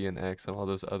Z and X and all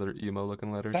those other emo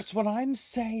looking letters. That's what I'm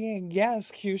saying. Yes,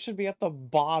 Q should be at the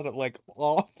bottom, like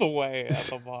all the way at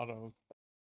the bottom.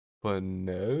 But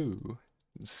no.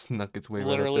 Snuck its way right up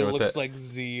Literally there with looks that. like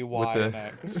Z, With Y, and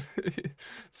X. the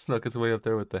snuck its way up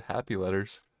there with the happy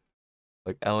letters.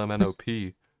 Like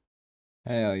LMNOP.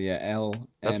 Hell yeah. L.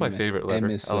 That's my M. favorite letter.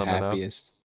 M is the LMNO.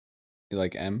 happiest. You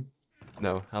like M?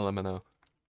 No, LMNO.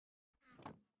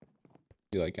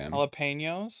 You like M?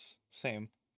 Jalapenos? Same.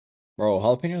 Bro,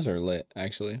 jalapenos are lit,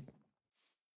 actually.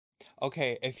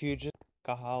 Okay, if you just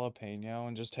take a jalapeno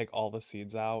and just take all the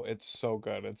seeds out, it's so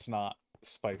good. It's not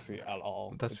spicy at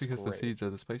all. That's It's because the great. seeds are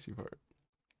the spicy part.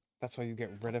 That's why you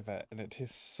get rid of it, and it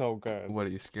tastes so good. What, are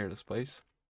you scared of spice?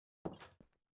 I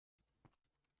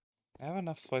have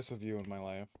enough spice with you in my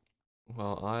life.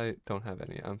 Well, I don't have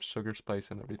any. I'm sugar, spice,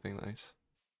 and everything nice.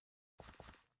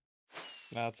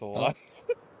 That's a Oh. lot.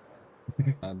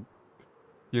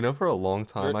 You know, for a long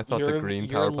time, I thought the green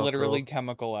You're Powerpuff literally Girl...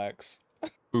 Chemical X.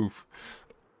 Oof.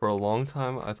 For a long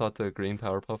time, I thought the green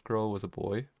Powerpuff Girl was a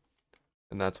boy.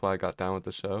 And that's why I got down with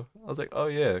the show. I was like, oh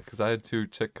yeah, because I had two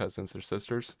chick cousins. They're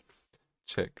sisters.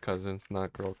 Chick cousins,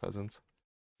 not girl cousins.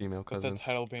 Female With the cousins.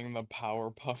 title being the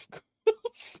Powerpuff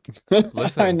Girls.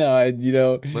 Listen. I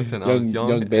know, Listen, I was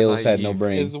young and Bayless had no naive.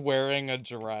 brain. Is wearing a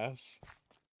dress.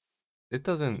 It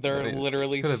doesn't... They're I mean,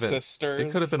 literally sisters.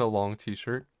 It could have been a long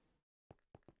t-shirt.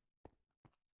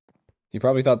 You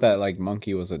probably thought that like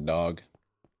monkey was a dog.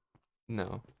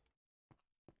 No.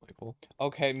 Michael.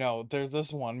 Okay, no, there's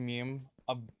this one meme.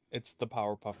 It's the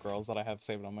Powerpuff Girls that I have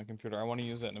saved on my computer. I want to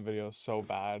use it in a video so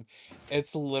bad.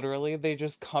 It's literally they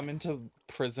just come into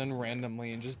prison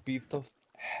randomly and just beat the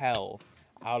hell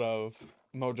out of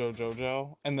Mojo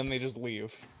Jojo, and then they just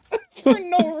leave for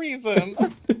no reason.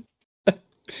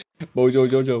 Mojo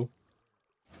Jojo.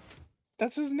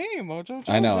 That's his name, Mojo Jojo.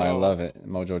 I know, I love it.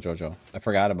 Mojo Jojo. I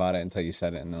forgot about it until you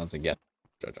said it, and then I was like, yeah,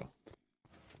 Jojo.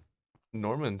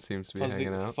 Norman seems to be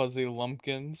hanging out. Fuzzy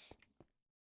Lumpkins.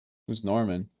 Who's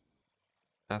Norman?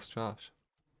 Ask Josh.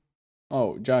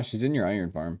 Oh, Josh, he's in your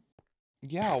iron farm.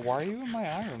 Yeah, why are you in my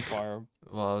iron farm?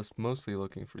 Well, I was mostly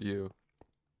looking for you.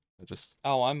 I just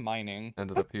Oh, I'm mining.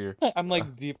 ended up here. I'm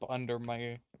like deep under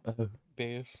my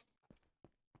base.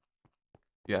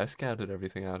 Yeah, I scouted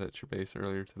everything out at your base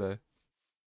earlier today.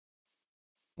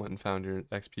 Went and found your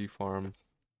XP farm.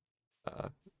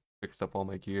 Fixed up all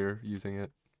my gear using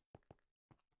it.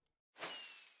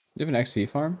 You have an XP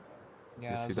farm?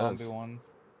 Yeah, Yes, he zombie does. one.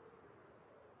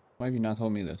 Why have you not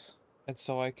told me this? It's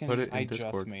so I can. Put it in I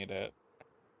Discord. just made it.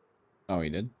 Oh, he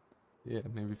did? Yeah,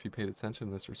 maybe if you paid attention,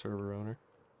 Mr. Server Owner.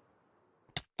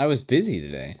 I was busy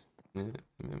today. Meh.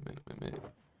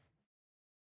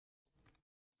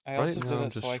 I Right also now, did I'm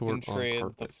it just so I can short on trade the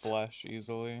carpet. flesh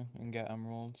easily and get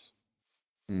emeralds.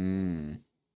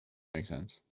 Makes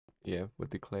sense. Yeah, with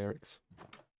the clerics.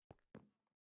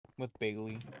 With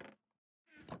Bailey.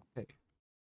 Hey.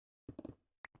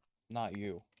 Not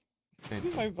you. I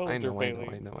My villager Bailey.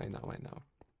 I know.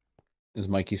 Is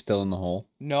Mikey still in the hole?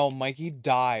 No, Mikey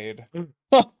died.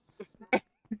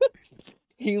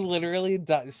 He literally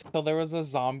died. So there was a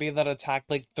zombie that attacked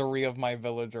like 3 of my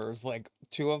villagers. Like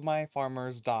 2 of my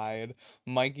farmers died.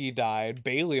 Mikey died.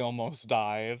 Bailey almost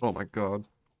died. Oh my god.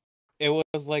 It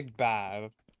was like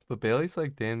bad. But Bailey's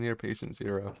like damn near patient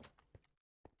 0.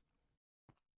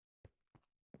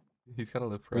 He's gotta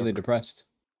live forever. Really depressed.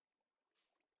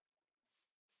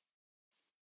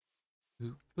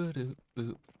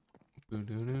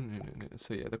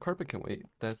 So yeah, the carpet can wait.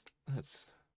 That's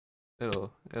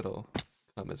it'll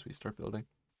come as we start building.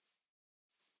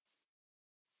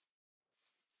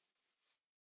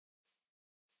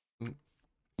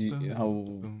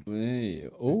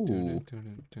 Oh,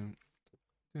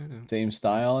 same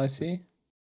style, I see.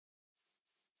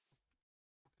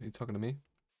 Are you talking to me?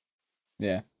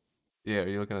 Yeah. Yeah, are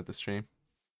you looking at the stream?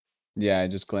 Yeah, I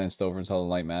just glanced over and saw the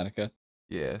Light Matica.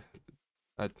 Yeah.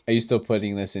 Are you still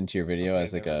putting this into your video Okay,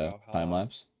 as like there we a go. time Hello.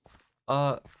 lapse?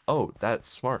 Oh, that's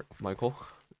smart, Michael.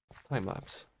 Time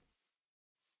lapse.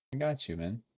 I got you,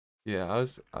 man. Yeah,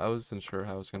 I wasn't sure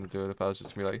how I was gonna do it. If I was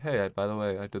just gonna be like, hey, by the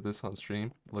way, I did this on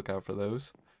stream. Look out for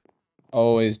those.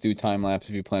 Always do time lapse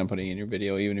if you plan on putting in your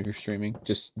video, even if you're streaming.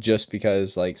 Just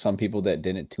because like some people that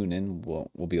didn't tune in will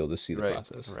be able to see the Right,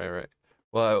 process. right.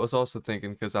 Well, I was also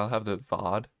thinking because I'll have the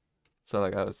VOD, so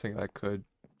like I was thinking I could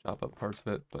chop up parts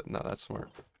of it, but no, that's smart.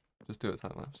 Just do a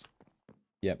time lapse,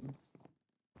 Yep.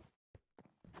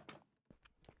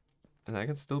 and I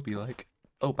can still be like,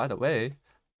 oh, by the way,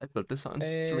 I put this on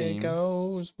There stream.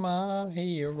 goes my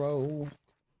hero.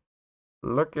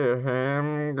 Look at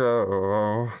him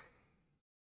go.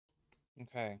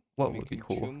 Okay. What I'm would be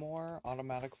making cool? 2 more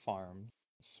automatic farms.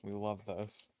 We love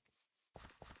this.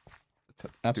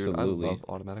 Dude, I Absolutely. love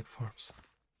automatic farms.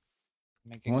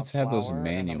 Making wants a to have those flower and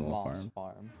a manual moss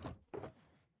farm.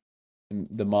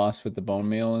 The moss with the bone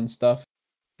meal and stuff.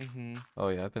 Mm-hmm. Oh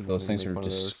yeah, I've been Those wanting to things make are one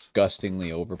of those.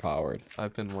 disgustingly overpowered.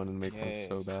 I've been wanting to make one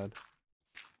so Yes. bad.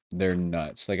 They're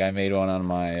nuts. Like I made one on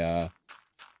my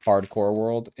hardcore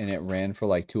world and it ran for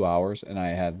like 2 hours and I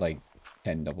had like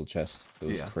 10 double chests. It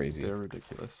was Yeah, crazy. they're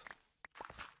ridiculous.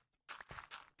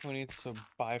 Who needs to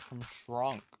buy from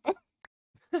Shrunk?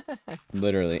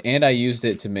 Literally. And I used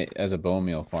it to make as a bone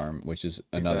meal farm, which is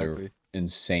another Exactly.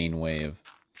 insane way of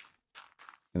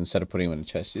instead of putting them in a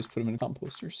chest, you just put them in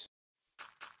composters.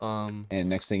 And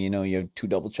next thing you know, you have 2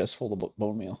 double chests full of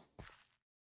bone meal. I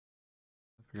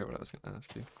forget what I was gonna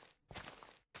ask you.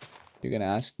 You're gonna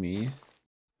ask me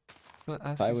I was gonna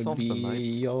ask if I you would something, be Mike.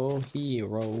 your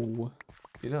hero.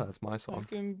 You know that's my I song.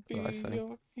 can be What I say.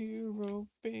 your hero,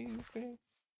 baby.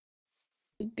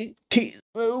 Kiss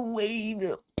away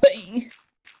the pain.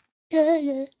 Yeah,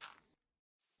 yeah.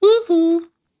 Woohoo.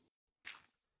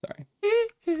 Sorry.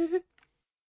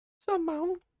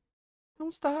 Somehow,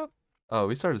 don't stop. Oh,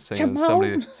 we started singing.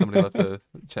 Come Somebody left the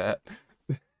chat.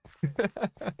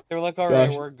 They were like, all right,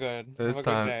 Gosh. we're good. Have It's a good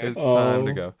time. day. It's time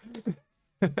to Oh. go.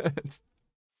 It's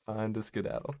time to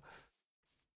skedaddle.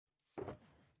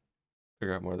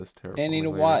 Figure out more of this And he,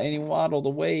 terraforming later. and he waddled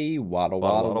away. Waddle, Waddle,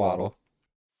 waddle, waddle, waddle. waddle.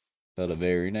 Till the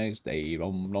very next day.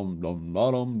 Dum, dum, dum,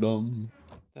 dum, dum, dum.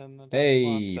 Then the duck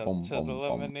Hey, walked up bum, to the bum,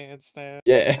 bum. lemonade stand.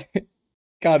 Yeah.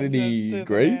 Got Just any to the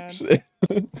grapes?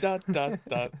 Dot, dot,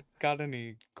 dot. Got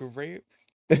any grapes?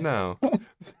 No.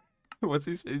 What's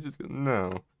he say? He just goes,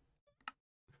 no.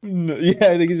 No, yeah,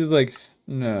 I think he's just like,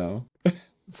 no.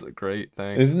 It's great.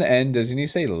 Thanks. Isn't the end, doesn't he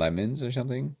say lemons or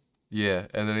something? Yeah,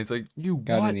 and then he's like, "You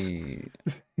Got what?" any?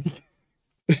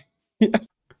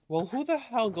 Well, who the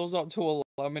hell goes up to a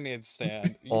lemonade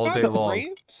stand? You All got day long.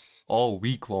 grapes? All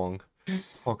week long,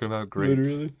 talking about grapes.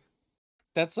 Literally.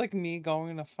 That's like me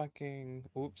going to fucking,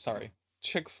 oops, sorry,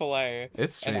 Chick-fil-A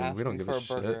It's and streaming. We don't asking give for a a shit.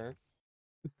 burger.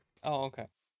 Oh, okay.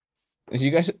 Are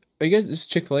you guys? This is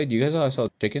Chick-fil-A? Do you guys all saw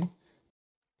chicken?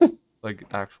 Like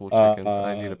actual chickens.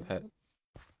 I need a Uh, pet.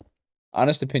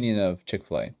 Honest opinion of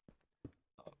Chick-fil-A.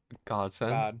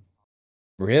 Godsend. Bad.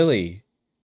 Really?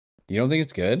 You don't think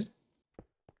it's good?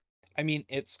 I mean,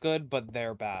 it's good, but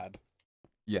they're bad.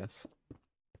 Yes,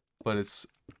 but it's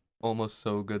almost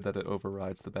so good that it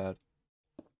overrides the bad.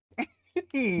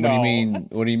 No.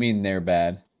 What do you mean they're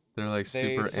bad? They're like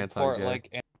They super support anti-gay.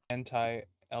 like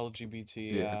anti-LGBT,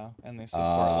 Yeah. yeah, and they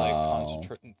support like Oh.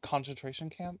 concentration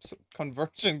camps,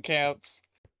 conversion camps.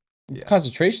 Yeah.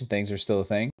 Concentration things are still a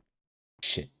thing.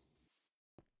 Shit.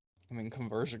 I mean,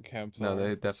 conversion camps. No,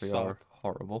 they definitely suck. are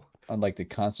horrible. I'd like to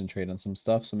concentrate on some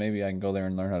stuff, so maybe I can go there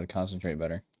and learn how to concentrate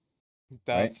better.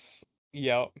 That's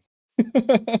yep.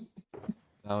 That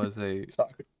was a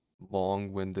Sorry.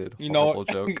 long-winded, You know, horrible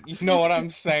joke. you know what I'm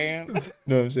saying?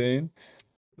 Know what I'm saying?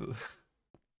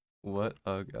 What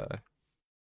a guy.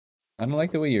 I don't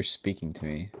like the way you're speaking to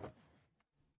me. Is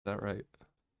that right?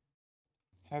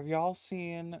 Have y'all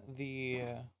seen the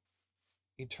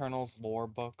Eternals lore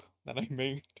book that I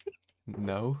made?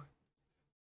 No?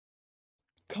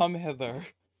 Come hither.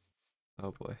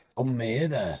 Oh boy. Oh,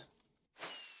 man.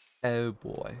 Oh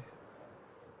boy.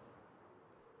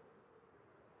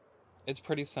 It's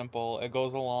pretty simple. It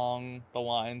goes along the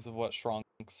lines of what Shrunk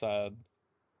said.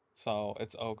 So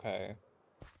it's okay.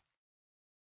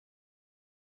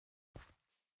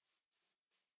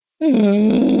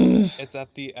 It's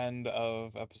at the end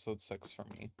of episode 6 for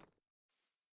me.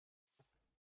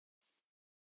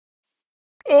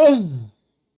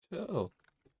 Chill.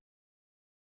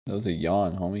 That was a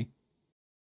yawn, homie.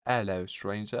 Hello,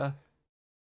 stranger.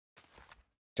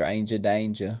 Stranger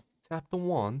danger. Chapter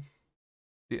 1.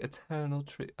 The Eternal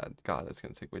Tree. God, that's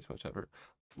going to take way too much effort.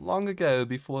 Long ago,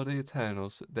 before the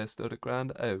Eternals, there stood a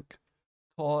grand oak,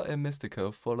 tall and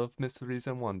mystical, full of mysteries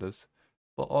and wonders,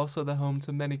 but also the home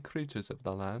to many creatures of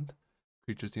the land.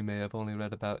 Creatures you may have only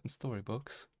read about in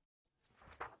storybooks.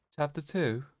 Chapter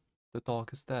 2. The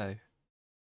Darkest Day.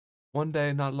 One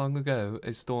day not long ago,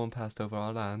 a storm passed over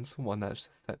our lands, one that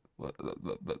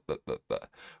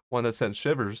sent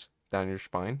shivers down your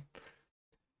spine.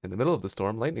 In the middle of the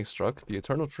storm, lightning struck the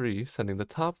eternal tree, sending the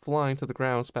top flying to the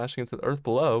ground, smashing into the earth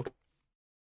below.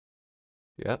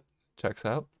 Yep, checks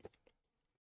out.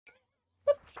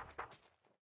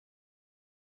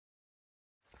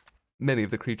 Many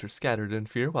of the creatures scattered in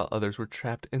fear, while others were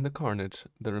trapped in the carnage.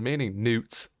 The remaining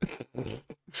newts...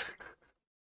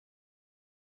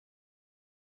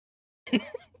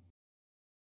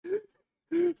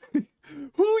 Who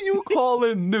you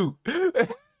calling newt?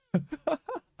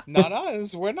 Not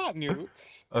us. We're not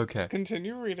newts. Okay.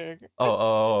 Continue reading.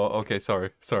 Oh, okay,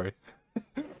 sorry.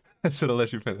 I should have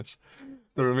let you finish.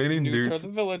 The remaining Newts newts, are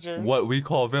the villagers. what we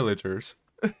call villagers.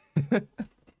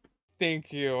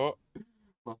 Thank you.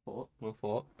 My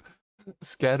fault.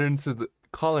 Scattered into the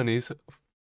colonies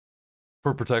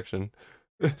for protection.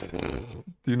 Do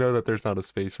you know that there's not a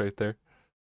space right there?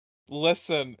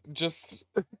 Listen, just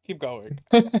keep going.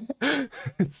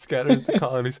 Scattered into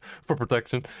colonies for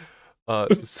protection.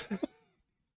 If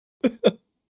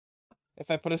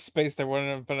I put a space, there wouldn't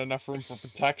have been enough room for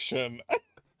protection.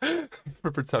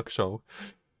 For protection.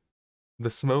 The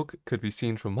smoke could be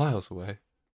seen from miles away.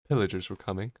 Pillagers were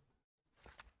coming.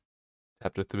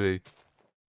 Chapter 3.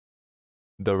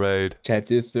 The Raid.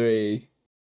 Chapter 3.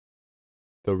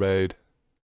 The Raid.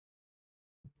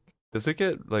 Does it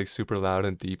get like super loud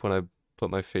and deep when I put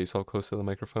my face all close to the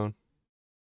microphone?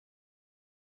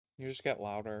 You just get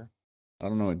louder. I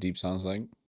don't know what deep sounds like.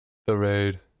 The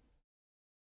Raid.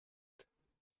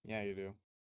 Yeah, you do.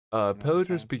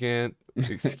 Pillagers saying. began.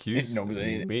 Excuse No, I'm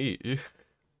saying it. me.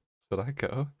 Should I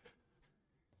go?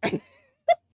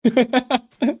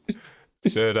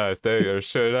 Should I stay or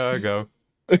should I go?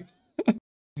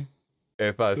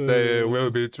 If I stay, it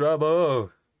will be trouble.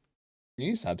 You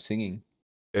need to stop singing.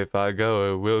 If I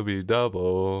go, it will be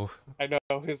double. I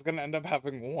know, he's gonna end up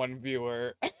having one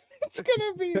viewer. It's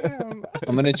gonna be him.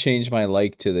 I'm gonna change my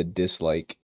like to the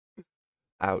dislike.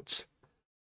 Ouch.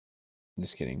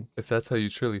 Just kidding. If that's how you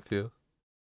truly feel.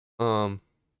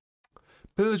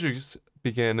 Pillagers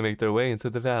began to make their way into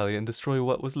the valley and destroy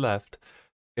what was left.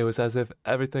 It was as if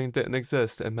everything didn't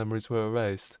exist and memories were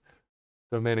erased.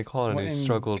 The remaining What colonies in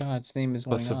struggled God's name is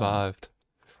but going on? survived.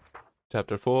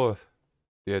 Chapter 4.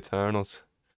 The Eternals.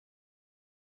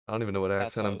 I don't even know what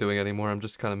That's accent I'm us. doing anymore. I'm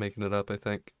just kind of making it up, I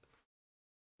think.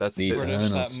 That's The it's-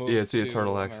 Eternals. British that moved Yeah, it's the to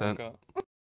Eternal accent. America.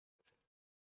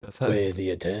 That's how We're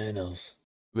the Eternals.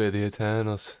 We're the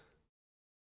Eternals.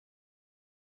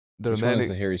 The Which one is remaining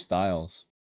the Harry Styles?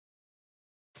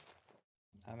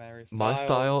 I'm Harry My Styles.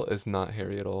 style is not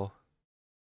hairy at all.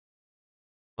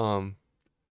 The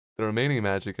remaining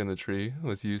magic in the tree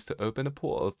was used to open a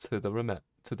portal to the realm.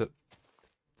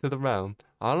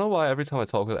 I don't know why every time I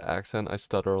talk with an accent, I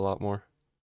stutter a lot more.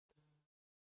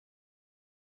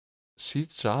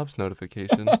 Sheets jobs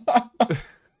notification.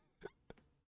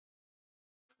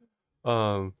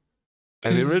 And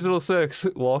the original 6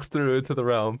 walked through into the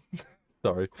realm.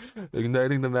 Sorry.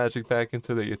 Igniting the magic back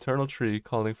into the eternal tree,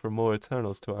 calling for more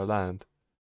Eternals to our land.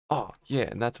 Oh, yeah,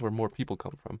 and that's where more people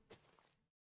come from.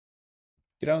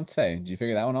 You don't say. Did you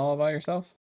figure that one all by yourself?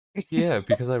 Yeah,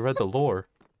 because I read the lore.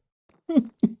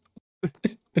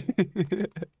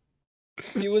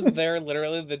 He was there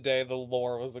literally the day the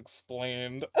lore was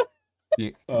explained.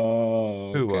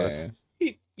 Oh, Who was?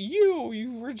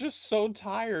 You were just so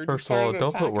tired. You First of all, started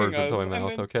don't put words attacking into my us, and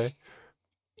mouth, then okay?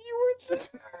 You were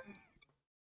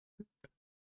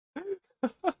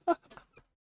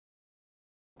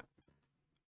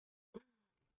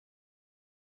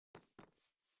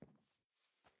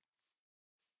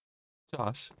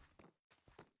Josh.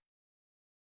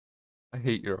 I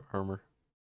hate your armor.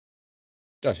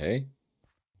 Josh, hey?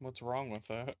 What's wrong with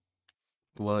that?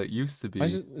 Well, it used to be. Why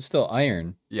is it still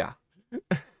iron? Yeah.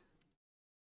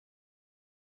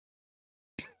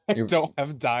 I You're- don't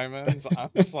have diamonds.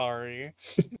 I'm sorry.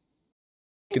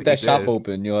 Get that You shop did.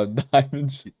 open. You'll have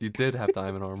diamonds. You did have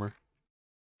diamond armor.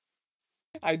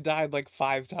 I died like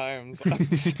 5 times.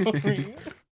 I'm sorry.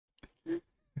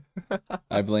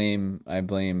 I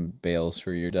blame Bales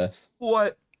for your death.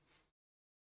 What?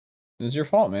 It was your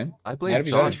fault, man. I Gotta blame be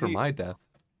Josh better. for my death.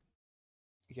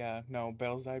 Yeah, no,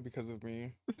 Bales died because of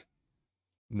me.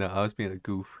 No, I was being a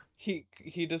goof. He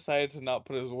decided to not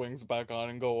put his wings back on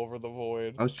and go over the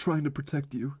void. I was trying to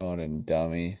protect you. Oh, and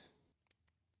dummy.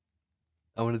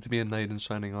 I wanted to be a knight in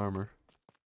shining armor.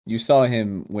 You saw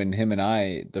him when him and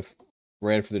I,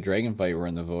 right after the dragon fight, were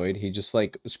in the void. He just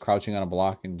like was crouching on a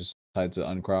block and just decides to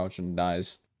uncrouch and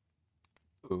dies.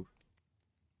 Ooh.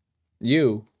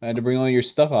 I had to bring all your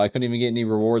stuff out. I couldn't even get any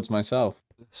rewards myself.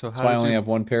 So That's how why I did only you? have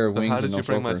one pair of So wings how and did no you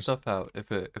bring my shulkers. stuff out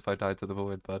if I died to the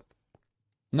void, bud?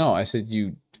 No, I said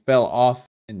you fell off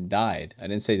and died. I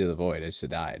didn't say to the void. I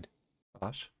said died.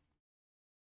 Gosh.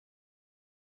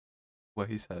 What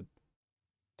he said.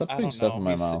 Stop I putting don't stuff know. in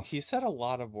my mouth. He said a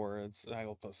lot of words. I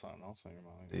will put something else in your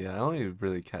mouth. Yeah, I only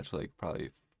really catch like probably,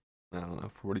 I don't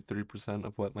know, 43%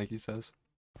 of what Mikey says.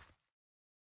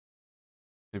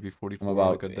 Maybe 44 I'm on a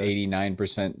about good day.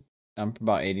 89%. I'm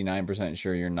about 89%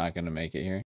 sure you're not gonna make it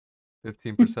here.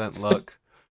 15% luck,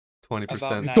 20%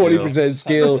 About skill, 20%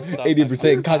 skill,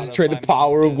 80% concentrated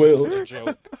power of will.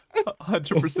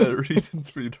 100% reasons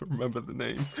for you to remember the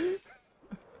name.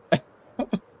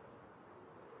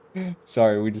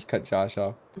 Sorry, we just cut Josh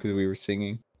off because we were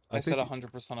singing. I said think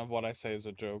 100% of what I say is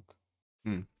a joke.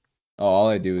 Oh, all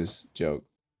I do is joke.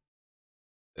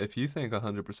 if you think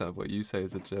 100% of what you say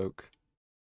is a joke,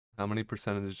 how many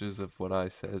percentages of what I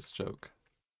say is joke?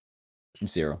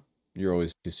 0. You're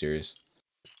always too serious.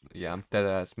 Yeah, I'm dead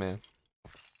ass, man.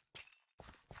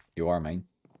 You are, man.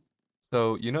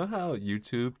 So, you know how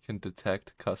YouTube can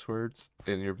detect cuss words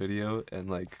in your video and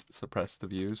like suppress the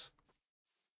views?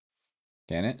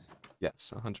 Can it?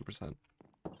 Yes, 100%.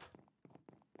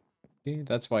 See,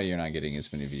 that's why you're not getting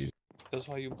as many views. That's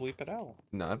why you bleep it out.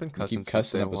 No, I've been You cussing keep since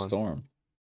cussing day up a one. storm.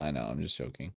 I know, I'm just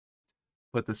joking.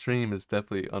 But the stream is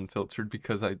definitely unfiltered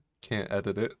because I can't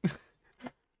edit it.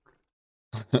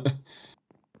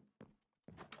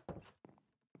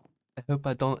 I hope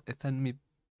I don't offend me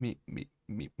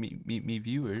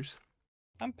viewers.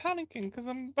 I'm panicking because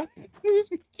I'm about to lose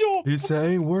my job. He's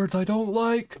saying words I don't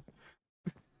like.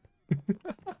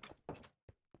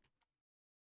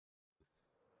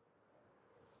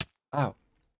 Ow.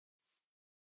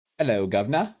 Hello,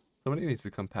 governor. Somebody needs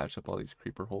to come patch up all these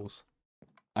creeper holes.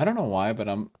 I don't know why, but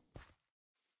I'm...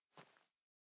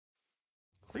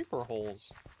 Creeper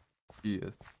holes.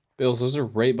 Yes. Bills, those are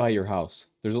right by your house.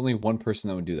 There's only one person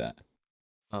that would do that.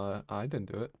 I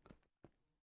didn't do it.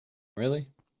 Really?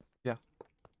 Yeah.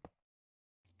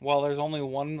 Well, there's only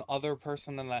one other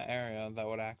person in that area that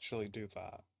would actually do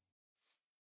that.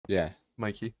 Yeah.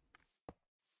 Mikey.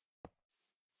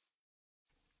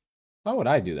 Why would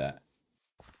I do that?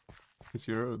 Because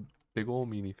you're a big ol'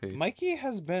 meanie face. Mikey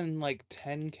has been like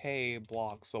 10k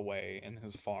blocks away in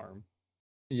his farm.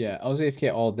 Yeah, I was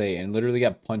AFK all day and literally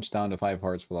got punched down to 5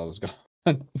 hearts while I was gone.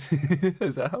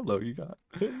 Is that how low you got?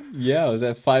 Yeah, I was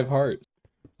at 5 hearts.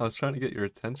 I was trying to get your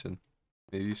attention.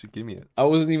 Maybe you should give me it. I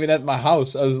wasn't even at my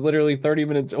house. I was literally 30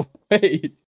 minutes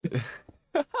away.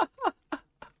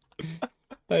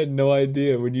 I had no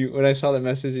idea. When I saw that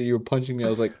message and you were punching me, I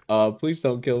was like, please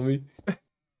don't kill me.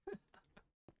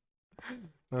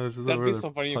 That'd be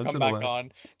so funny. You come back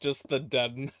on, just the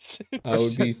deadness. I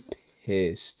would be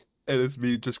pissed. And it's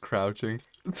me just crouching.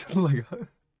 It's like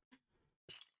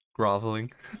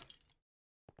groveling.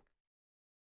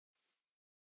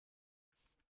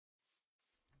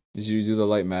 Did you do the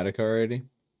light matic already?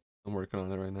 I'm working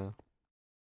on it right now.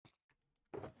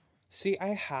 See, I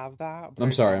have that. But I'm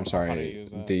I sorry. don't know how to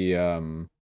use it. The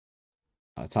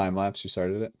time lapse. You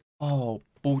started it. Oh,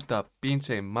 puta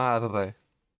pinche madre.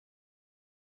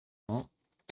 Oh.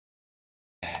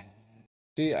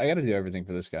 See, I gotta do everything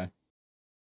for this guy.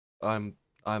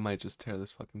 I might just tear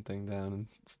this fucking thing down and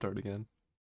start again.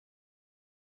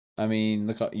 I mean,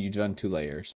 look, you've done 2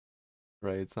 layers.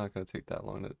 Right, it's not gonna take that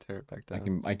long to tear it back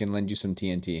down. I can lend you some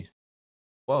TNT.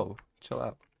 Whoa, chill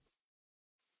out.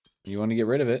 You want to get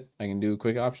rid of it? I can do a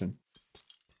quick option.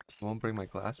 I won't bring my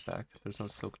glass back. There's no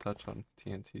silk touch on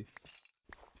TNT.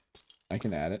 I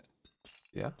can add it.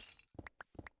 Yeah.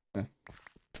 Yeah.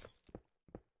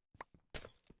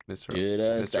 Mr. Should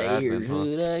I Mr. stay or Admin, huh?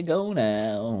 should I go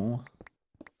now?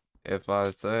 If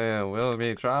I say it will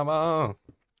be trouble.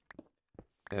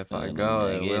 If I go,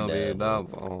 it will be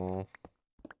double.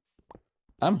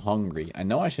 I'm hungry. I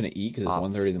know I shouldn't eat because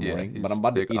it's 1:30 in the morning, but he's I'm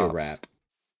about to big eat a ops. wrap.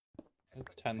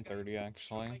 It's 10:30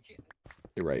 actually.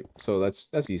 You're right. So that's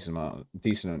decent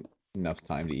enough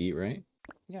time to eat, right?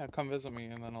 Yeah, come visit me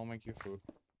and then I'll make you food.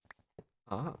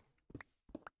 Ah, What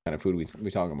kind of food we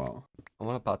talking about? I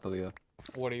want a patatilla.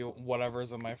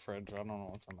 Whatever's in my fridge. I don't know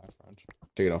what's in my fridge.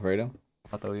 Chicken Alfredo?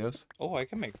 Patatillos? Oh, I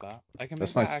can make that. I can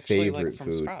That's make my that actually like favorite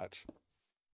from food. scratch.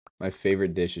 My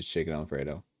favorite dish is chicken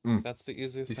Alfredo. That's the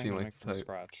easiest You thing seem to like make the from type.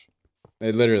 scratch.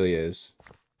 It literally is.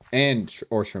 And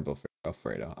or shrimp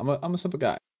Alfredo. I'm a simple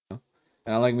guy, you know?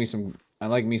 And I like me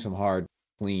some hard,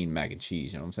 clean mac and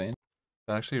cheese. You know what I'm saying?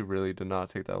 It actually really did not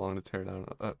take that long to tear down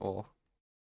at all.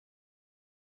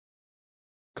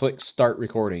 Click start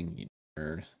recording, you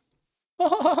nerd.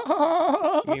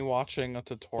 Me watching a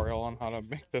tutorial on how to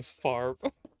make this farm.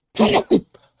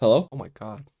 Hello? Oh my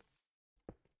god.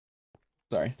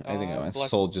 Sorry, I think my Bless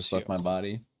soul just you. left my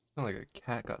body. Sound like a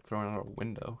cat got thrown out a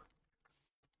window.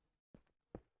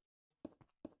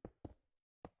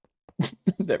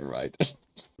 Never mind.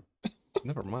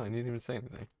 Never mind, you didn't even say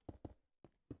anything.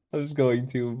 I was going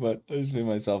to, but I just made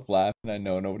myself laugh, and I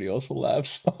know nobody else will laugh,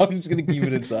 so I'm just gonna keep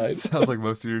it inside. Sounds like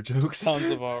most of your jokes. Sounds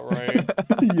about right.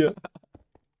 Yeah.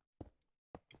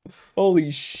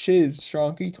 Holy shit,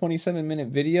 Stronky, 27-minute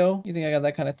video? You think I got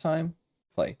that kind of time?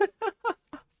 Play.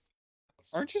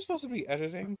 Aren't you supposed to be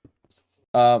editing?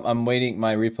 I'm waiting.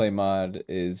 My replay mod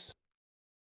is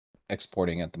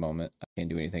exporting at the moment. I can't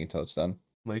do anything until it's done.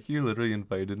 Mikey literally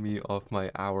invited me off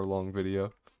my hour-long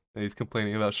video, and he's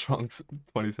complaining about Shrunk's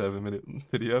 27-minute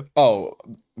video. Oh,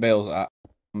 Bales, I'm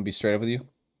gonna be straight up with you.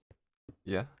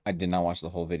 Yeah. I did not watch the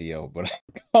whole video, but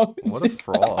I What a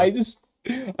fraud. I just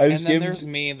And then skimmed. there's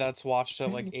me that's watched it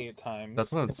like 8 times.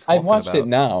 That's what I'm talking I've watched it about.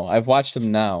 now. I've watched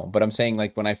them now, but I'm saying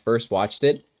like when I first watched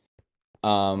it,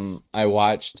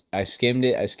 I skimmed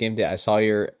it, I saw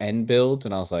your end build,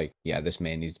 and I was like, yeah, this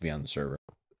man needs to be on the server.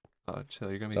 Chill,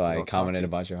 you're gonna be So I all commented cocky.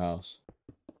 about your house.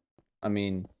 I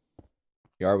mean,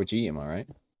 you are what you eat, am I right?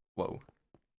 Whoa.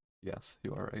 Yes,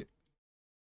 you are right.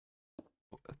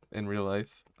 In real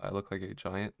life, I look like a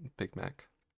giant Big Mac.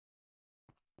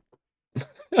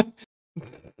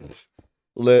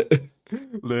 Lit.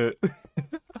 Lit.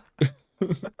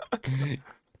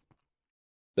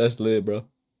 That's lit, bro.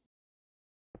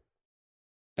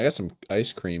 I got some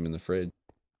ice cream in the fridge.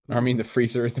 I mean, the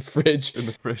freezer in the fridge. In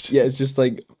the fridge. Yeah, it's just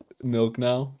like milk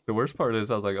now. The worst part is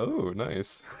I was like, oh,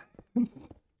 nice. I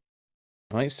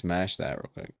might smash that real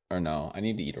quick. Or no, I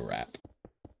need to eat a wrap.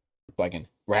 So I can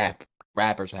rap.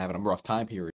 Rappers are having a rough time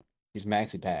period. He's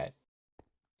maxi pad.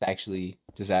 It's actually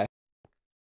disaster.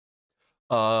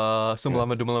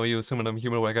 Simulama Dumalama you assuming I'm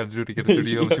human, what I gotta do to get it through to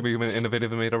you. I'm Yeah. superhuman,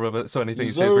 innovative, and made of it. So anything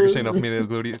you Yes, say is ricocheting off sir. me to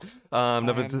glute.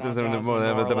 Never I am since not I'm more than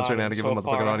Jasmine ever demonstrating how to Laura give a Aladdin, so motherfucking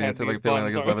far audience ahead like these feeling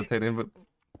like it's buns are- levitating, but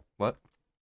what?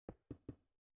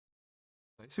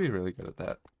 I used to be really good at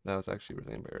that. That was actually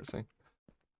really embarrassing.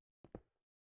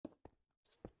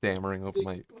 Stammering over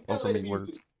me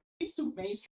words. He's too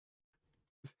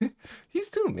mainstream. He's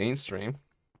too mainstream.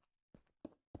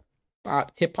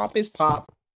 Hip hop is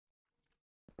pop.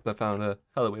 I found a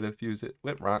hella way to fuse it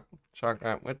with rock, shock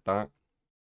rap with doc.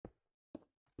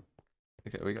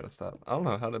 Okay, we gotta stop. I don't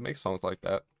know how to make songs like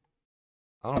that.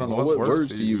 I don't know what words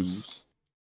to use.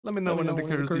 Let me know when it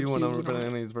occurs to you when I'm when it occurs to you.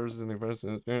 repeating these verses and the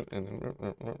verses.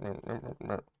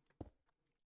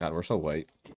 God, we're so white.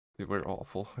 Dude, we're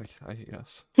awful. I hate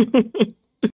us.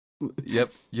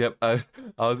 Yep. I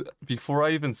was before I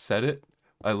even said it.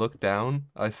 I looked down.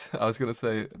 I was gonna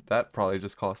say that probably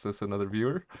just cost us another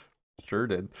viewer. Sure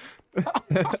did.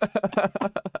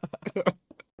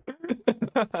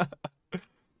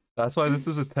 That's why this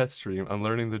is a test stream. I'm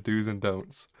learning the do's and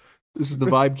don'ts. This is the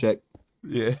vibe check.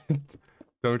 Yeah.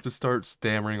 Don't just start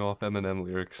stammering off Eminem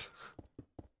lyrics.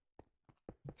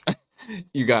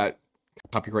 You got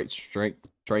copyright strike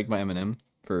by Eminem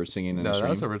for singing in the No, stream.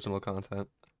 that's original content.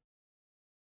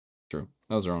 True.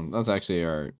 That was our own. That was actually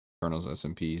our Colonel's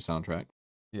SMP soundtrack.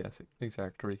 Yes,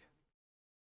 exactly.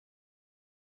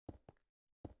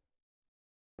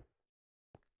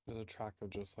 There's a track of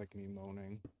just like me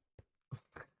moaning.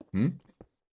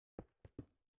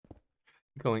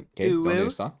 Going, Okay, ooh, ¿dónde ooh.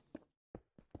 está?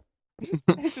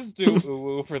 I just do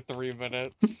ooh for 3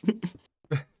 minutes.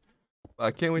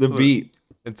 I can't wait The till beat.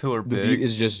 until we're The big. beat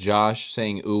is just Josh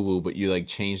saying ooh woo, but you like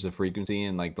change the frequency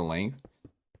and like the length.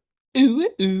 Ooh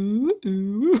ooh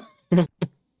ooh.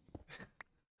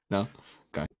 No.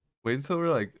 Wait until we're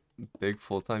like big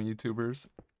full-time YouTubers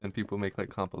and people make like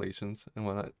compilations and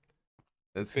whatnot.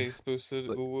 It's Bass boosted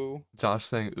like- ooh. Josh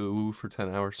saying ooh for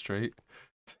 10 hours straight.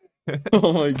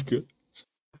 Oh my god.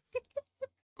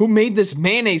 Who made this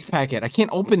mayonnaise packet? I can't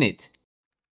open it.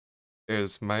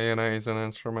 Is mayonnaise an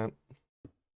instrument?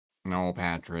 No,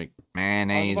 Patrick. I was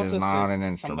Mayonnaise about is to not say an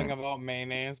something instrument. about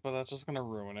mayonnaise, but that's just gonna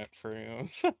ruin it for you.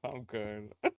 So I'm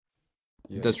good.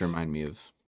 It does Yikes. remind me of.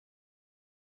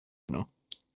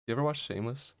 You ever watch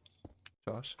Shameless,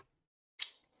 Josh?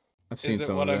 I've seen Is it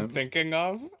some what of I'm them. thinking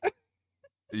of? Are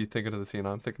you thinking of the scene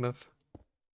I'm thinking of?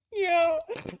 Yeah.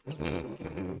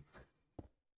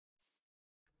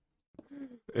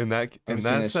 I haven't seen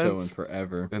that show in sense,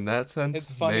 forever.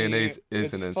 It's funny. mayonnaise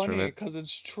is an It's funny instrument. because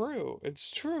it's true. It's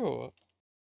true.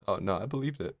 Oh no, I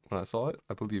believed it when I saw it.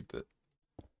 I believed it.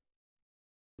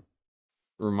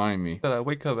 Remind me. That I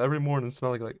wake up every morning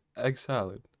smelling like egg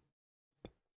salad.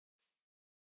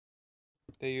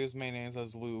 They use mayonnaise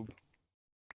as lube.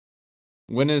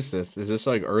 When is this? Is this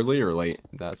like early or late?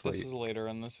 That's This late. is later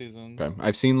in the seasons. Okay,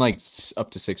 I've seen like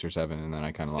up to 6 or 7, and then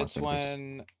I kind of lost It's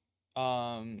interest.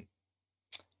 when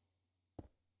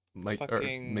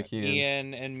fucking Mickey and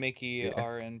Ian and Mickey yeah.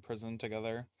 are in prison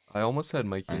together. I almost said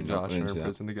Mikey I and know- I Josh didn't are see in that.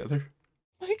 prison together.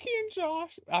 Mikey and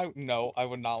Josh. I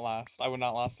would not last. I would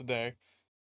not last a day.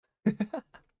 Gotta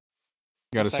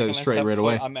The set it second I straight step right foot,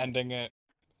 away. I'm ending it.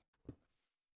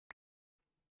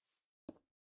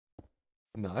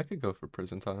 No, I could go for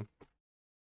prison time.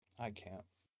 I can't.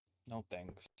 No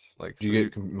thanks. Like Do you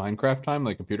get Minecraft time,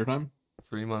 like computer time?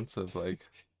 3 months of like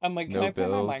I'm like, can no I play my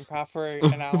bills. Minecraft for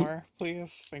an hour,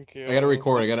 please? Thank you. I gotta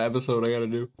record. I got an episode I gotta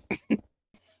do.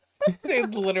 They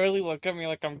literally look at me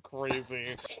like I'm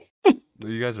crazy.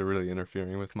 You guys are really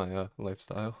interfering with my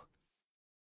lifestyle.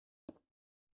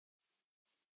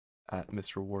 At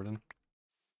Mr. Warden.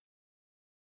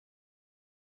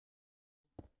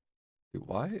 Dude,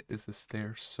 why is the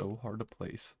stair so hard to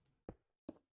place?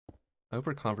 I hope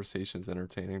our conversation's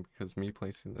entertaining because me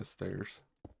placing the stairs.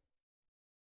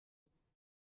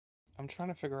 I'm trying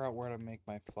to figure out where to make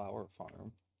my flower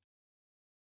farm.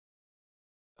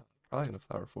 Probably in a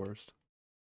flower forest.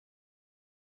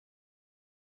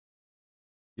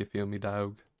 You feel me,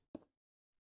 dog?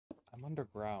 I'm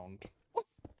underground.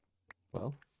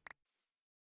 Well,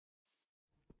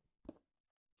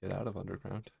 get out of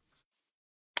underground.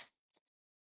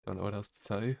 Don't know what else to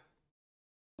tell you.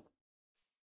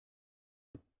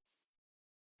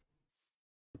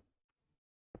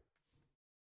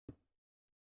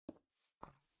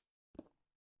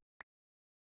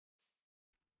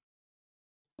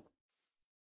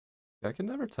 I can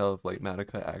never tell if like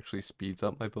Matica actually speeds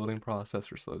up my building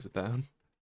process or slows it down.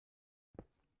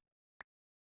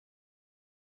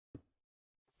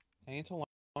 I need to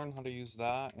learn how to use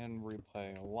that and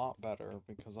replay a lot better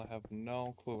because I have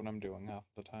no clue what I'm doing half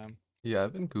the time. Yeah,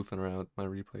 I've been goofing around with my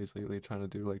replays lately, trying to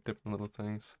do like different little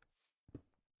things.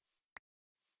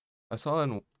 I saw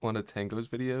in one of Tango's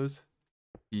videos,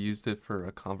 he used it for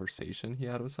a conversation he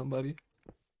had with somebody.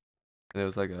 And it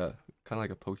was like a kind of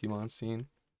like a Pokemon scene.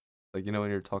 Like, you know,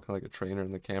 when you're talking to like a trainer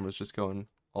and the camera's just going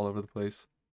all over the place.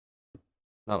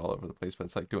 Not all over the place, but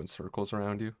it's like doing circles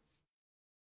around you.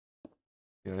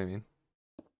 You know what I mean?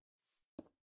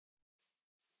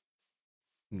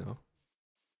 No.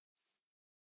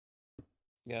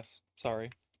 Yes,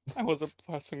 sorry. I wasn't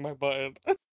pressing my button.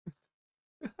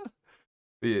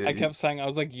 Yeah, I kept saying, I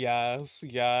was like, yes,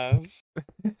 yes.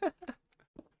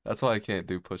 That's why I can't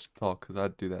do push to talk, because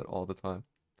I'd do that all the time.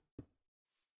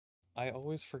 I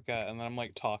always forget, and then I'm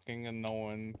like talking and no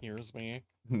one hears me.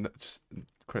 No, just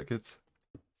crickets.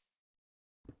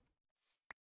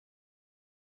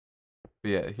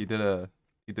 But yeah, he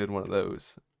did one of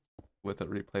those with a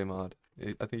replay mod.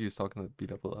 I think he was talking to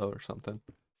BWO or something.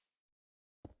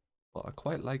 Well, I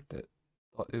quite liked it.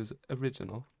 Thought it was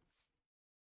original.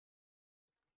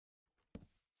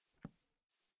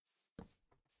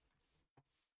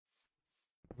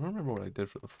 I don't remember what I did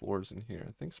for the floors in here.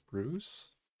 I think spruce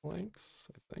planks,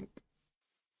 I think.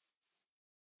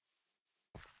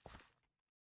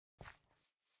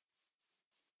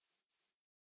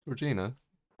 Georgina,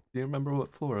 do you remember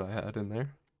what floor I had in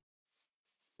there?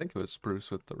 I think it was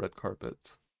spruce with the red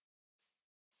carpets.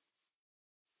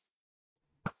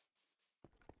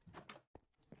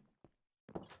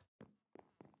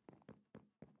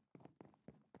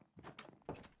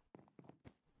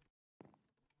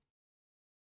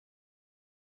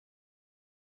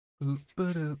 Boop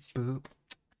ba boop.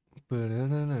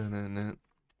 Ba-da-na-na-na-na.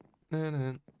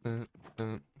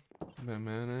 Na-na-na-na.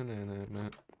 Na-na-na-na-na.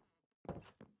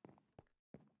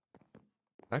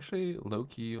 Actually,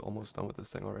 low-key almost done with this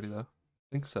thing already, though. I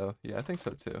think so. Yeah, I think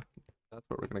so, too. That's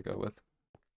what we're gonna go with.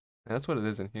 And that's what it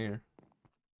is in here.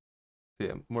 So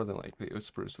yeah, more than likely it was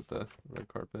spruce with the red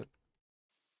carpet.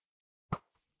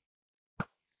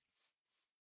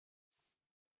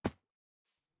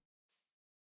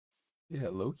 Yeah,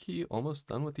 low-key almost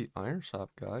done with the iron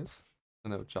shop, guys. I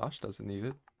know Josh doesn't need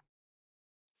it.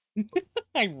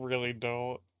 I really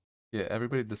don't. Yeah,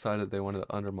 everybody decided they wanted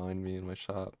to undermine me in my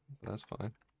shop. That's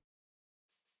fine.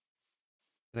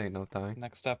 It ain't no thing.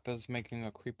 Next up is making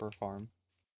a creeper farm.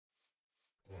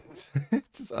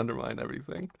 Just undermine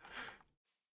everything.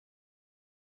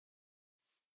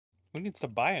 Who needs to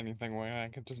buy anything when I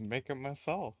can just make it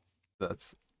myself?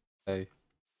 That's, hey,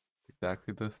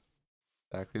 Exactly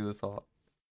the thought.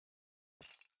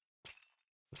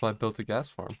 That's why I built a gas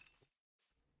farm.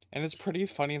 And it's pretty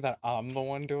funny that I'm the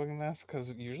one doing this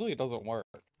because usually it doesn't work.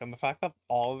 And the fact that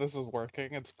all of this is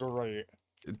working, it's great.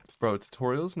 Bro,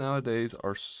 tutorials nowadays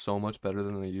are so much better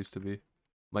than they used to be.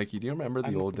 Mikey, do you remember the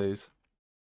I'm. old days?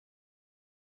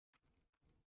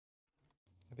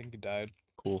 I think he died.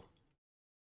 Cool.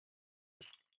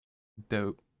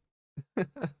 Dope.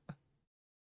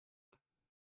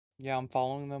 Yeah, I'm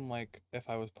following them like if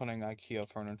I was putting IKEA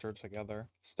furniture together.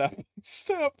 Step by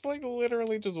step, like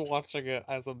literally just watching it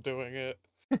as I'm doing it.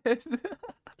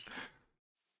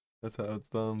 That's how it's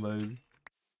done, baby.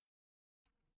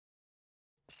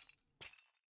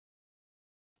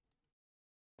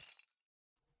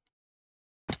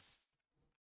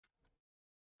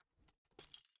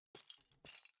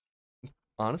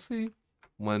 Honestly,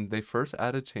 when they first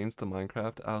added chains to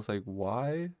Minecraft, I was like,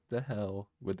 why the hell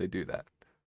would they do that?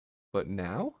 But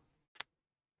now,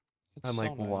 It's I'm so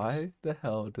like, nice. why the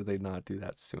hell did they not do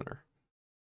that sooner?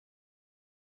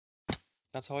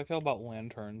 That's how I feel about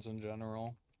lanterns in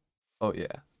general. Oh,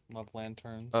 yeah. Love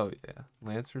lanterns. Oh, yeah.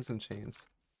 Lanterns and chains.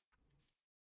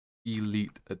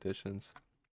 Elite editions.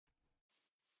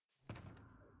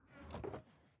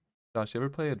 Josh, you ever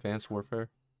play Advanced Warfare?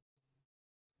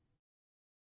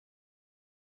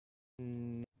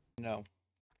 No,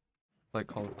 Like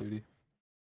Call of Duty?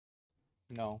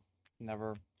 no,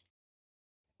 never.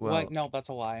 Like, Well, no, that's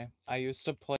a lie. I used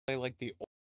to play like the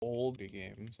old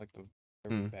games, like the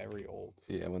hmm, very old.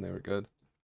 yeah, when they were good.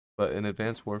 But in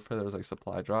Advanced Warfare, there was like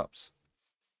supply drops,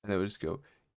 and it would just go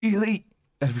elite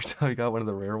every time you got one of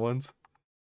the rare ones,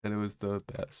 and it was the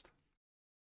best.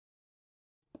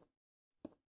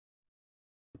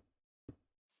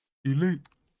 Elite.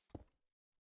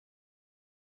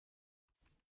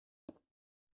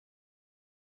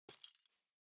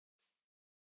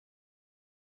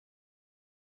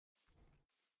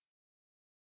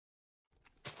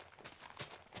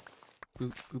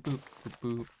 Boop boop boop boop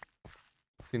boop.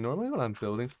 See, normally when I'm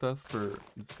building stuff for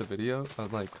the video,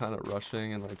 I'm like kind of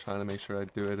rushing and like trying to make sure I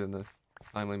do it in a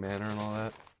timely manner and all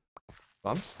that. But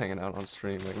I'm just hanging out on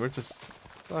stream. Like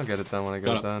I'll get it done when I get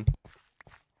Shut it up. done.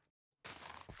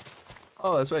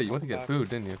 Oh, that's right. You went to Welcome get back. food,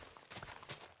 didn't you?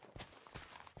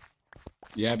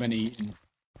 Yeah, I've been eating.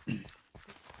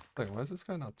 Like, why is this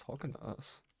guy not talking to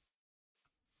us?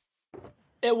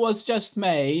 It was just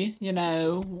me, you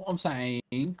know what I'm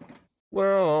saying.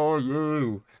 Where are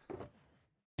you?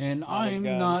 And Not I'm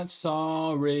again. not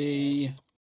sorry.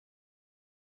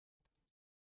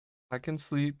 I can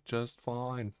sleep just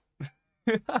fine.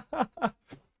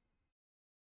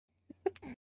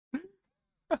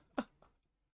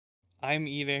 I'm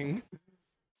eating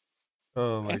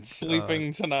Oh my and god.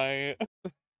 sleeping tonight.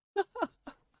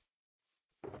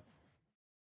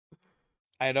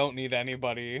 I don't need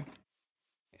anybody.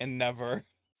 And never.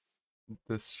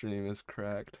 This stream is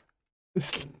cracked.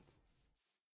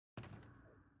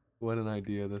 What an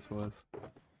idea this was.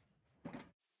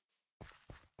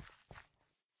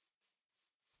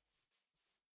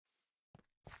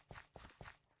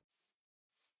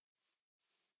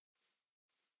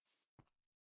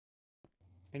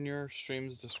 In your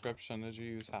stream's description, did you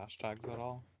use hashtags at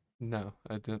all? No,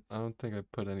 I didn't. I don't think I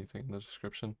put anything in the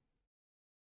description.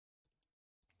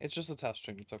 It's just a test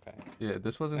stream, it's okay. Yeah,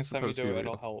 this wasn't Next time you supposed to be do it,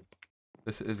 it'll real. help.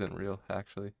 This isn't real,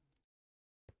 actually.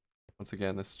 Once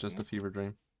again, this is just a fever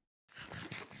dream.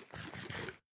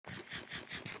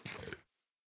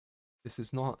 This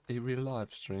is not a real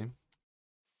live stream.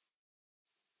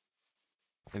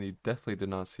 And you definitely did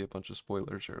not see a bunch of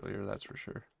spoilers earlier, that's for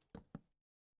sure.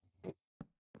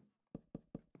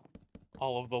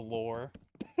 All of the lore.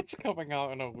 It's coming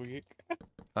out in a week.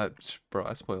 Bro,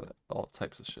 I spoil all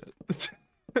types of shit.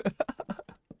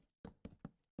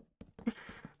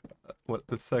 What,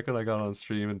 the second I got on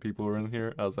stream and people were in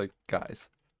here, I was like, guys,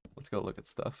 let's go look at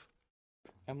stuff.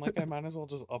 I'm like, I might as well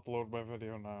just upload my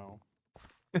video now.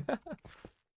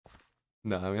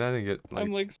 No, I mean, I didn't get like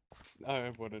I'm like,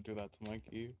 I wouldn't do that to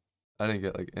Mikey. I didn't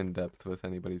get like in depth with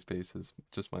anybody's bases,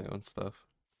 just my own stuff.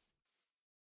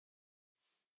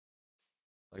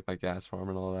 Like my gas farm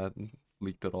and all that, and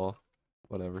leaked it all.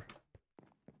 Whatever.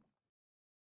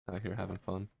 Out here having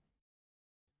fun.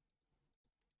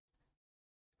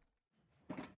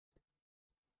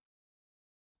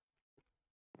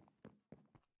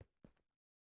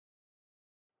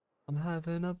 I'm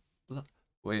having a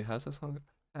wait, how's that song?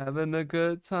 Having a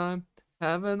good time,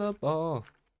 having a ball.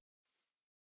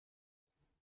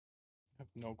 I have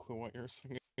no clue what you're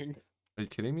singing. Are you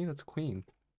kidding me? That's Queen.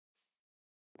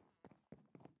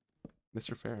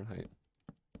 Mr. Fahrenheit.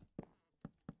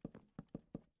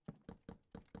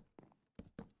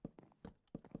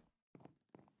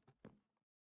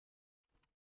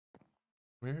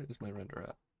 Where is my render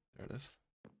at? There it is.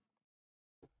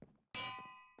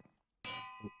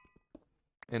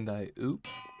 And I oop.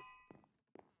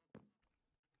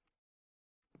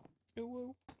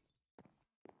 Ooh,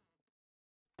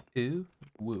 Ew.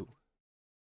 Woo.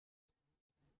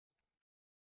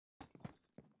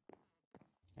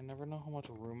 I never know how much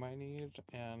room I need,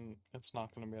 and it's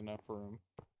not going to be enough room.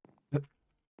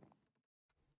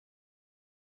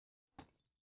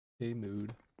 Hey,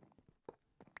 mood.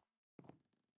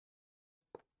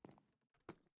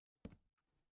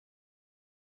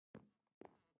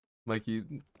 Mikey,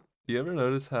 do you ever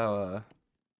notice how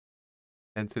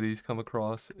entities come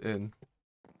across in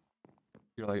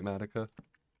your like Matica?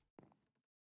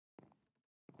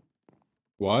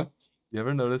 What? You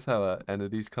ever notice how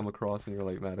entities come across in your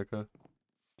like Matica?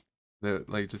 They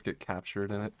like just get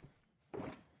captured in it.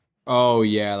 Oh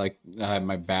yeah, like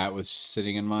my bat was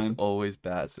sitting in It's mine. always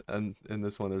bats, and in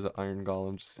this one there's an iron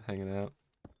golem just hanging out.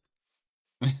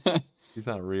 He's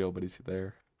not real, but he's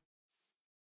there.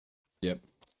 Yep.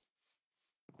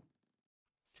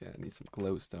 Okay, I need some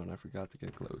glowstone. I forgot to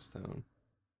get glowstone.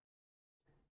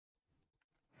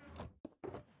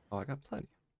 Oh, I got plenty.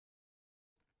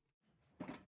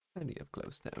 Plenty of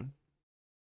glowstone.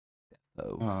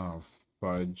 Oh. Oh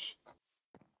fudge.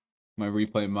 My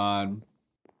replay mod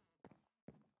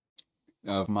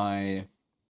of my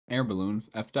air balloon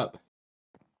effed up.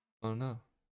 Oh no.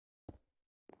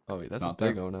 Oh wait, that's a Not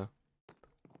there. big oh no.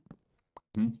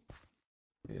 Hmm?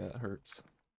 Yeah, it hurts.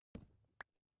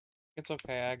 It's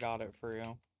okay, I got it for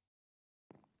you.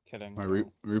 Kidding. My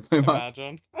don't. replay mod.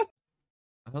 Imagine. I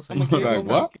was I'm like, like, here you this Like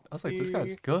go, guy's, what? I was like, this guy's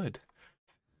Mikey. good.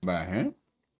 By hand?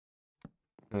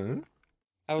 Huh?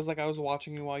 I was like, I was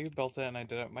watching you while you built it, and I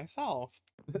did it myself.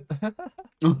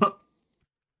 Could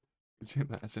you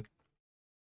imagine?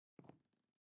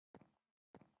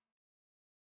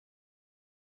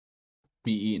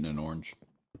 Me eating an orange.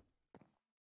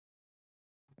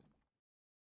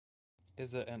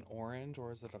 Is it an orange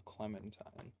or is it a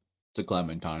clementine? It's a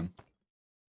clementine.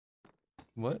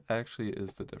 What actually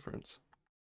is the difference?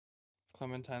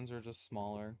 Clementines are just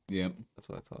smaller. Yep. That's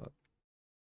what I thought.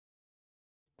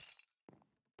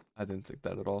 I didn't think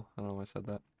that at all. I don't know why I said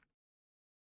that.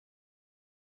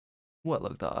 What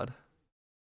looked odd?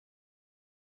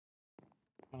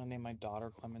 I'm gonna name my daughter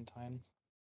Clementine.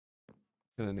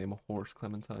 Gonna name a horse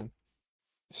Clementine.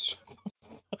 Shut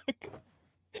the fuck.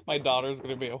 My daughter's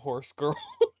gonna be a horse girl.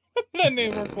 I'm gonna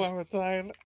name her Yes.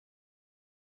 Clementine.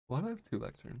 Why do I have 2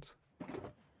 lecterns?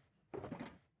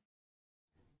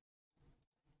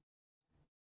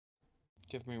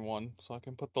 Give me one so I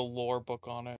can put the lore book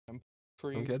on it and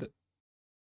Don't tree. get it.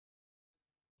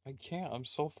 I can't. I'm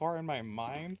so far in my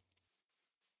mind.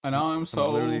 And I'm I'm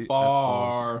so literally as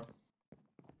far. far.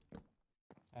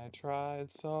 I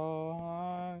tried so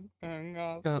hard and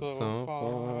got Got so so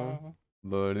far, far.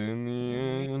 but in the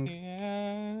end,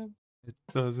 Yeah. it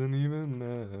doesn't even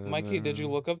matter. Mikey, did you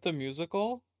look up the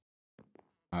musical?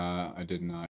 I did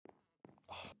not.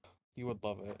 You would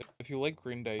love it. If you like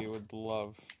Green Day, you would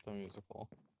love the musical.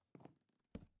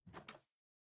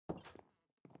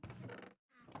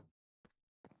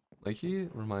 Like he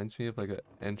reminds me of like an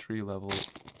entry level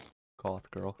goth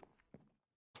girl.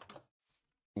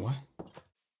 What?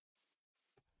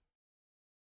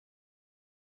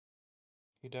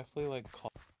 You definitely like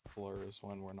colors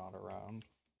when we're not around.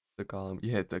 The column,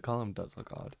 yeah, the column does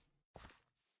look odd.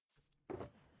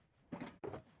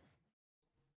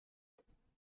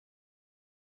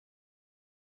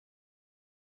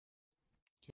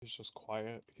 He's just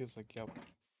quiet. He's like, yep.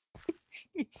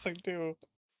 He's like, dude,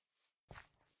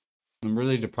 I'm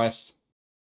really depressed.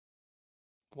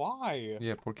 why?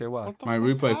 Yeah, porque why? What the My fuck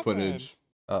replay happened? footage.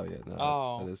 Oh yeah, no,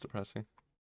 Oh. that is depressing.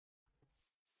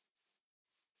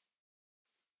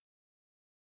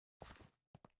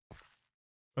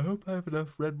 I hope I have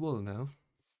enough red wool now.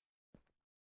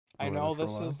 I Or know whatever for a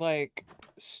this while. is like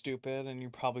stupid and you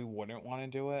probably wouldn't want to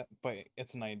do it, but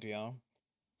it's an idea.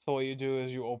 So what you do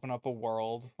is you open up a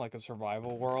world, like a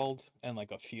survival world, and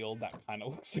like a field that kind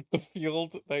of looks like the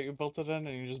field that you built it in,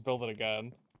 and you just build it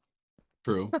again.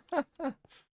 True.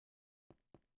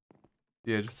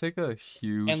 Yeah, just take a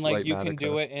huge And like light you can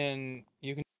do Matica. it in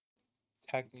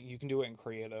you can do it in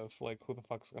creative. Like who the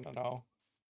fuck's gonna know?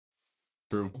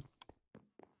 True.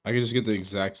 I could just get the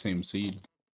exact same seed.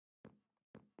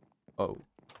 Oh,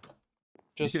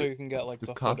 Just so could you can get like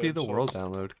just the copy footage. the So world it's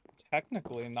download.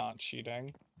 technically not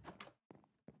cheating.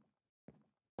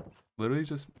 Literally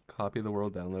just copy the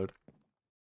world download.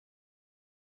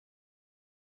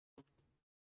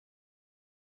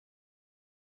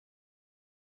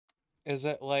 Is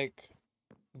it like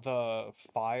the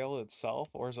file itself,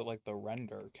 or is it like the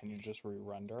render? Can you just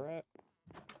re-render it?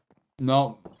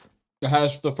 No, it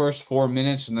has the first 4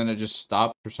 minutes and then it just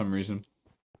stopped for some reason.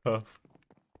 Tough.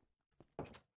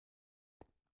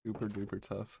 Super duper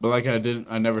tough. But like I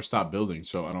never stopped building,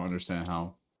 so I don't understand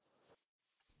how.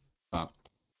 Stop.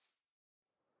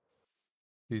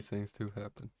 These things do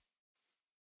happen.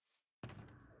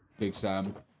 Big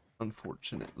Sam.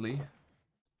 Unfortunately.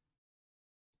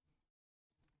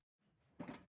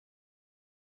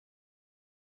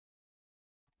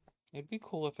 It'd be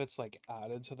cool if it's like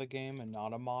added to the game and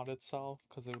not a mod itself,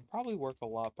 because it would probably work a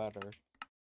lot better.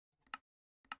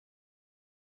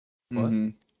 What? Mm-hmm.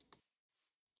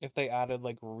 If they added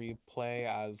like replay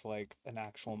as like an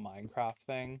actual Minecraft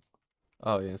thing.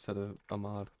 Oh yeah, instead of a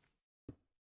mod.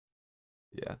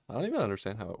 Yeah, I don't even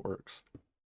understand how it works.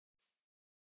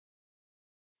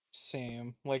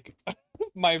 Same. Like,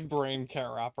 my brain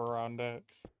can't wrap around it.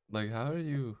 Like, how are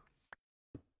you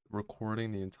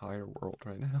recording the entire world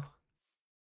right now?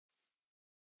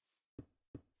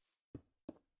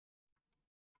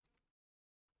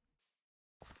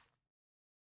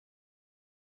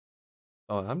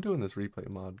 Oh, and I'm doing this replay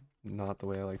mod, not the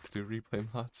way I like to do replay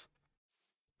mods.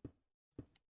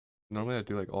 Normally I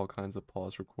do like all kinds of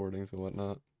pause recordings and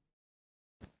whatnot.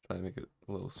 Try to make it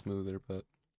a little smoother, but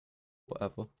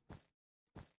whatever.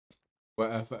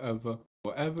 Whatever, ever.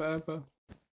 Whatever, ever.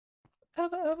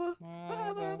 Ever, ever,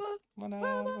 Whenever, ever,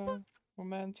 whenever we're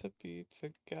meant to be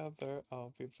together,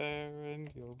 I'll be there and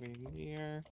you'll be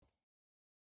near.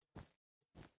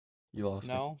 You lost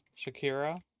me. No?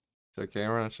 Shakira?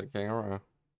 Shakira, Shakira.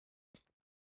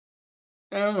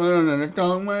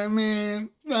 Don't with me.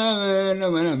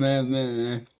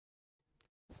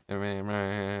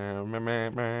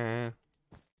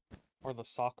 Or the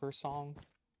soccer song?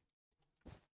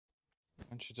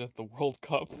 When she did the World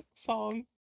Cup song?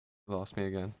 Lost me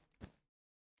again.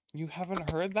 You haven't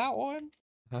heard that one?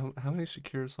 How many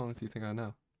Shakira songs do you think I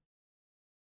know?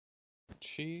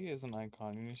 She is an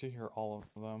icon. You need to hear all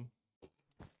of them.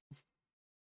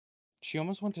 She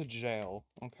almost went to jail,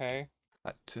 okay?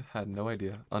 Had no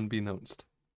idea. Unbeknownst.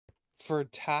 For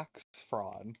tax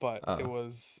fraud, but it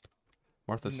was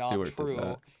Martha not Stewart did that.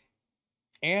 true.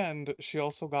 And she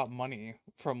also got money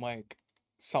from like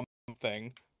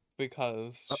something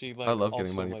because she I like love getting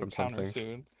also money like from some things.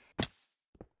 countersued.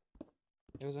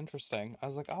 It was interesting. I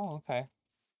was like, oh, okay.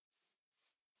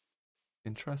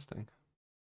 Interesting.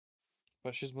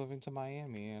 But she's moving to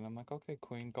Miami, and I'm like, okay,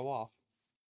 Queen, go off.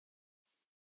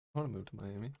 I want to move to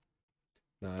Miami.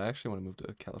 No, I actually want to move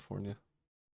to California.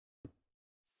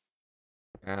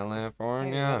 Hey,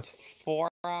 California. that's 4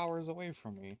 hours away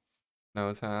from me.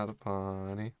 Knows how to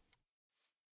party.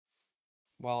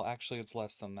 Well, actually, it's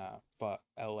less than that, but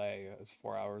LA is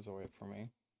 4 hours away from me.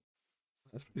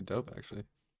 That's pretty dope, actually.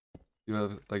 You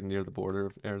live like near the border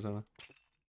of Arizona.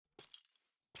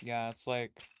 Yeah, it's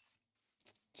like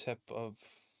tip of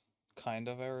kind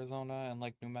of Arizona and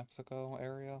like New Mexico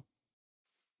area.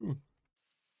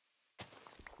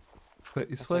 Wait,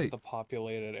 It's like the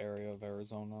populated area of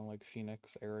Arizona, like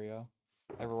Phoenix area.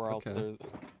 Everywhere else Okay. there's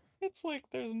it's like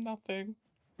there's nothing.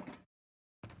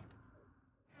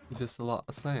 Just a lot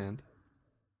of sand.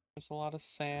 There's a lot of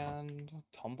sand,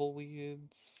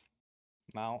 tumbleweeds,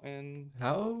 mountains.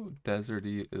 How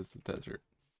deserty is the desert?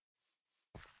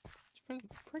 It's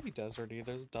pretty deserty.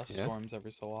 There's dust Yeah? storms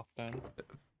every so often.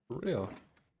 For real.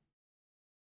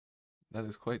 That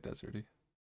is quite deserty.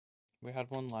 We had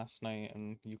one last night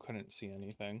and you couldn't see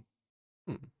anything.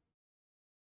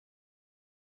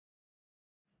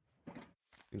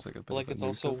 Seems like a But bit like of a it's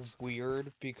also nuisance.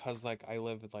 weird because like I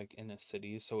live like in a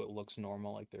city, so it looks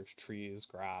normal, like there's trees,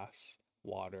 grass,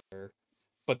 water.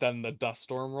 But then the dust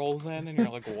storm rolls in and you're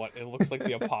like, what? It looks like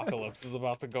the apocalypse is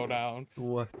about to go down.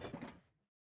 What?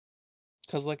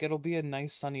 Cause like it'll be a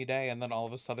nice sunny day and then all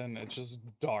of a sudden it's just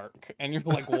dark and you're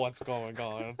like, what's going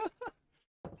on?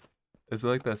 Is it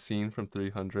like that scene from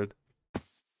 300?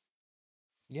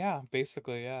 Yeah,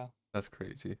 basically, yeah. That's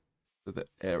crazy. That the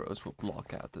arrows will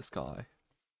block out the sky.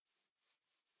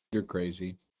 You're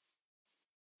crazy.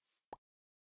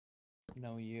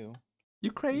 No, you.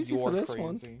 You crazy for You're this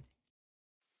one? crazy.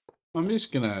 I'm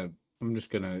just gonna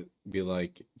be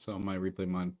like, so my replay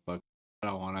mod, fuck, I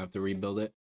don't want to have to rebuild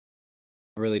it.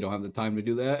 I really don't have the time to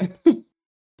do that.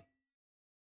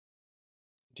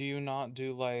 Do you not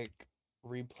do like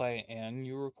replay and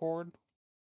you record?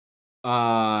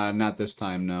 Not this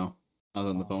time, no. I was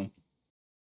on the Oh. phone.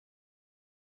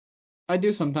 I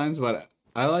do sometimes, but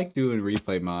I like doing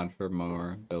replay mod for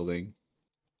more building.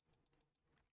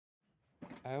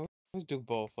 I always do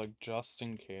both, like just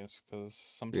in case, because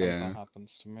sometimes Yeah. that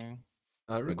happens to me.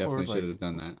 I I definitely record should like have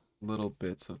done that. little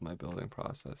bits of my building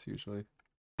process usually,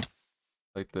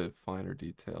 like the finer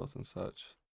details and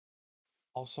such.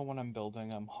 Also, when I'm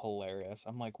building, I'm hilarious.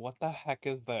 I'm like, what the heck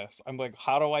is this? I'm like,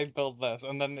 how do I build this?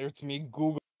 And then it's me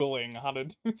Googling how to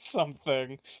do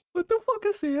something. What the fuck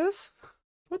is this?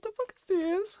 What the fuck is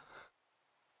this?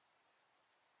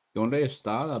 ¿Dónde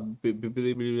está la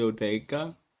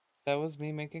biblioteca? That was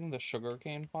me making the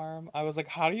sugarcane farm. I was like,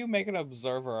 how do you make an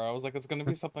observer? I was like, it's gonna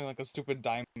be something like a stupid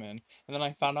diamond. And then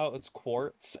I found out it's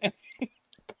quartz and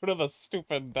go to the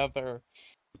stupid nether.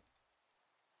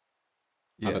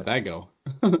 How Yeah, did that go?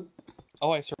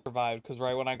 Oh, I survived because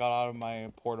right when I got out of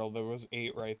my portal, there was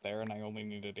 8 right there, and I only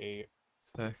needed 8.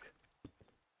 sick.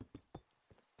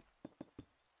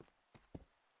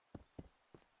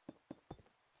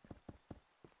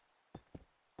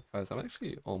 Guys, I'm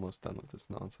actually almost done with this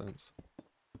nonsense.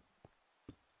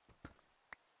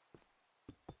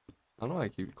 I don't know why I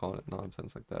keep calling it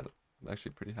nonsense like that. I'm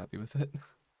actually pretty happy with it.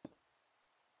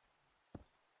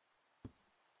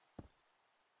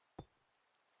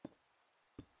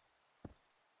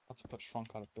 Let's put Shrunk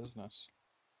out of business.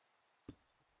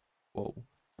 Whoa.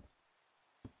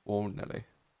 Whoa, Nelly.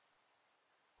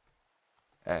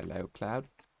 Hello, Cloud.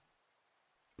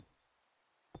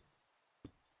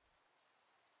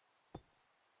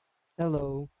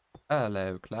 Hello.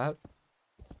 Hello, Cloud.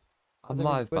 I'm How's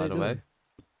live, by everybody the way. doing?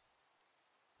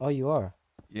 Oh, you are?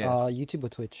 Yeah, YouTube or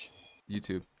Twitch?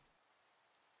 YouTube.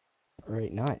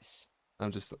 Right, nice.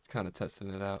 I'm just kind of testing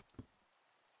it out.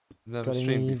 Never Got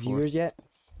streamed any before. viewers yet?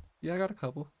 Yeah, I got a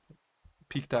couple.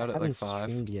 Peaked I out at like haven't 5.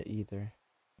 streamed yet either.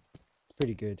 It's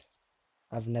pretty good.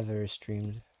 I've never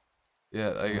streamed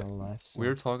Yeah, in real life, we so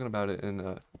were talking about it in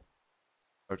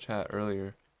our chat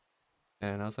earlier,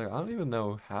 and I was like, I don't even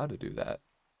know how to do that.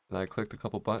 And I clicked a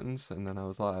couple buttons, and then I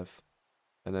was live.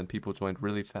 And then people joined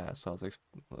really fast, so I was like,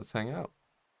 let's hang out.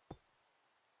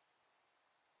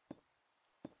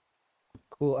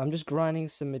 cool. I'm just grinding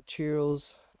some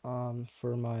materials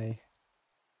for my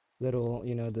little,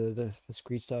 you know, the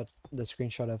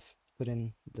screenshot I've put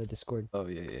in the Discord. Oh,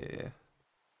 yeah, yeah, yeah.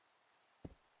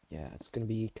 Yeah, it's gonna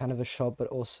be kind of a shop, but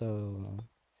also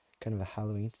kind of a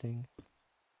Halloween thing.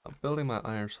 I'm building my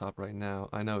iron shop right now.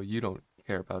 I know you don't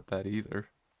care about that either.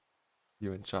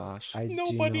 You and Josh. I do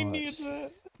Nobody not. needs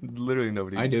it. Literally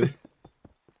nobody. I do.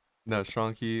 No,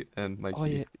 Shronky and Oh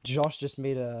Mikey. yeah, Josh just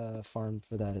made a farm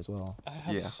for that as well. I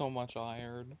have Yeah. so much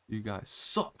iron. You guys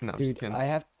suck. No, I'm just Dude, kidding.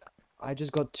 I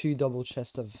just got 2 double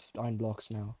chests of iron blocks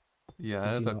now. Yeah, I I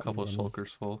have do a not couple need any.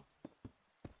 shulkers full.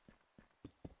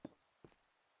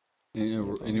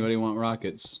 Anybody want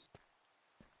rockets?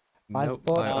 I Nope,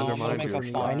 bought I No, I'm gonna undermined make your a for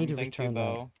me. shop. I need farm. to Thank you, return that.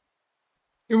 though.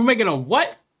 You're making a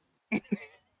what?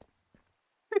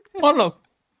 What the?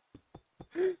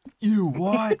 You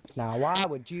what? Now, why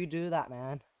would you do that,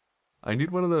 man? I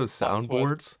need one of those Plot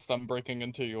soundboards. twist, I'm breaking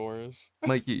into yours.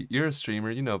 Mikey, you're a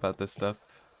streamer. You know about this stuff.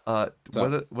 up?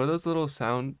 What are those little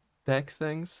sound deck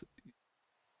things?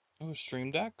 Oh,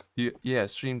 Stream Deck? Yeah,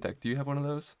 Stream Deck. Do you have one of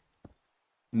those?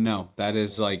 No, that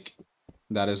is like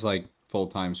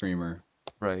full-time streamer.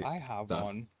 Right. I have Stuff.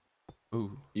 one.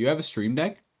 Ooh, You have a stream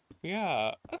deck?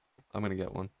 Yeah. I'm gonna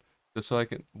get one. Just so I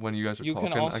can, when you guys are You talking,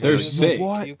 can also I can They're be like, use sick.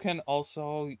 What? You can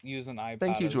also use an iPad.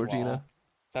 Thank you, as Georgina. well.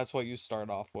 That's what you start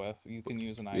off with. You can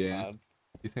use an iPad. Yeah.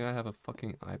 You think I have a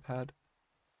fucking iPad?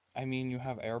 I mean, you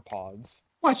have AirPods.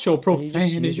 Watch your Can you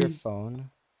just use your profanity. phone?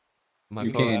 My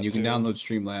You phone. can. that You can too. download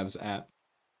Streamlabs app.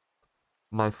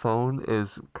 My phone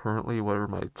is currently where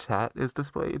my chat is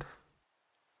displayed.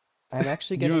 I'm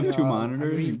actually You getting. don't have 2 I'm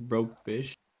monitors, you broke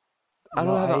bitch. I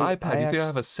don't No, have an I iPad. You think I act-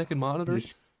 have a second monitor?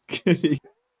 Just kidding.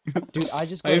 Dude, I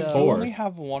just I got have a. You 4. only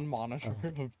have one monitor. Oh.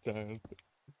 I'm dead.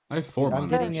 I have 4 Dude, I'm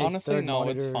monitors. getting a Honestly, third no,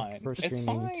 it's monitor fine. for It's streaming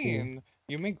too. fine.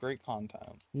 You make great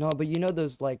content. No, but you know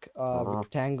those like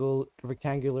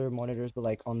rectangular monitors, but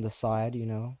like on the side, you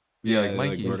know, Yeah, like like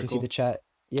Mikey's. where you can see vertical. the chat.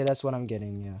 Yeah, that's what I'm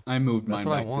getting. Yeah. I moved That's mine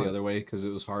what I back want. the other way because it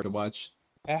was hard to watch.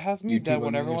 It has me YouTube dead on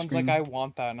when the other everyone's like, screen. I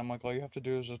want that, and I'm like, all you have to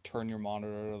do is just turn your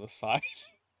monitor to the side.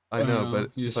 I know, know,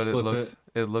 but you just but it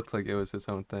flip looked like it was its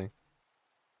own thing.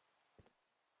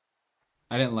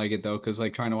 I didn't like it though, because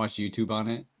like trying to watch YouTube on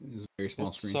it is a very small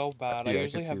It's screen. so bad. Yeah, I I can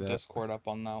usually see have that. Discord up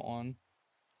on that one.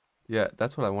 Yeah,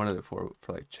 that's what I wanted it for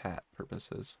like chat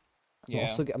purposes.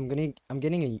 Yeah. I'm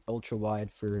getting a ultra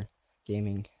wide for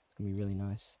gaming. It's gonna be really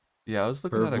nice. Yeah, I was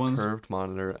looking at Curved a ones? curved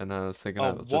monitor, and I was thinking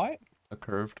Oh, of just what? a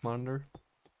curved monitor,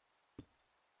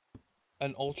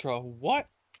 An ultra what?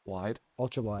 wide.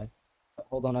 Ultra wide.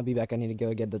 Hold on, I'll be back. I need to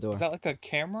go get the door. Is that like a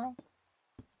camera?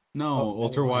 No, Oh,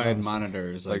 ultra hold on wide a second.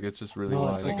 monitors. Like it's just really No,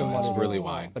 wide. it's like like a it's monitor. really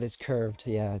wide. But it's curved.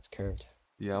 Yeah, it's curved.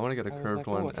 Yeah, I want to get a I was curved like,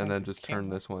 oh, one a and then fancy just turn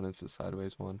camera. this one into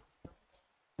sideways one.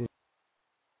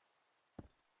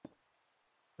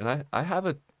 And I have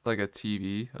a like a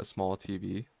TV, a small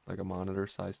TV, like a monitor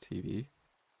sized TV.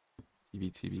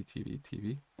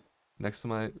 TV next to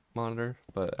my monitor,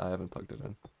 but I haven't plugged it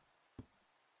in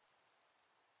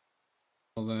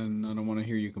Well, then I don't want to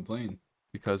hear you complain.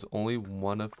 because only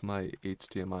one of my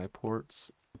HDMI ports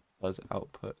does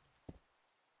output.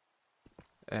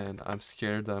 And I'm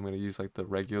scared that I'm going to use like the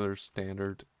regular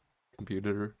standard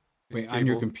computer Wait, on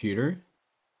your cable. computer?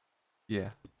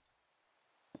 Yeah.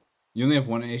 You only have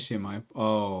one HDMI?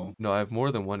 Oh. No, I have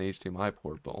more than one HDMI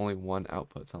port, but only one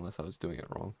outputs unless I was doing it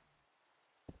wrong.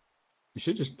 You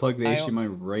should just plug the I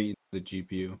HDMI right into the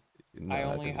GPU. No, I that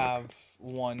only didn't work. have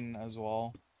one as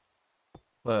well.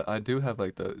 But I do have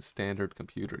like the standard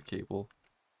computer cable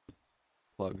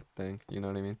plug thing, you know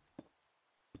what I mean?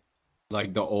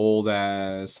 Like the old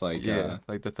ass, like Yeah,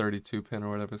 like the 32 pin or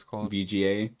whatever it's called.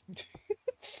 VGA.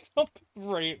 Stop it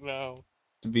right now.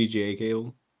 The VGA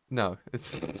cable. No,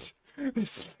 it's yeah,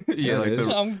 Yeah, like it is.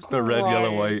 I'm the red,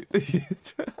 yellow, crying.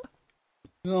 white.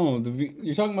 No,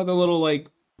 you're talking about the little like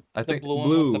I The think blue one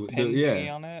blue. with the pin yeah,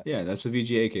 thingy on it. yeah, that's the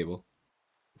VGA cable.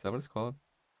 is that what it's called?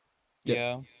 Yep.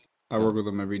 Yeah. I work with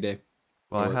them every day.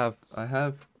 Well, Or- I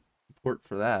have a port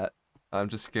for that. I'm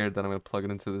just scared that I'm gonna plug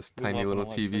it into this We tiny love an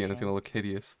little TV and it's electrician. gonna look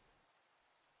hideous.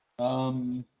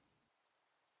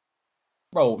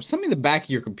 Bro, send me the back of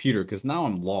your computer because now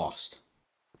I'm lost.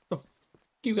 The f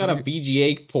you got a What do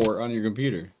VGA port on your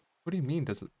computer? What do you mean?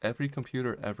 Does every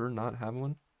computer ever not have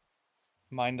one?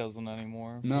 Mine doesn't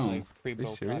anymore. 'Cause No. I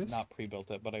pre-built serious? not pre-built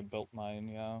it, but I built mine,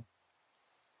 yeah.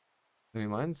 I mean,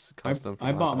 mine's I custom for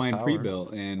I not bought that mine power.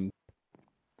 pre-built and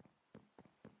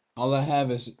all I have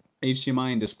is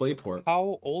HDMI and display port.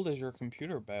 How old is your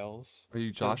computer, Bales? Are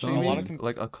you 'Cause joshing a me? lot of Thousand.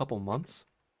 Like a couple months?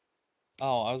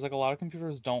 Oh, I was like, a lot of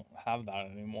computers don't have that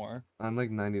anymore. I'm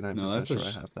like 99% No, that's sure I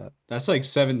have that. that's like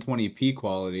 720p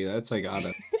quality. That's like out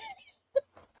of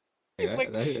He's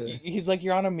like, he's like,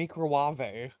 you're on a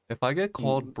microwave. If I get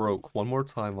called broke one more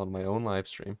time on my own live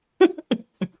stream,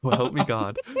 well, help me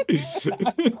God.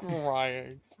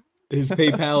 Crying. His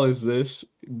PayPal is this.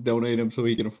 Donate him so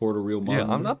he can afford a real monitor.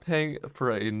 Yeah, I'm not paying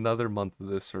for another month of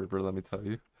this server, let me tell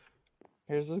you.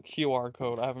 Here's a QR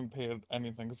code. I haven't paid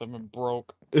anything because I've been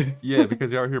broke. Yeah,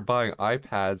 because you're out here buying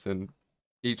iPads and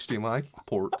HDMI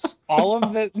ports. All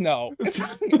of it, no.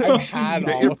 I've had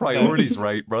Get all your of priorities this.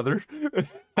 right, brother.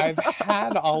 I've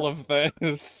had all of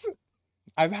this.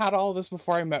 I've had all this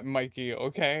before I met Mikey,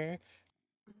 okay?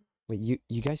 Wait,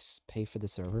 you guys pay for the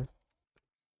server?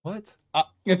 What?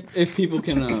 If people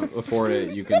can afford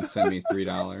it, you can send me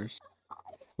 $3.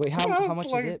 Wait, how That's much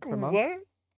is like, it per month?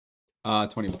 what?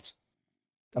 20 bucks.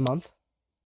 A month?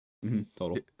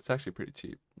 Total. It's actually pretty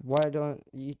cheap. Why don't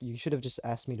you should have just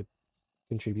asked me to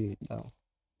contribute? Oh.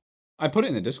 I put it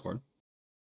in the Discord.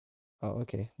 Oh,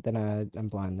 okay. Then I'm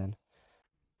blind then.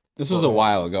 This was a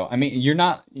while ago. I mean, you're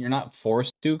not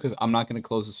forced to because I'm not gonna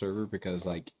close the server because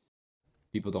like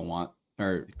people don't want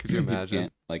or Could you people imagine?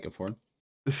 can't, like afford.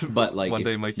 But like one if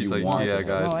day Mikey's you like, want yeah, to-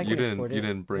 guys, No, I you can didn't afford you it.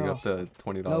 didn't bring No. up the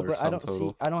 $20 No, but I sum don't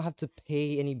total. I don't have to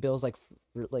pay any bills like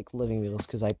like living bills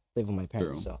because I live with my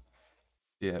parents. True. So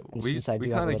Yeah, And we since I do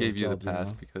have a kind of little gave you the job, you pass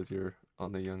know. because you're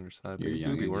on the younger side, but You're you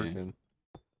do be young, yeah. working.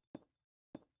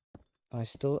 I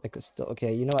could still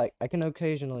okay. You know, I can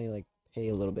occasionally like pay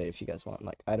a little bit if you guys want.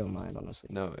 Like I don't mind honestly.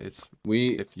 No, it's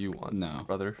we if you want, no.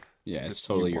 brother. Yeah, if it's you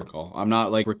totally your want. call. I'm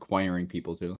not like requiring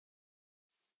people to.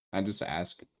 I just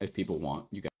ask if people want.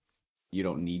 You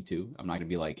don't need to. I'm not gonna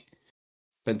be like,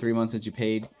 it's been 3 months since you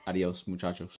paid. Adios,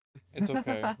 muchachos. It's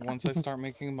okay. Once I start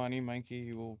making money, Mikey,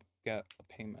 you will get a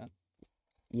payment.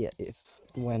 Yeah,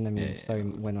 when I mean Yeah. sorry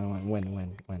when.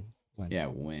 Yeah,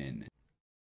 when? When?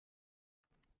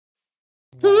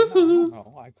 I don't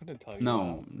know. I couldn't tell you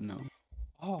No, that. no.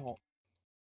 Oh,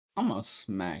 I'm gonna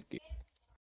smack you.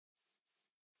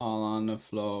 All on the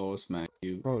floor, smack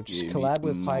you. Bro, just Give me collab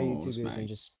with some high more YouTubers smack. and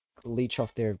just leech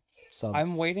off their subs.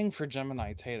 I'm waiting for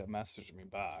Gemini Tay to message me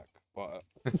back, but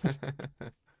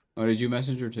Oh, did you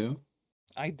message her too?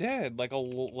 I did like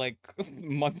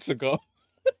months ago.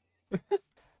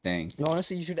 Dang. No,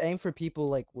 honestly, you should aim for people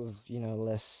like with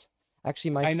less.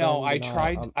 Actually, my I know.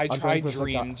 friend, I I'm going tried with, like,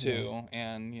 Dream yeah. too,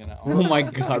 and you know. Oh my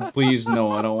god, please no.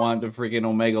 I don't want the freaking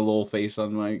Omega lol face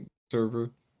on my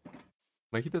server.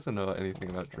 Mikey doesn't know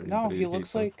anything about Dream. No, but he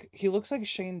looks hates him. like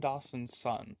Shane Dawson's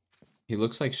son. He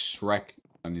looks like Shrek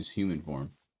on his human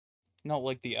form. No,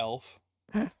 like the elf.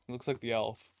 He looks like the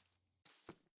elf.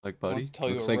 Like He Buddy. wants to tell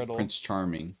Looks you a like riddle. Prince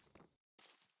Charming.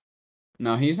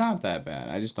 No, he's not that bad.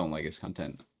 I just don't like his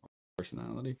content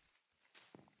personality.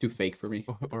 Too fake for me.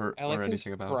 I like or his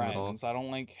anything about him at all. friends. I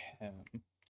don't like him.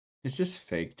 It's just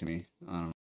fake to me. I don't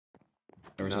know.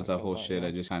 Ever No. since that Feel whole that, shit, yeah.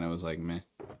 I just kind of was like, meh.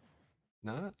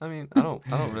 No, I mean, I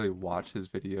don't really watch his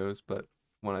videos, but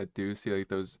when I do see like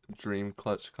those Dream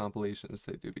Clutch compilations,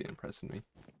 they do be impressing me.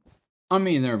 I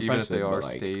mean, they're Even if they impressive, are but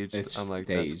like, staged, it's I'm like,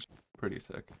 staged. that's pretty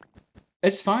sick.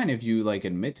 It's fine if you like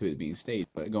admit to it being staged,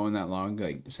 but going that long,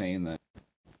 like saying that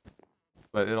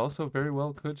But it also very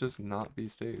well could just not be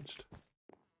staged.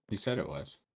 he said it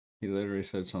was. He literally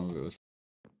said some of it was.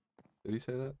 Did he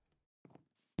say that?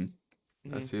 I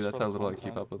Mhm, see, it's that's for how the little I keep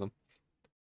content. up with him.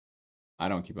 I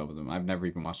don't keep up with him. I've never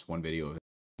even watched one video of it.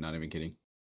 Not even kidding.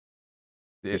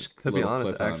 Just To be little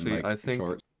honest, clips on actually, like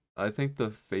shorts. I think the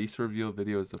face reveal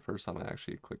video is the first time I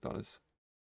actually clicked on his,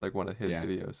 like one of his Yeah.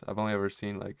 videos. I've only ever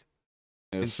seen like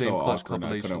It was Insane so Clutch awkward.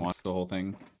 I couldn't watch compilations. the whole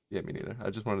thing. Yeah, me neither. I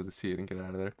just wanted to see it and get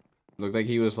out of there. Looked like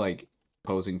he was like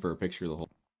posing for a picture the whole.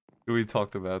 We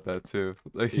talked about that too.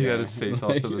 Like he had Yeah, his face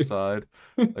off to the like- side,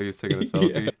 like he was taking a Yeah.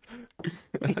 selfie.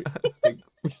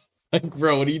 Like,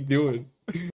 bro, what are you doing?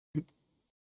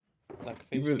 Like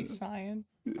face Even- peace sign.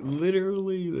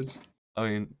 Literally, that's I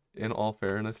mean, in all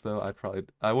fairness though,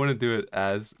 I wouldn't do it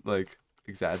as like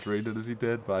exaggerated as he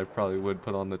did, but I probably would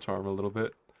put on the charm a little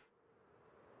bit.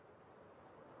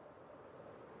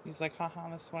 He's like, haha,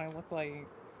 that's what I look like.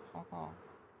 Haha.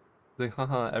 Like,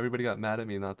 haha, everybody got mad at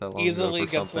me not that long ago Easily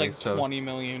for gets something. like So 20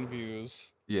 million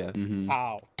views. yeah,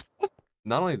 Ow.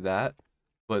 not only that,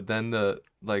 but then the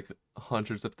like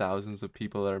hundreds of thousands of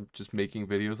people that are just making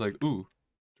videos like, ooh,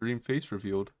 dream face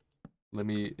revealed. Let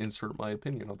me insert my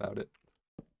opinion about it.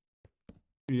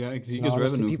 yeah. He No, gets honestly,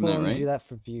 revenue from people that, only do right? that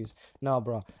for views. No,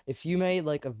 bro. If you made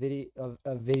like a video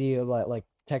like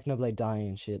Technoblade dying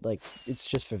and shit, like it's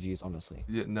just for views, honestly.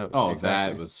 Yeah, no, Oh,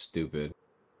 exactly. that was stupid.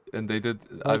 And they did.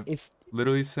 Like I've if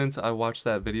literally since I watched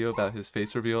that video about his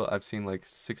face reveal, I've seen like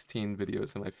 16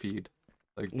 videos in my feed.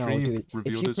 Like no, Dream dude, if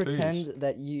revealed you his face. pretend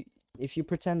that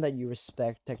you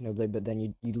respect Technoblade, but then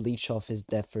you leech off his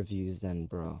death for views, then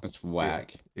bro, That's Yeah,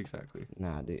 whack. exactly.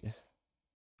 nah, dude.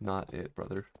 Not it,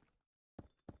 brother.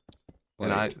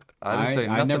 Like, And I didn't say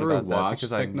I nothing never about that watched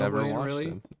because I never Technoblade, watched really.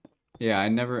 him. Yeah, I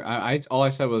never. I all I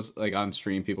said was like on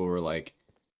stream, people were like,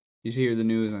 "You hear the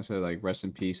news?" And I said like, "Rest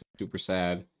in peace." Super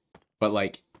sad, but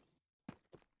like,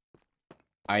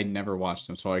 I never watched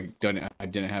him, so I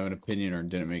didn't have an opinion or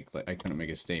didn't make like I couldn't make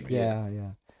a statement. Yeah.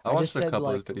 Yeah. I I watched just a said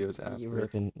couple like of videos after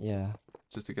ripping, yeah.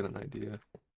 just to get an idea.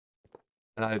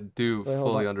 And I do Wait, hold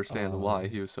fully on. understand why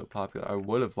he was so popular. I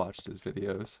would have watched his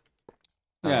videos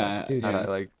Yeah, Dude, had yeah. I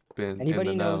like been in Anybody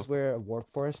the knows know. where a warp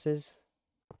forest is?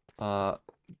 Uh,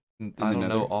 In I the don't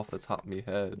know Nether? off the top of my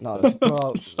head, No, but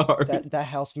bro, Sorry. that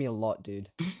helps me a lot, dude.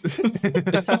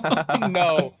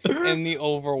 No, in the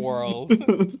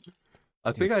overworld.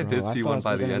 I think Dude, I bro, did I see thought I one was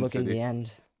by the gonna end look in city. the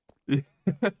end.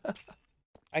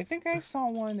 I think I saw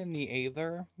one in the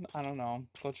Aether. I don't know.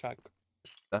 Go check.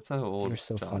 That's how You're old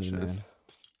so Josh funny, is. man.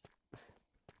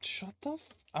 Shut the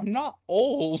I'm not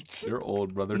old. You're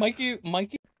old, brother.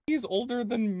 Mikey's older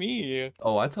than me.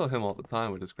 Oh, I tell him all the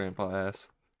time with his grandpa ass.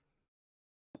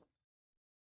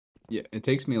 Yeah, it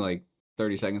takes me like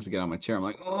 30 seconds to get on my chair. I'm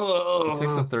like, oh. It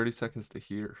takes him 30 seconds to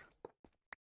hear.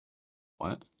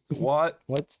 What? What?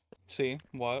 What? See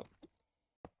what?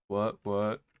 What?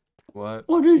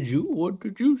 What did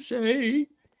you say?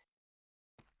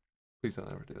 Please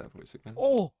don't ever do that voice again.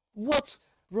 Oh, what?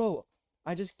 Bro,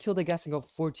 I just killed a gas and got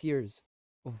 4 tiers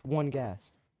of 1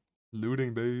 gas.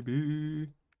 Looting, baby.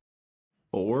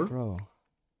 4? Bro,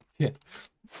 Yeah.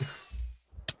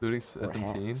 Looting we're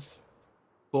 17. hacks.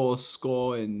 4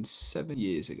 score and 7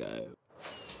 years ago.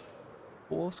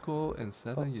 4 score and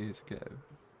 7 years ago.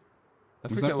 I Was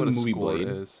that forget from what the a movie score Blade?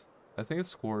 is. I think a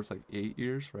score is like 8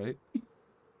 years, right?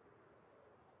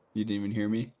 You didn't even hear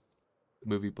me? The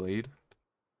movie Blade.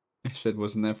 I said,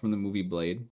 wasn't that from the movie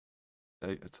Blade?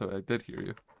 So I did hear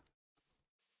you.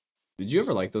 Did you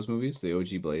ever like those movies? The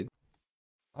OG Blade?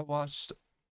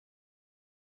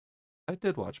 I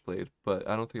did watch Blade, but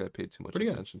I don't think I paid too much Pretty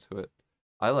good. attention to it.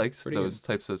 I liked Pretty those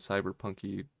types of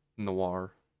cyberpunky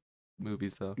noir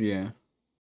movies though. Yeah.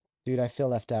 Dude, I feel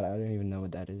left out. I don't even know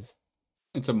what that is.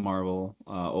 It's a Marvel,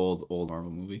 old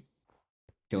Marvel movie.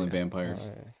 Killing Yeah. vampires.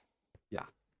 Alright. Yeah.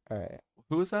 Alright.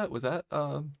 Who was that? Was that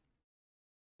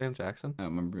Sam Jackson? I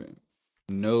don't remember it.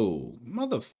 No. No,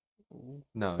 it He's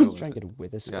trying wasn't. to get a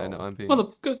wither skull. Yeah, I know. I'm being.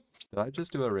 Motherfucker. Did I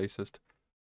just do a racist?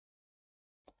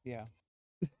 Yeah.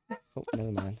 Oh,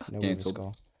 never mind. No wither Cancelled.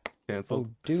 skull. Canceled.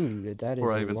 Oh, dude, that is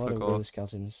Or I a even lot took of off. wither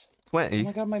skeletons. Oh 20.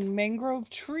 my god, my mangrove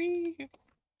tree.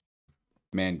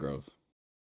 Mangrove.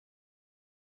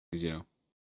 'Cause, you know.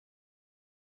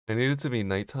 I need it to be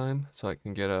nighttime so I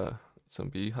can get a some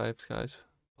beehives, guys,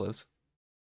 please.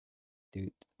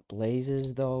 Dude,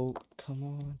 blazes though. Come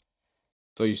on.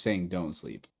 So you're saying don't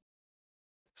sleep?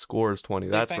 Score is 20.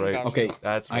 That's Sleeping, right. gotcha. Okay,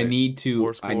 That's I right. need to. Four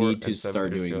I score need to and 7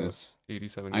 start years doing ago. this.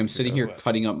 87 I'm years sitting ago. here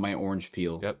cutting up my orange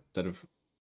peel Yep. instead of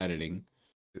editing.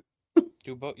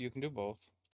 Do both. You can do both.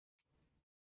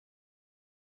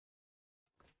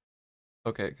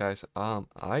 Okay, guys.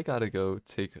 I gotta go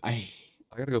take. I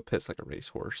gotta go piss like a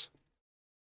racehorse.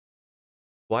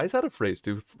 Why is that a phrase?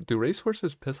 Do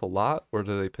racehorses piss a lot or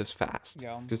do they piss fast?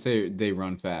 Yeah. Just they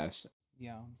run fast.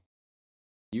 Yeah.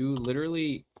 You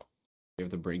literally have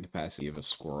the brain capacity of a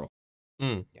squirrel.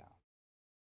 Mm. Yeah.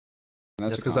 And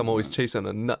That's a because I'm always compliment. chasing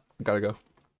a nut. Gotta go.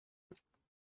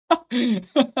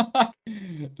 That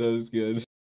was good.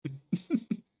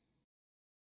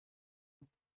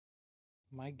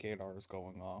 My gaydar is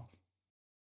going off.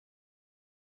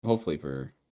 Hopefully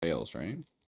for fails, right?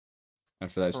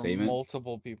 After that For statement,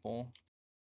 multiple people.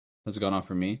 has it gone off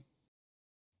for me?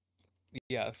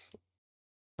 Yes.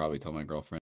 Probably tell my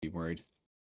girlfriend to be worried.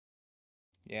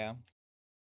 Yeah.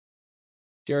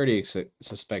 She already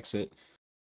suspects it.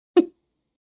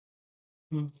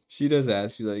 She does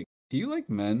ask. She's like, "Do you like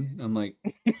men?" I'm like,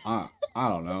 I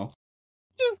don't know."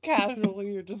 Just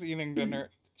casually, you're just eating dinner.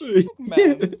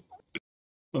 Man,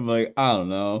 I'm like, I don't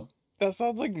know. that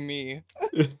sounds like me.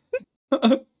 Yeah,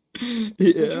 Would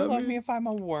you I love me mean- if I'm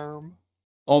a worm?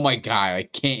 Oh my god, I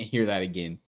can't hear that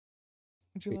again.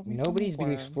 Would you Wait, love me if I'm a nobody's been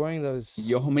worm? exploring those.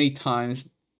 Yo, how many times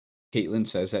Caitlin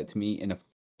says that to me in a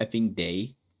effing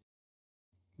day?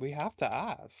 We have to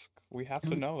ask. We have to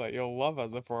No. know that you'll love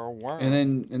us if we're a worm.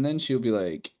 And then she'll be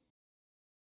like,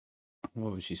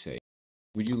 what would she say?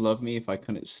 Would you love me if I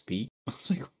couldn't speak? I was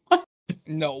like, what?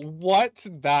 No, what?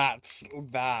 That's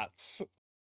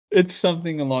It's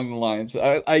something along the lines.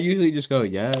 I usually just go,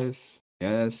 yes,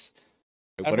 yes.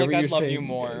 I'd Whatever like you're I'd love you saying,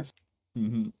 more. yes.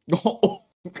 Mhm.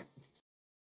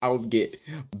 I would get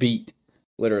beat,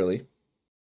 literally.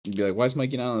 You'd be like, why is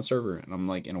Mikey not on the server? And I'm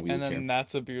like in a And wheelchair. then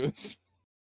that's abuse.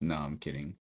 No, I'm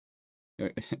kidding.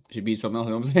 Should be something else.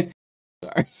 You know what I'm saying?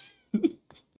 Sorry.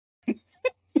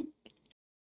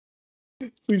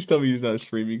 Please tell me he's not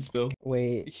streaming still.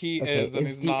 Wait. He Okay, is, and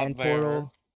is he's the not end there.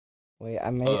 portal? Wait, I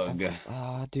may. Ugh.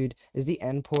 Ah, dude, is the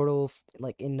end portal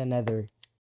like in the Nether,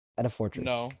 at a fortress?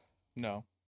 No, no.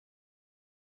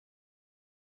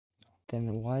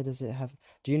 Then why does it have?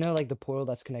 Do you know like the portal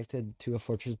that's connected to a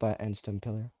fortress by an endstone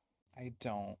pillar? I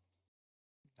don't.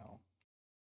 No.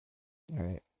 All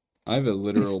right, I have a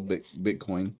literal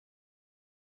Bitcoin.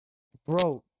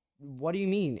 bro. What do you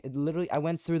mean? It literally, I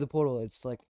went through the portal. It's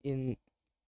like in,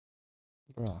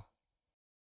 bro.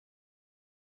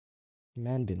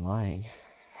 Man, been lying.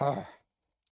 I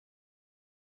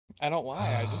don't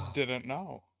lie. I just didn't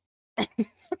know.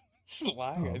 It's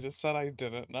lying. I Oh. just said I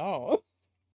didn't know.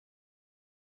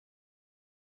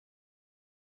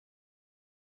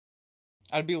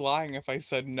 I'd be lying if I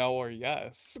said no or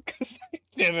yes, because I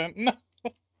didn't know.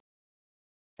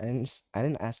 I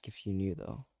didn't ask if you knew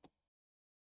though.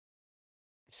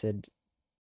 I said,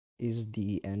 is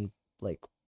the end like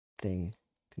thing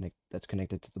that's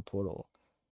connected to the portal?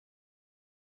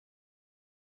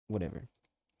 Whatever.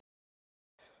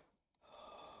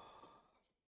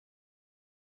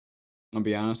 I'll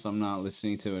be honest, I'm not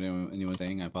listening to what anyone's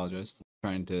saying. I apologize. I'm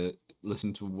trying to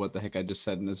listen to what the heck I just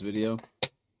said in this video.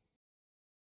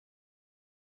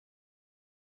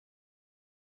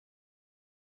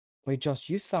 Wait, Josh,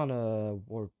 you found a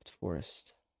warped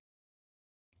forest.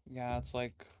 Yeah, it's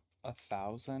like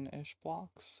 1,000-ish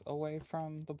blocks away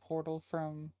from the portal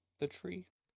from the tree,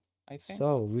 I think.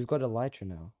 So we've got Elytra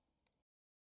now.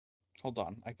 Hold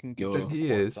on, I can Yo. give you That the he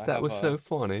coords. is. I That have was so a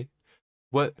funny.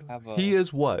 What? have He a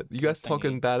is what? You guys thingy.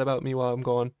 talking bad about me while I'm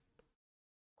gone?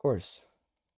 Of course.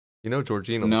 You know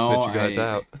Georgina will No, snitch you guys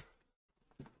out.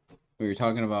 We were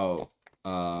talking about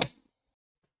my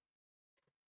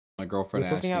girlfriend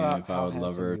We're talking asking about if I how would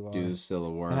love handsome her you do are, still a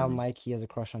and how worm. Mikey has a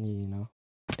crush on you, you know.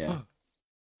 Yeah.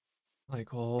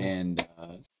 Michael. And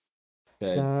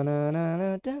said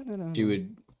Da-na-na-na, she da-na-na-na.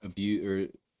 would abuse, or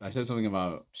I said something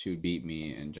about she would beat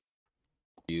me and just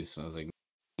abuse. So I was like,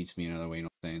 beats me another way. You know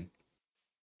what I'm saying?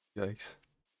 Yikes.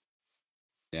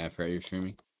 Yeah, I forgot you're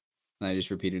streaming. And I just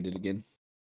repeated it again.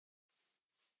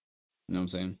 You know what I'm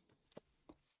saying?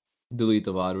 Delete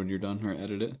the VOD when you're done or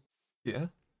edit it. Yeah?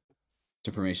 This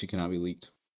information cannot be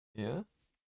leaked. Yeah?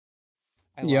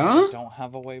 I lied, Yeah? I don't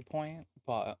have a waypoint,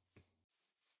 but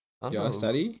I don't Yeah, know.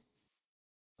 study?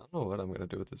 I don't know what I'm gonna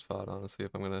do with this VOD, honestly,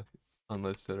 if I'm gonna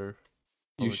unlist it or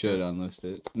You public should it. unlist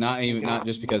it. Not even, make it- not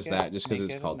just because make it- that, just because make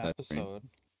it's it called an that. Right? episode.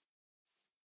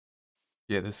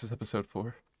 Yeah, this is episode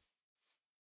 4.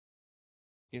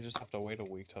 You just have to wait a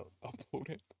week to upload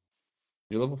it.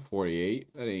 You're level 48?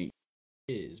 That ain't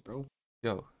bro.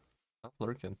 Yo, stop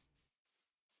lurking.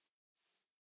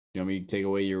 You want me to take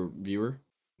away your viewer?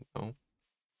 No.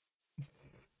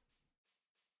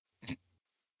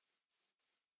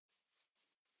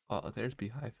 Oh, there's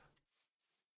Beehive.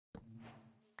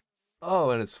 Oh,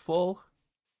 and it's full.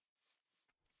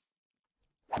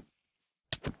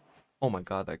 Oh my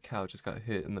god, that cow just got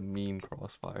hit in the mean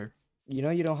crossfire. You know,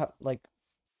 you don't have like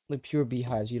pure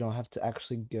beehives. You don't have to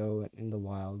actually go in the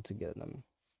wild to get them.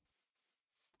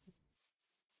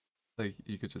 Like,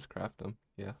 you could just craft them.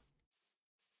 Yeah.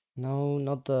 No,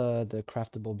 not the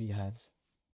craftable beehives.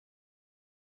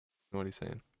 What are you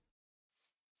saying?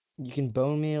 You can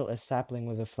bone meal a sapling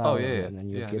with a Oh, flower yeah, on it, yeah. and then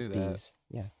you'll Yeah, I knew get that. bees.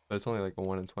 Yeah. But it's only like a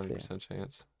 1 in Yeah. 20%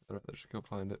 chance. I'd rather just go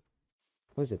find it.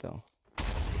 What is it though?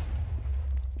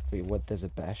 Wait, what? There's a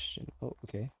bastion. Oh,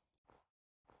 okay.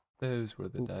 Those were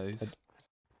the Oop, days.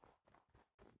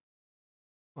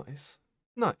 Nice.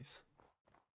 Nice.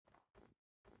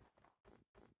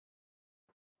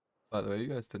 By the way, you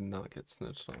guys did not get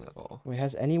snitched on at all. Wait,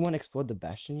 has anyone explored the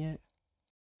bastion yet?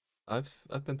 I've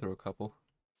been through a couple.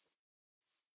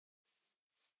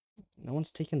 No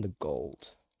one's taken the gold.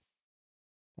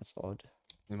 That's odd.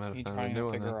 You might have Me found a trying new to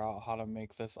one then. figure out how to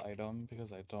make this item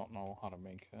because I don't know how to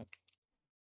make it.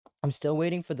 I'm still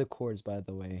waiting for the cords, by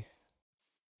the way.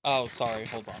 Oh, sorry.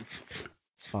 Hold on.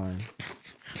 It's fine.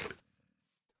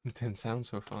 It didn't sound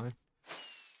so fine.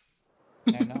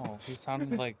 I know. He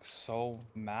sounded like so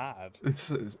mad. It's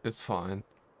fine.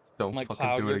 Don't I'm like, fucking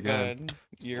Cloud, do it you're again. good.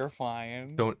 You're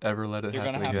fine. Don't ever let it You're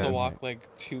gonna happen have again. to Alright. walk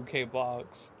like 2K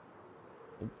blocks.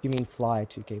 You mean fly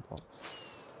 2K blocks?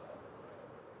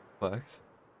 Flex.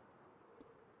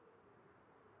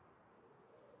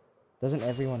 Doesn't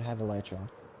everyone have Elytra?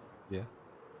 Yeah,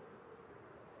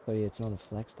 So yeah, it's not a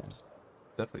flex then. it's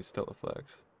definitely still a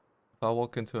flex. If I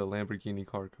walk into a Lamborghini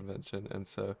car convention and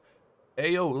say,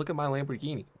 "Hey yo, look at my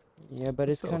Lamborghini," Yeah, but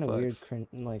it's it's still a kind of weird. flex.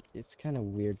 Like it's kind of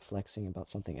weird flexing about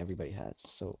something everybody has.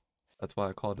 So That's why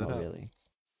I called it not out. really.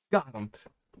 Got him.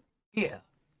 Yeah.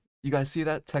 You guys see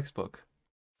that textbook?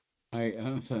 I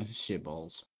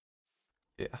shitballs.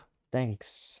 Yeah.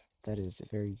 Thanks. That is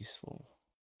very useful.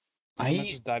 Someone I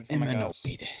just died from am a gas.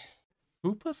 annoyed.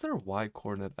 Who puts their Y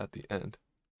coordinate at the end?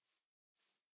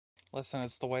 Listen,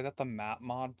 it's the way that the map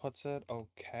mod puts it.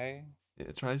 Okay.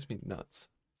 It drives me nuts.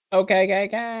 Okay.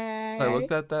 I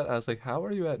looked at that, I was like, how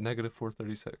are you at negative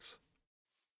 436?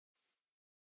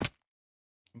 I'm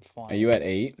flying. Are you at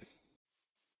 8?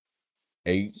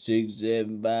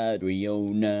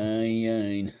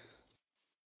 8675309.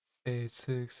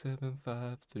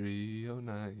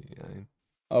 8675309.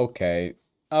 Okay.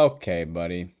 Okay,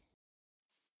 buddy.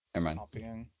 Never mind.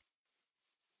 Copying.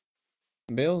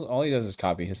 Bale's all he does is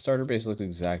copy. His starter base looks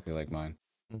exactly like mine.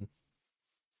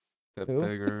 Get Who?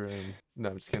 bigger and no,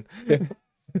 I'm just kidding.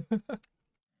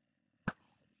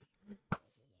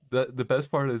 The best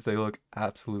part is they look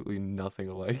absolutely nothing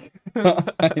alike.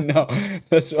 I know.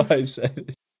 That's why I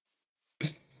said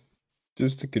it.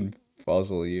 Just to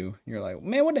confuzzle you. You're like,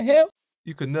 man, what the hell?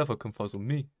 You could never confuzzle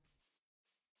me.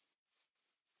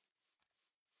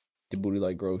 The booty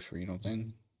like grocery, you know what I'm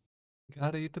saying?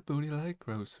 Gotta eat the booty like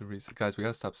groceries. Guys, we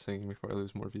gotta stop singing before I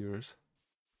lose more viewers.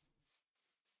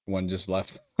 One just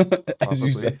left. As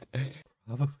you Probably. said.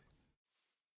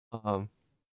 Probably.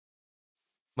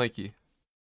 Mikey,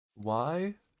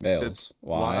 why Bales.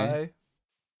 Why?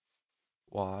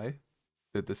 why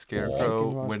did the Chicken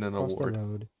Scarecrow Rock win an across the award?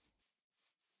 road.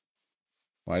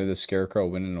 Why did the Scarecrow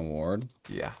win an award?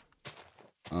 Yeah.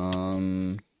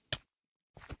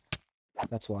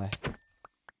 That's why.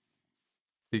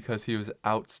 Because he was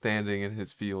outstanding in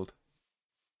his field.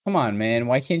 Come on, man.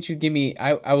 Why can't you give me...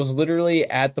 I was literally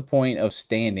at the point of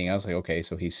standing. I was like, okay,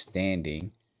 so he's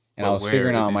standing. And I But was where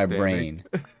figuring is out he my standing? brain.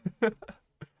 Out.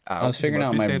 I was He figuring must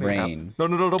out be my standing out. brain. No,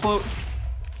 don't blow it.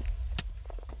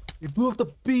 He blew up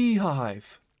the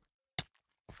beehive.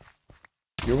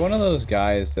 You're one of those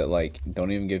guys that, like,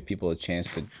 don't even give people a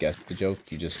chance to guess the joke.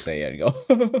 You just say it and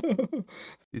go.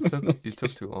 You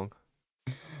took too long.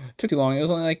 Took too long. It was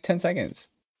only like 10 seconds.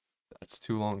 That's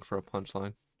too long for a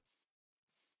punchline.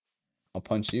 I'll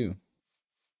punch you.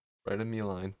 Right in me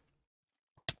line.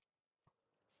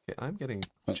 Okay, I'm getting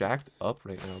What? jacked up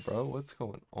right now, bro. What's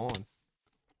going on?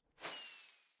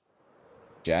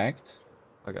 Jacked?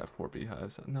 I got 4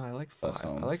 beehives. No, I like That's 5. I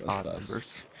home. like That's odd best.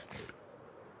 numbers.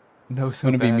 No, so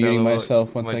I'm gonna be bad. muting LOL.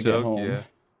 myself once My I get joke, home. yeah.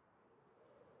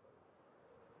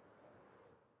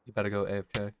 You better go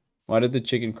AFK. Why did the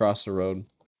chicken cross the road?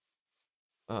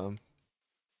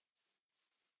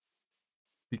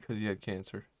 Because he had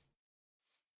cancer.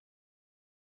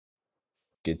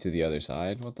 get to the other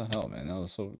side. What the hell, man? That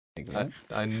was so like what?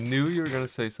 I knew you were gonna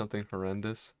say something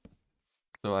horrendous,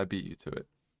 so I beat you to it.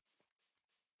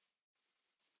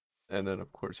 And then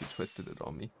of course you twisted it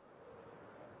on me.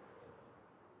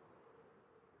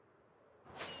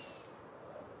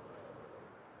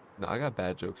 No, I got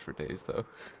bad jokes for days though.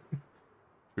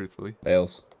 Truthfully.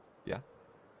 Fails. Yeah.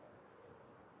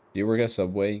 You work at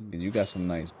Subway? Because you got some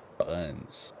nice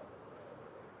buns.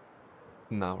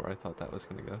 Not where I thought that was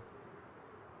gonna go.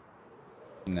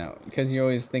 No, because you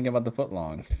always think about the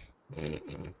footlong.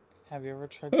 Have you ever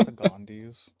tried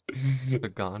Sagandis? The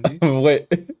Gandhi? Wait,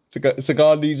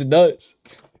 Sagandhi's nuts.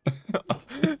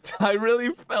 I really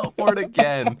fell for it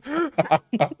again.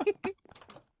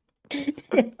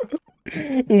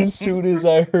 As soon as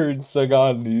I heard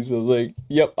Sagandhi's, I was like,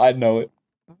 yep, I know it.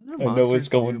 There are I know what's monsters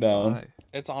going down. nearby.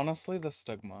 It's honestly the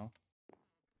stigma.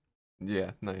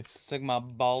 Yeah, nice. Stigma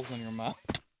balls in your mouth.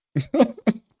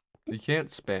 You can't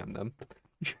spam them.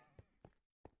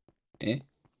 Eh?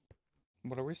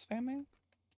 What are we spamming?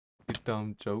 You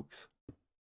dumb jokes.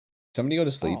 Somebody go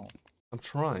to sleep. Oh, I'm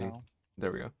trying. no.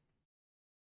 There we go.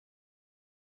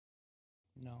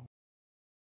 No.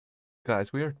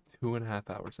 Guys, we are 2.5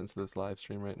 hours into this live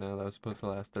stream right now. That was supposed to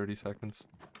last 30 seconds.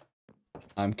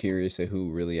 I'm curious at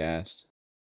who really asked.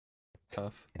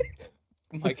 Tough.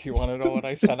 Mike, you want to know what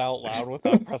I said out loud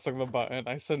without pressing the button?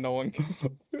 I said no one gives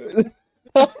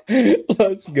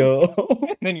Let's go.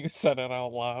 And then you said it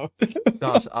out loud.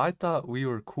 Josh, I thought we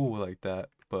were cool like that,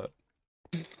 but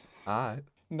I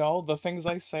No, the things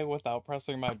I say without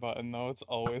pressing my button, though, it's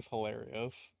always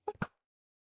hilarious.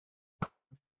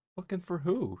 fucking for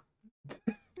who?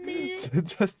 Me.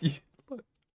 Just you.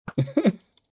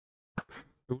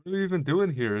 What are we even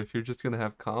doing here if you're just gonna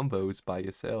have combos by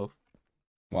yourself?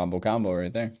 Wombo combo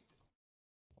right there.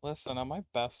 Listen, I'm my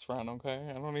best friend, okay?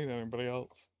 I don't need anybody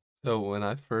else. So when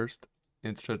I first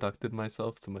introduced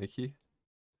myself to Mikey,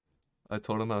 I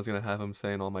told him I was gonna have him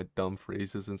saying all my dumb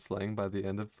phrases and slang by the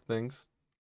end of things,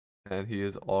 and he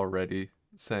is already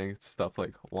saying stuff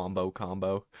like wombo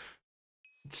combo,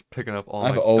 just picking up all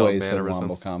I've my dumb always said mannerisms.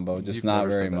 wombo combo, just You've not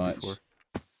never said very that much. before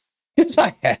Yes,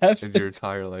 I have. in your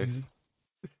entire life.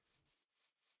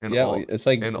 In Yeah, all, it's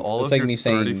like in all it's of like your me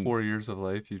saying 34 years of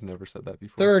life, you've never said that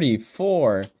before.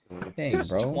 34. Dang, He's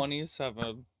bro.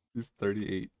 27. He's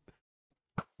 38.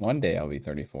 One day I'll be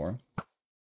 34.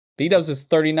 B-Dubs is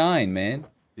 39, man.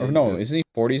 Yeah, Or he no, is. isn't he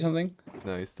 40 something?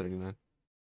 No, he's 39.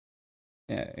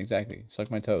 Yeah, exactly. Suck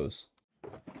my toes.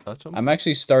 Touch him? I'm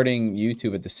actually starting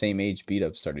YouTube at the same age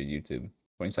B-Dubs started YouTube.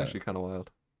 It's 27. actually kind of wild.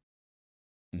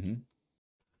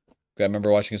 I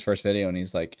remember watching his first video and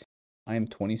he's like, I am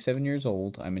 27 years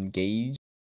old. I'm engaged.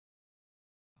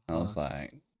 I was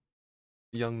like,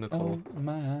 Young Nicole. oh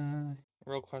my.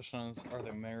 Real question is, are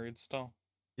they married still?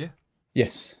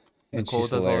 Yes. And Nicole she's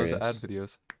does hilarious. all his ad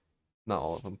videos. Not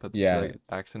all of them, but Yeah, she like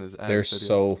acts in his ad They're videos.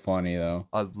 so funny though.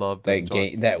 I love That them. Josh.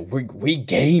 game, that we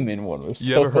gaming one was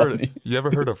You so ever heard? funny. You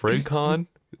ever heard of Raycon?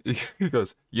 He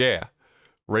goes, yeah,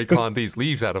 Raycon these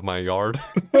leaves out of my yard.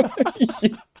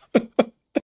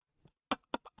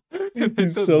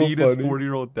 It's the so meanest funny.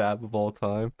 40-year-old dad of all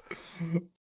time.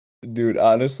 Dude,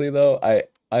 honestly though,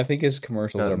 I think his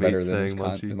commercials Got are a better mate than his saying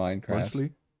munchy, Minecraft.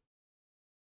 munchley?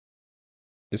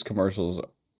 His commercials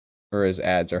or his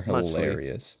ads are Muchly.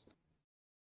 hilarious.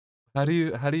 How do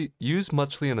you use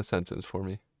muchly in a sentence for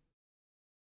me?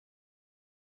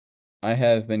 I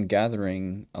have been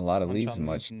gathering a lot of Munch leaves on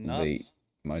much these late, nuts.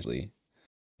 muchly.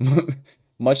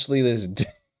 Muchly this.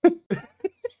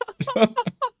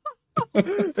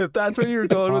 If that's where you're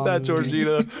going with that,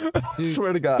 Georgina, I dude.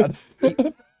 swear to God.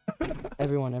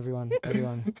 Everyone.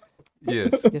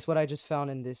 Yes. Guess what I just found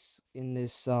in this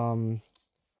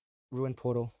ruined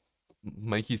portal?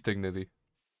 Mikey's dignity.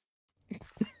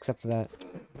 Except for that.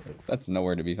 That's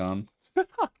nowhere to be found.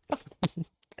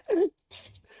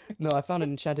 No, I found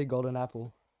an enchanted golden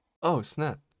apple. Oh,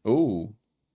 snap. Ooh.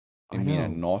 I You mean a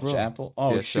know, notch bro. apple?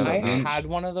 Oh, Yeah, shoot. shut I up, man. had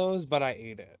one of those, but I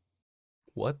ate it.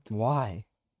 What? Why?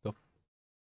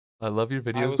 I love your I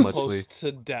videos was muchly. close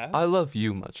to death. I love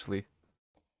you muchly.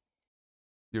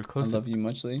 You're I close love to... you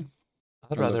muchly.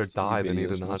 I'd I love rather your die than eat a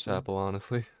videos notch muchly. apple,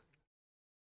 honestly.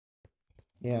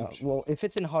 Yeah, Oops. well, if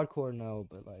it's in hardcore, no,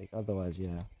 but like otherwise,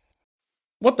 yeah.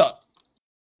 What the?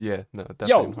 Yeah, no, definitely.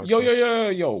 Yo, in yo, hardcore. yo, yo,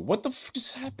 yo. What the f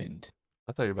just happened?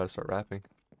 I thought you were about to start rapping.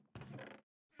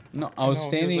 No, I was know,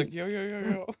 standing. He was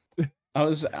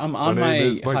like, yo. I'm on name my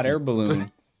is hot Mikey. air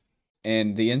balloon,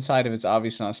 and the inside of it's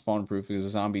obviously not spawn proof because a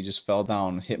zombie just fell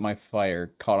down, hit my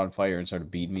fire, caught on fire, and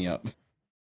started beating me up.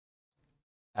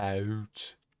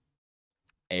 Ouch.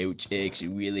 Ouch, it actually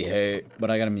really hurt. But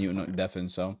I got a mutant deafen,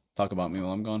 so talk about me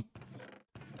while I'm gone.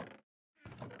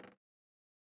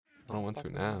 I don't want to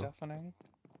Fucking now. deafening.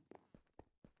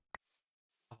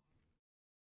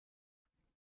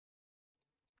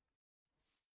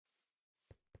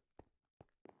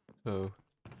 So,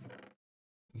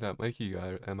 that Mikey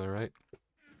guy, am I right?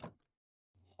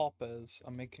 Hoppers.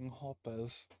 I'm making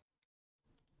hoppers.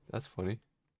 That's funny.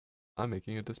 I'm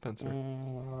making a dispenser.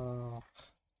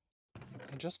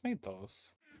 I just made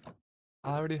those.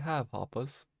 I already have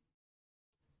hoppers.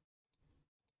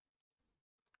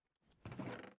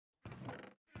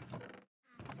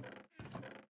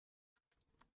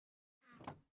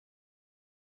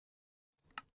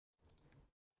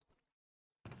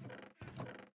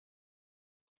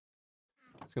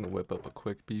 Just gonna whip up a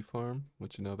quick bee farm.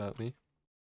 What you know about me?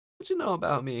 What you know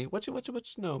about me? What you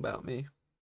know about me?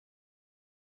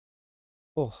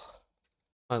 Oh,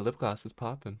 My lip gloss is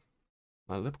popping.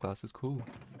 My lip gloss is cool.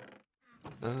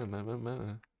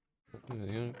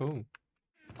 Cool.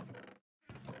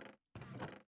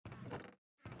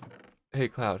 Hey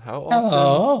Cloud, how often?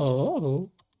 Hello.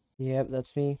 yep,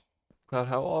 that's me. Cloud,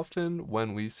 how often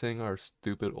when we sing our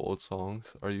stupid old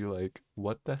songs are you like,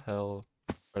 what the hell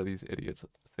are these idiots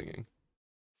singing?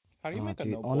 How do you Oh, make a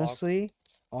dude, no block?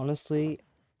 honestly,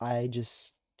 I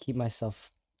just keep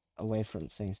myself away from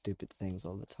saying stupid things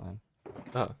all the time.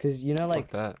 Oh, Cause you know, fuck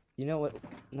like, that. you know what?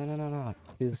 No.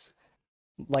 Cause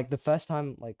like the first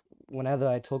time, like whenever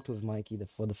I talked with Mikey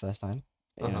for the first time,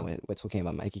 Uh-huh. we're talking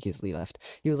about Mikey because Lee left.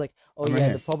 He was like, "Oh I'm right yeah,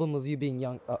 here. the problem with you being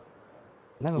young."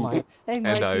 Never Ooh. mind. Hey, And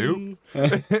I oop.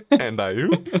 Mikey. And I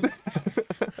oop.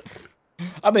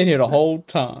 I've been here the whole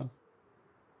time.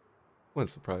 Wouldn't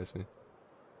surprise me.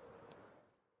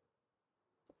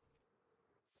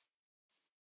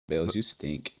 Bales, you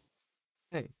stink.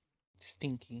 Hey,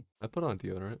 Stinky. I put on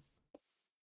deodorant.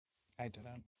 I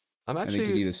didn't. I'm I think you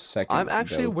actually need a second.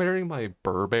 Dope. wearing my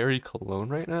Burberry cologne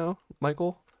right now,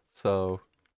 Michael. So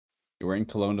You're wearing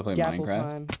cologne to play Gapple Minecraft?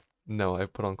 time. no, I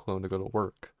put on cologne to go to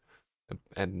work.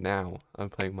 And now I'm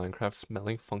playing Minecraft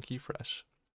smelling funky fresh.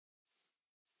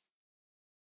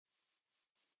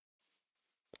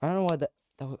 I don't know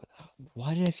why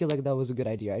why did I feel like that was a good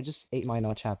idea? I just ate my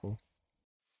notch apple.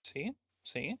 See?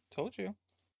 See? Told you.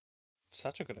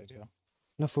 Such a good idea.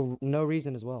 No, for no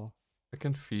reason as well. I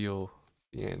can feel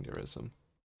the aneurysm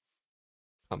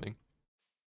coming.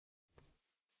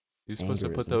 You're supposed to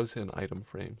put Aneurysm. those in item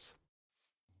frames.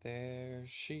 There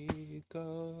she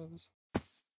goes.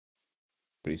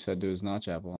 But he said to his notch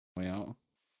apple on the way out.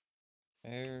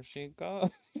 There she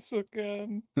goes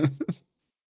again.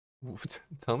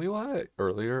 Tell me why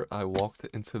earlier I walked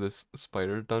into this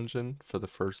spider dungeon for the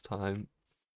first time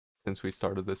since we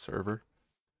started this server.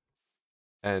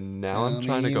 And now I'm Tell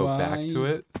trying to me go back to why.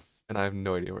 it, and I have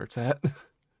no idea where it's at.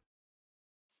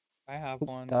 I have Oop,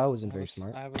 one. that wasn't I have very a s-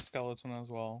 smart. I have a skeleton as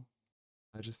well.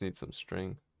 I just need some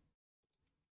string.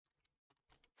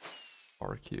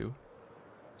 RQ.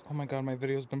 Oh my god, my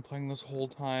video's been playing this whole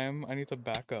time. I need to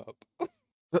back up.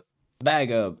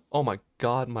 Bag up. Oh my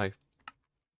god, my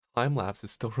time lapse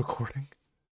is still recording.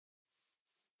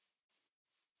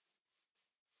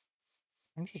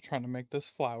 I'm just trying to make this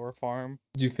flower farm.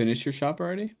 Did you finish your shop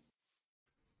already?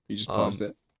 You just paused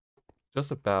it.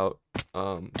 Just about.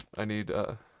 I need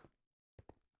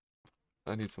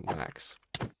some wax.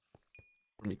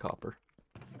 For me copper.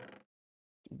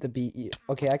 The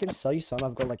okay, I can sell you some.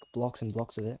 I've got like blocks and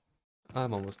blocks of it.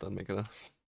 I'm almost done making a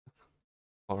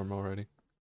farm already.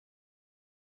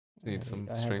 Need some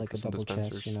I had string like for a some double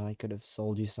dispensers. chest, you know. I could have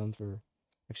sold you some for.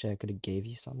 Actually, I could have gave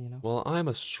you some, you know. Well, I'm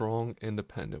a strong,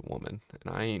 independent woman,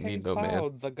 and I ain't Hey need no man.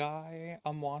 Cloud, the guy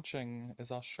I'm watching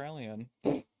is Australian.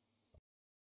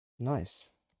 Nice.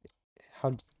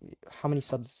 How many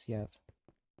subs does he have?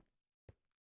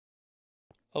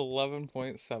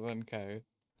 11.7k.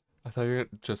 I thought you were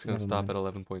just gonna Never stop mind.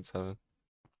 at 11.7.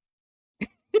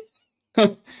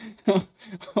 And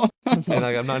And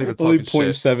I'm not even only talking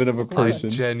shit. 0.7 of a I person.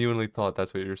 genuinely thought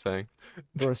that's what you were saying.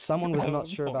 Bro, someone was not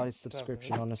sure about his 11.7.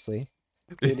 subscription, honestly.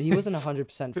 Dude, he wasn't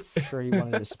 100% sure he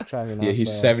wanted to subscribe or not. Yeah,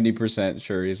 he's so... 70%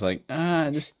 sure. He's like,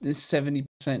 this 70%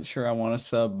 sure I want to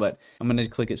sub, but I'm gonna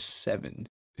click at 7.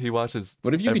 He watches.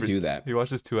 What if you could do that? He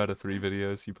watches 2 out of 3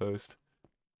 videos you post.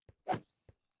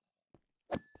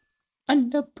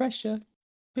 Under pressure.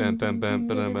 Bam, bam, bam,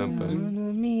 bam, bam, Down bam.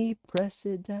 on me, press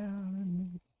it down on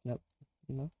me. Nope.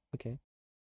 No? Okay.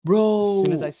 Bro, As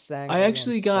soon as I sang, I everyone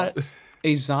actually got stopped.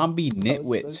 a zombie That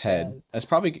was nitwit's so head. sad. That's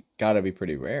probably gotta be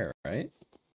pretty rare, right?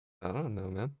 I don't know,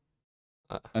 man.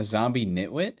 A zombie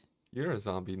nitwit? You're a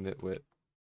zombie nitwit.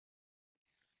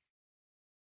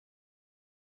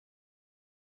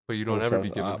 But you don't Wish ever I be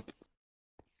was given. up.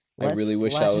 I really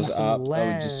wish I flash in was some up. I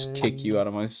would just kick you land. out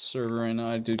of my server right now.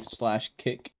 I'd do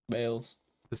 /kick Bales.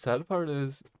 The sad part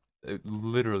is, it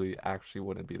literally actually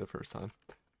wouldn't be the first time.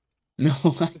 No,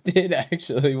 I did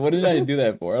actually. What did I do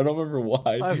that for? I don't remember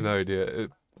why. I have no idea.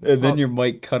 And then your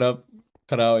mic cut out,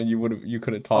 and you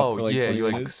couldn't talk Oh for like yeah, 20 you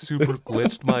like minutes. super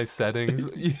glitched my settings.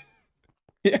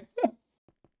 Yeah.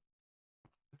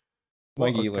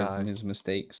 What Mikey a learned guy. from his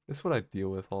mistakes. This is what I deal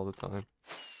with all the time.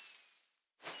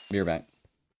 Beer back.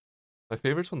 My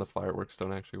favorite's when the fireworks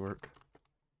don't actually work.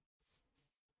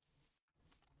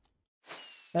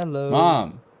 Hello.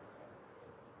 Mom.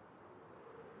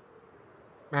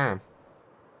 Man,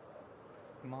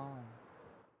 Mom.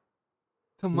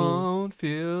 come Me. on,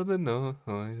 feel the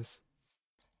noise.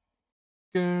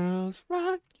 Girls,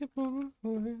 rock your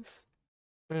boys.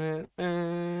 Bales.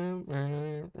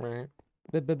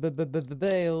 Benny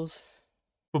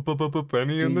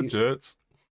Do and the you- Jets.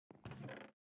 I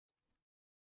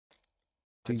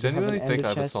Do you have an genuinely think ender I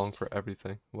have a song chest? for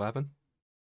everything. What happened?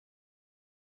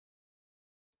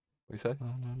 What you say?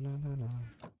 No.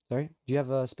 Sorry? Do you have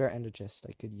a spare ender chest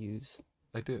I could use?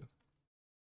 I do.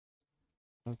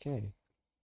 Okay.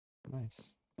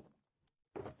 Nice.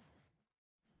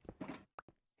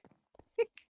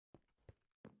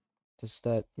 Does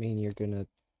that mean you're gonna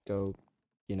go,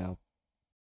 you know?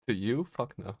 To you?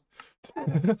 Fuck no.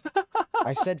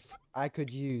 I said I could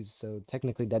use, so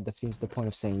technically that defeats the point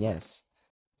of saying yes.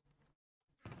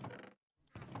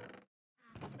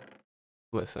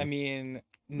 Listen. I mean,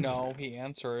 no, he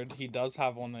answered. He does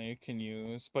have one that you can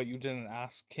use, but you didn't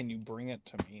ask, can you bring it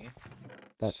to me?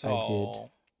 That So,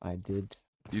 I did.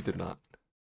 You did not.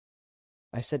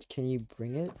 I said, can you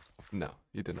bring it? No,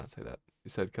 you did not say that. You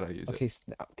said, could I use Okay,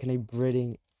 it? can you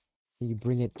bring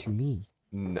it to me?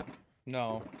 No.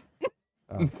 no.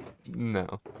 Oh.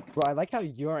 No. Bro, I like how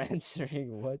you're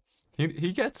answering. What?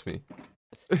 He gets me.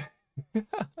 What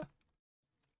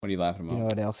are you laughing You know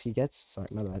about? what else he gets? Sorry,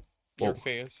 my bad. Your Whoa.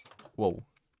 face. Whoa.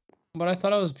 But I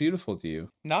thought I was beautiful to you.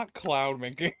 Not cloud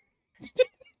making.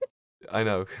 I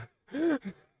know.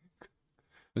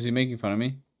 Was he making fun of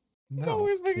me? No, No.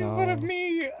 he's making fun of No.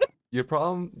 me. Your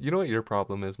problem, you know what your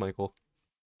problem is, Michael?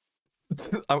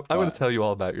 I'm going What? to tell you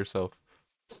all about yourself.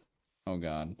 Oh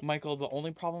God. Michael, the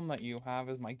only problem that you have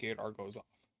is my gator goes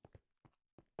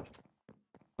off.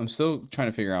 I'm still trying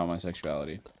to figure out my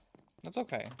sexuality. That's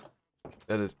okay.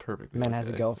 That is perfectly Man has a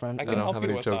okay. girlfriend. I I can don't help have you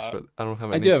any with jokes that. for I don't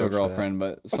have I any do have a jokes for that. girlfriend,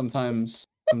 but sometimes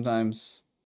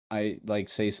I like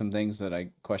say some things that I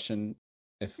question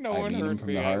if No I one mean them heard from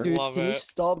me. the I heart. Dude, love can you it.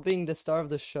 stop being the star of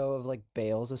the show of like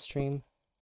Bales' stream?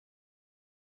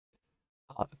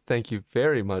 Thank you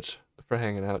very much for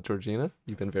hanging out, Georgina.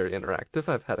 You've been very interactive.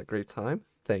 I've had a great time.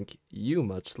 Thank you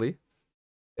muchly.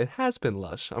 It has been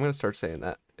lush. I'm going to start saying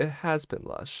that. It has been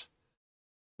lush.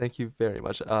 Thank you very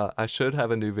much. I should have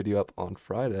a new video up on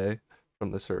Friday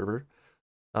from the server.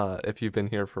 If you've been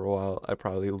here for a while, I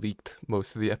probably leaked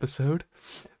most of the episode.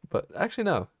 But actually,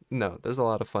 no. There's a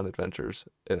lot of fun adventures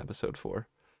in episode 4.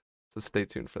 So stay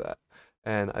tuned for that.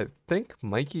 And I think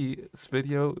Mikey's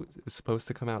video is supposed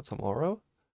to come out tomorrow.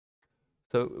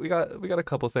 So we got a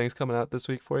couple things coming out this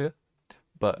week for you.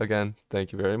 But again,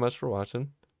 thank you very much for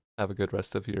watching. Have a good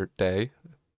rest of your day.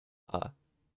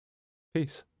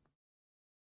 Peace.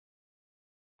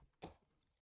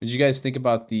 Did you guys think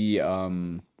about the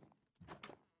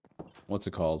what's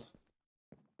it called?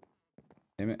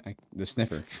 Damn it, the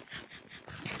sniffer.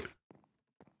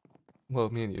 Well,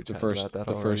 me and you The chatted first about that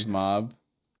the already. first mob.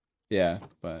 Yeah,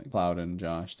 but Cloud and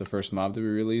Josh, the first mob that we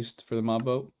released for the mob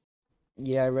boat.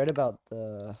 Yeah, I read about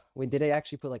the. Wait, did they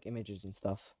actually put like images and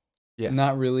stuff? Yeah.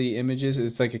 Not really images.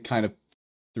 It's like a kind of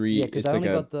Yeah, 'cause it's I like only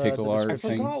a got the pickle art I description.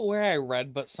 thing. forgot where I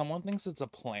read, but someone thinks it's a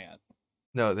plant.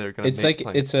 No, they're gonna It's make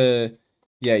like plants.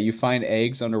 you find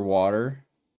eggs underwater,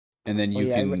 and then Oh you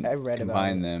yeah, can I read about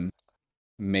combine it. them,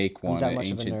 make I'm one, that an much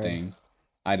of a ancient nerd. thing.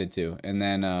 I did too. And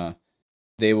then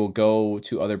they will go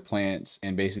to other plants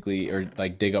and basically or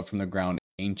like dig up from the ground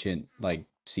ancient like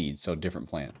seeds, so different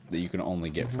plants that you can only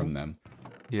get from them.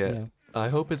 Yeah. Yeah. I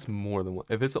hope it's more than one.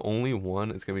 If it's only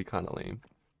one, it's gonna be kind of lame.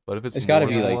 But if It's more got to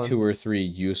be than like one, 2 or 3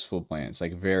 useful plants,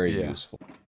 like very Yeah. useful,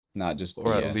 not just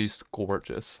or at BS. least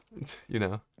gorgeous, you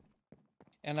know.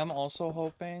 And I'm also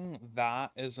hoping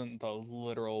that isn't the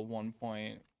literal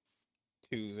 1.20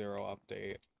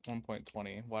 update.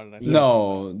 1.20. Why did I say that?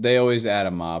 No, they always add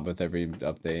a mob with every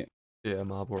update. Yeah,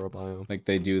 mob or a biome. Like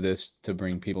they do this to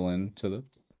bring people into the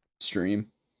stream.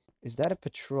 Is that a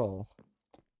patrol?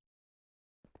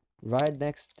 Right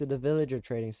next to the villager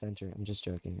trading center. I'm just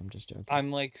joking. I'm just joking.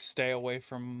 I'm like, stay away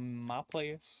from my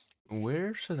place.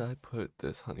 Where should I put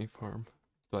this honey farm?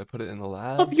 Do I put it in the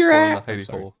lab Up your or in the ass! I'm hidey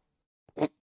sorry. hole?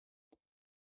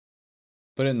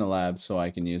 Put it in the lab so I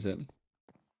can use it.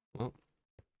 Well,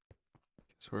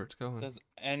 That's where it's going. Does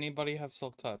anybody have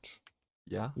silk touch?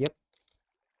 Yeah, Yep.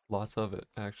 lots of it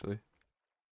actually.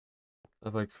 I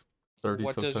have like 30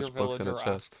 What silk does your touch books in a villager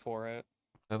ask chest. for it?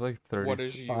 I have like 30. What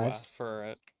does you 5. ask for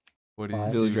it? What do 5.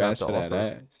 you Villager have asked to for that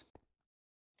offer? ass.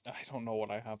 I don't know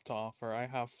what I have to offer. I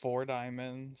have 4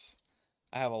 diamonds.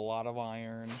 I have a lot of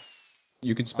iron.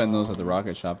 You can spend those at the Um,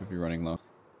 rocket shop if you're running low.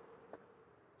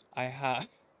 I have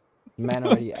Man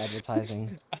already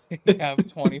advertising. I have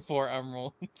 24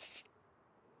 emeralds.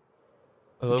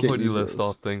 I love Can't when you use list those.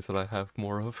 off things that I have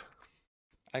more of.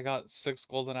 I got 6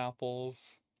 golden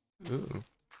apples. Ooh.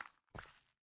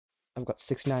 I've got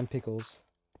 69 pickles.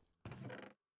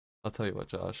 I'll tell you what,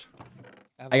 Josh.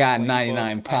 Have I a got flame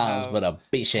 99 book. I pounds, but have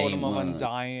a bitch ain't Totem of one.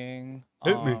 Undying.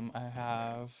 Hit me. I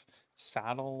have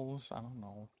saddles. I don't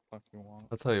know what you want.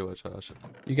 I'll tell you what, Josh.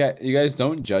 You guys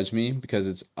don't judge me because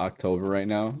it's October right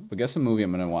now. But guess a movie I'm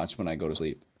gonna watch when I go to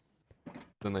sleep.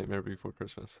 The Nightmare Before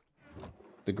Christmas.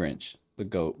 The Grinch, the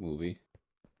goat movie.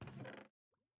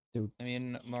 I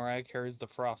mean, Mariah carries the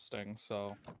frosting,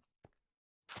 so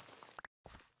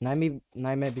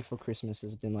Nightmare Before Christmas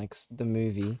has been like the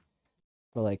movie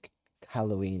for like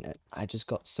Halloween. And I just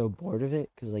got so bored of it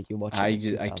because like you watch it like I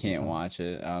 2,000 can't times. watch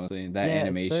it honestly. That Yeah, it's so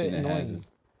animation it has annoying. is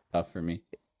tough for me.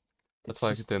 That's It's why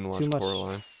I just didn't watch too much.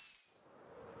 Coraline.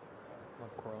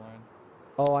 love Coraline.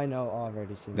 Oh, I know. Oh, I've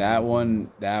already seen That movie.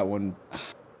 one.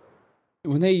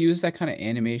 When they use that kind of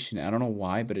animation, I don't know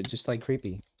why, but it just It's like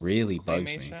creepy. really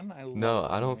bugs me. Claymation? I love No,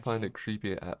 I don't find claymation. it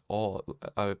creepy at all.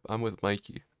 I'm with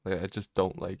Mikey. Like, I just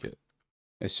don't like it.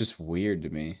 It's just weird to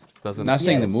me. It just I'm doesn't. not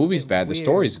saying the it's movie's bad, the weird.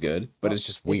 story's good, but No, it's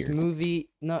just It's weird. movie,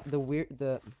 not the weird,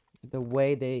 the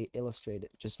way they illustrate it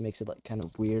just makes it like kind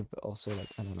of weird, but also like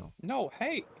I don't know. No,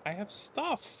 hey, I have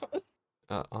stuff.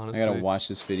 I Honestly, gotta watch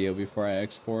this video before I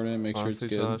export it, make sure it's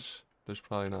honestly, good. Josh, there's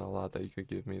probably not a lot that you could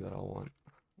give me that I'll want.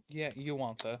 Yeah, you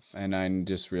want this. And I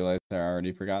just realized I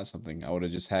already forgot something. I would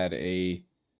have just had a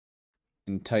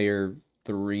entire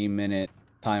 3-minute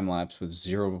time lapse with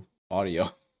 0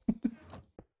 audio.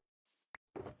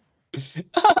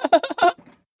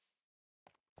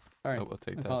 Alright, I will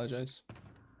take I that. apologize.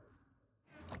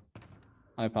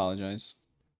 I apologize.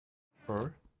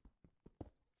 For?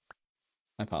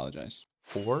 I apologize.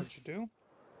 For? What'd you do?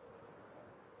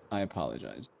 I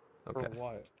apologize. Okay. For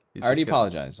what? He's I already just gonna-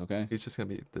 apologized, okay? He's just gonna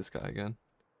be this guy again.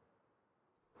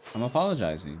 I'm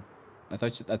apologizing. I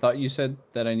thought you said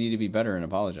that I need to be better and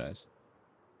apologize.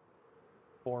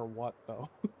 For what though?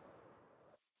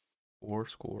 Or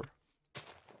score.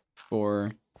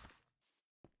 For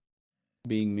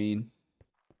being mean.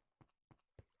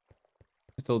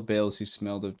 I told Bales he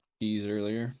smelled of cheese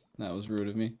earlier. That was rude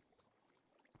of me.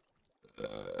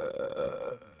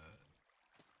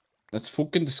 That's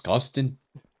fucking disgusting.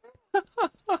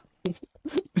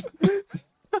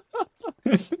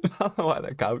 I don't know why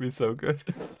that got me so good.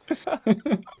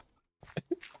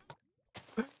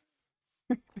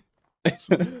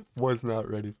 Was not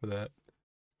ready for that.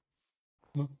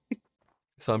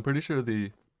 So I'm pretty sure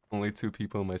the only 2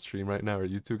 people in my stream right now are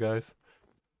you 2 guys.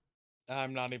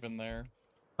 I'm not even there.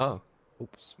 Oh,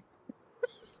 Oops.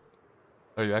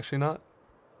 are you actually not?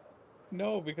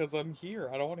 No, because I'm here.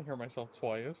 I don't want to hear myself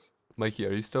twice. Mikey,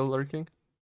 are you still lurking?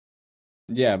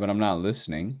 Yeah, but I'm not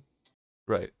listening.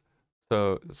 Right.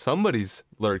 So somebody's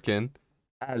lurking.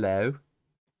 Hello.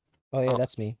 Oh yeah, Oh.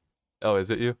 that's me. Oh, is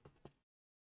it you?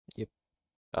 Yep.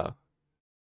 Oh.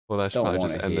 Well, I should Don't probably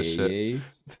want just to end hear this shit. you.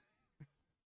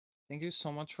 Thank you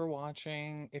so much for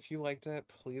watching. If you liked it,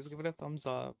 please give it a thumbs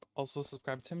up. Also,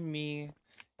 subscribe to me,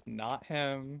 not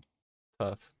him.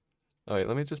 Tough. Oh wait,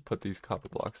 let me just put these copper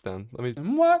blocks down. Let me.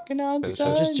 I'm walking on Finish it.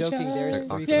 sunshine. I'm just joking, there's Like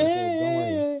 3 Oxidized. people, don't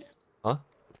worry. Huh?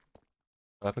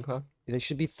 What happened, Cloud? There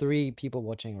should be 3 people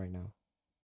watching right now.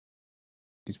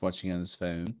 He's watching on his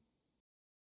phone.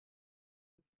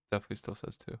 Definitely still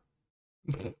says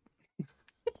 2.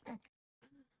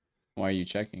 Why are you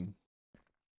checking?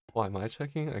 Why am I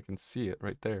checking? I can see it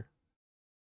right there.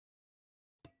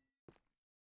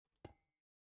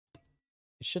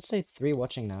 It should say 3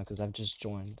 watching now because I've just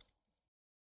joined.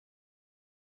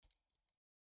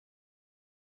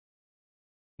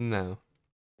 No.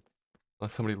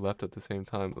 Unless somebody left at the same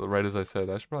time. Right as I said,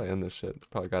 I should probably end this shit.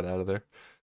 Probably got out of there.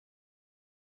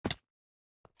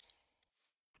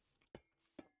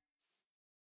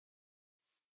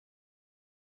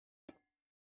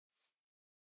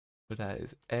 But that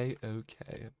is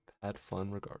A-okay. Had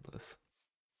fun regardless.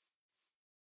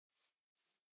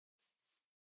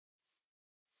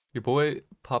 Your boy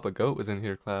Papa Goat was in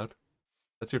here, Cloud.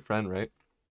 That's your friend, right?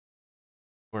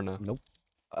 Or no? Nope.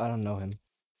 I don't know him.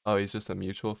 Oh, he's just a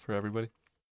mutual for everybody?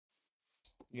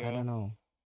 Yeah. I don't know.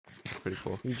 That's pretty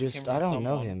cool. He just Came I from don't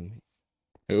know someone. him.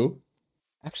 Who?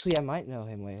 Actually, I might know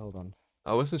him. Wait, hold on.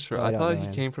 I wasn't sure. No, I I don't thought know he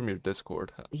him. came from your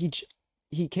Discord.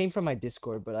 He came from my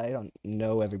Discord, but I don't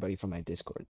know everybody from my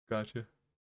Discord. Gotcha.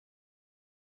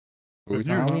 Who are we He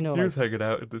talking I was, only about? know he like was hanging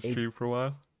out in the 8. stream for a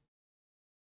while.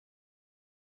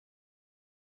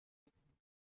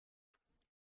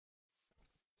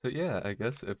 So yeah, I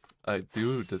guess if I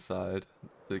do decide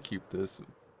to keep this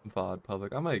VOD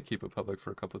public, I might keep it public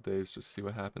for a couple of days, just see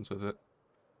what happens with it.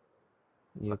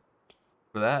 Yep.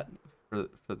 For that,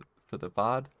 for the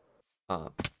VOD,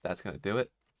 that's gonna do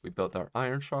it. We built our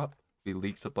iron shop. We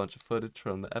leaked a bunch of footage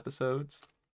from the episodes.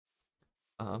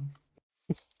 Um,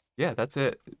 yeah, that's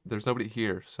it. There's nobody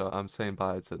here, so I'm saying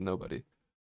bye to nobody.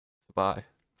 So bye.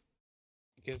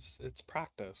 It's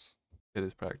practice. It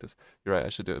is practice. You're right. I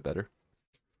should do it better.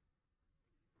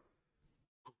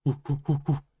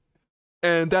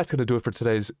 And that's going to do it for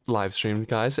today's live stream,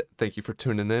 guys. Thank you for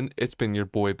tuning in. It's been your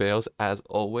boy Bales, as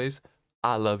always.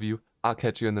 I love you. I'll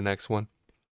catch you in the next one.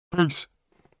 Peace.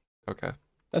 Okay.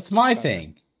 That's my Bye.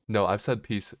 thing. No, I've said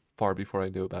peace far before I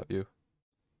knew about you.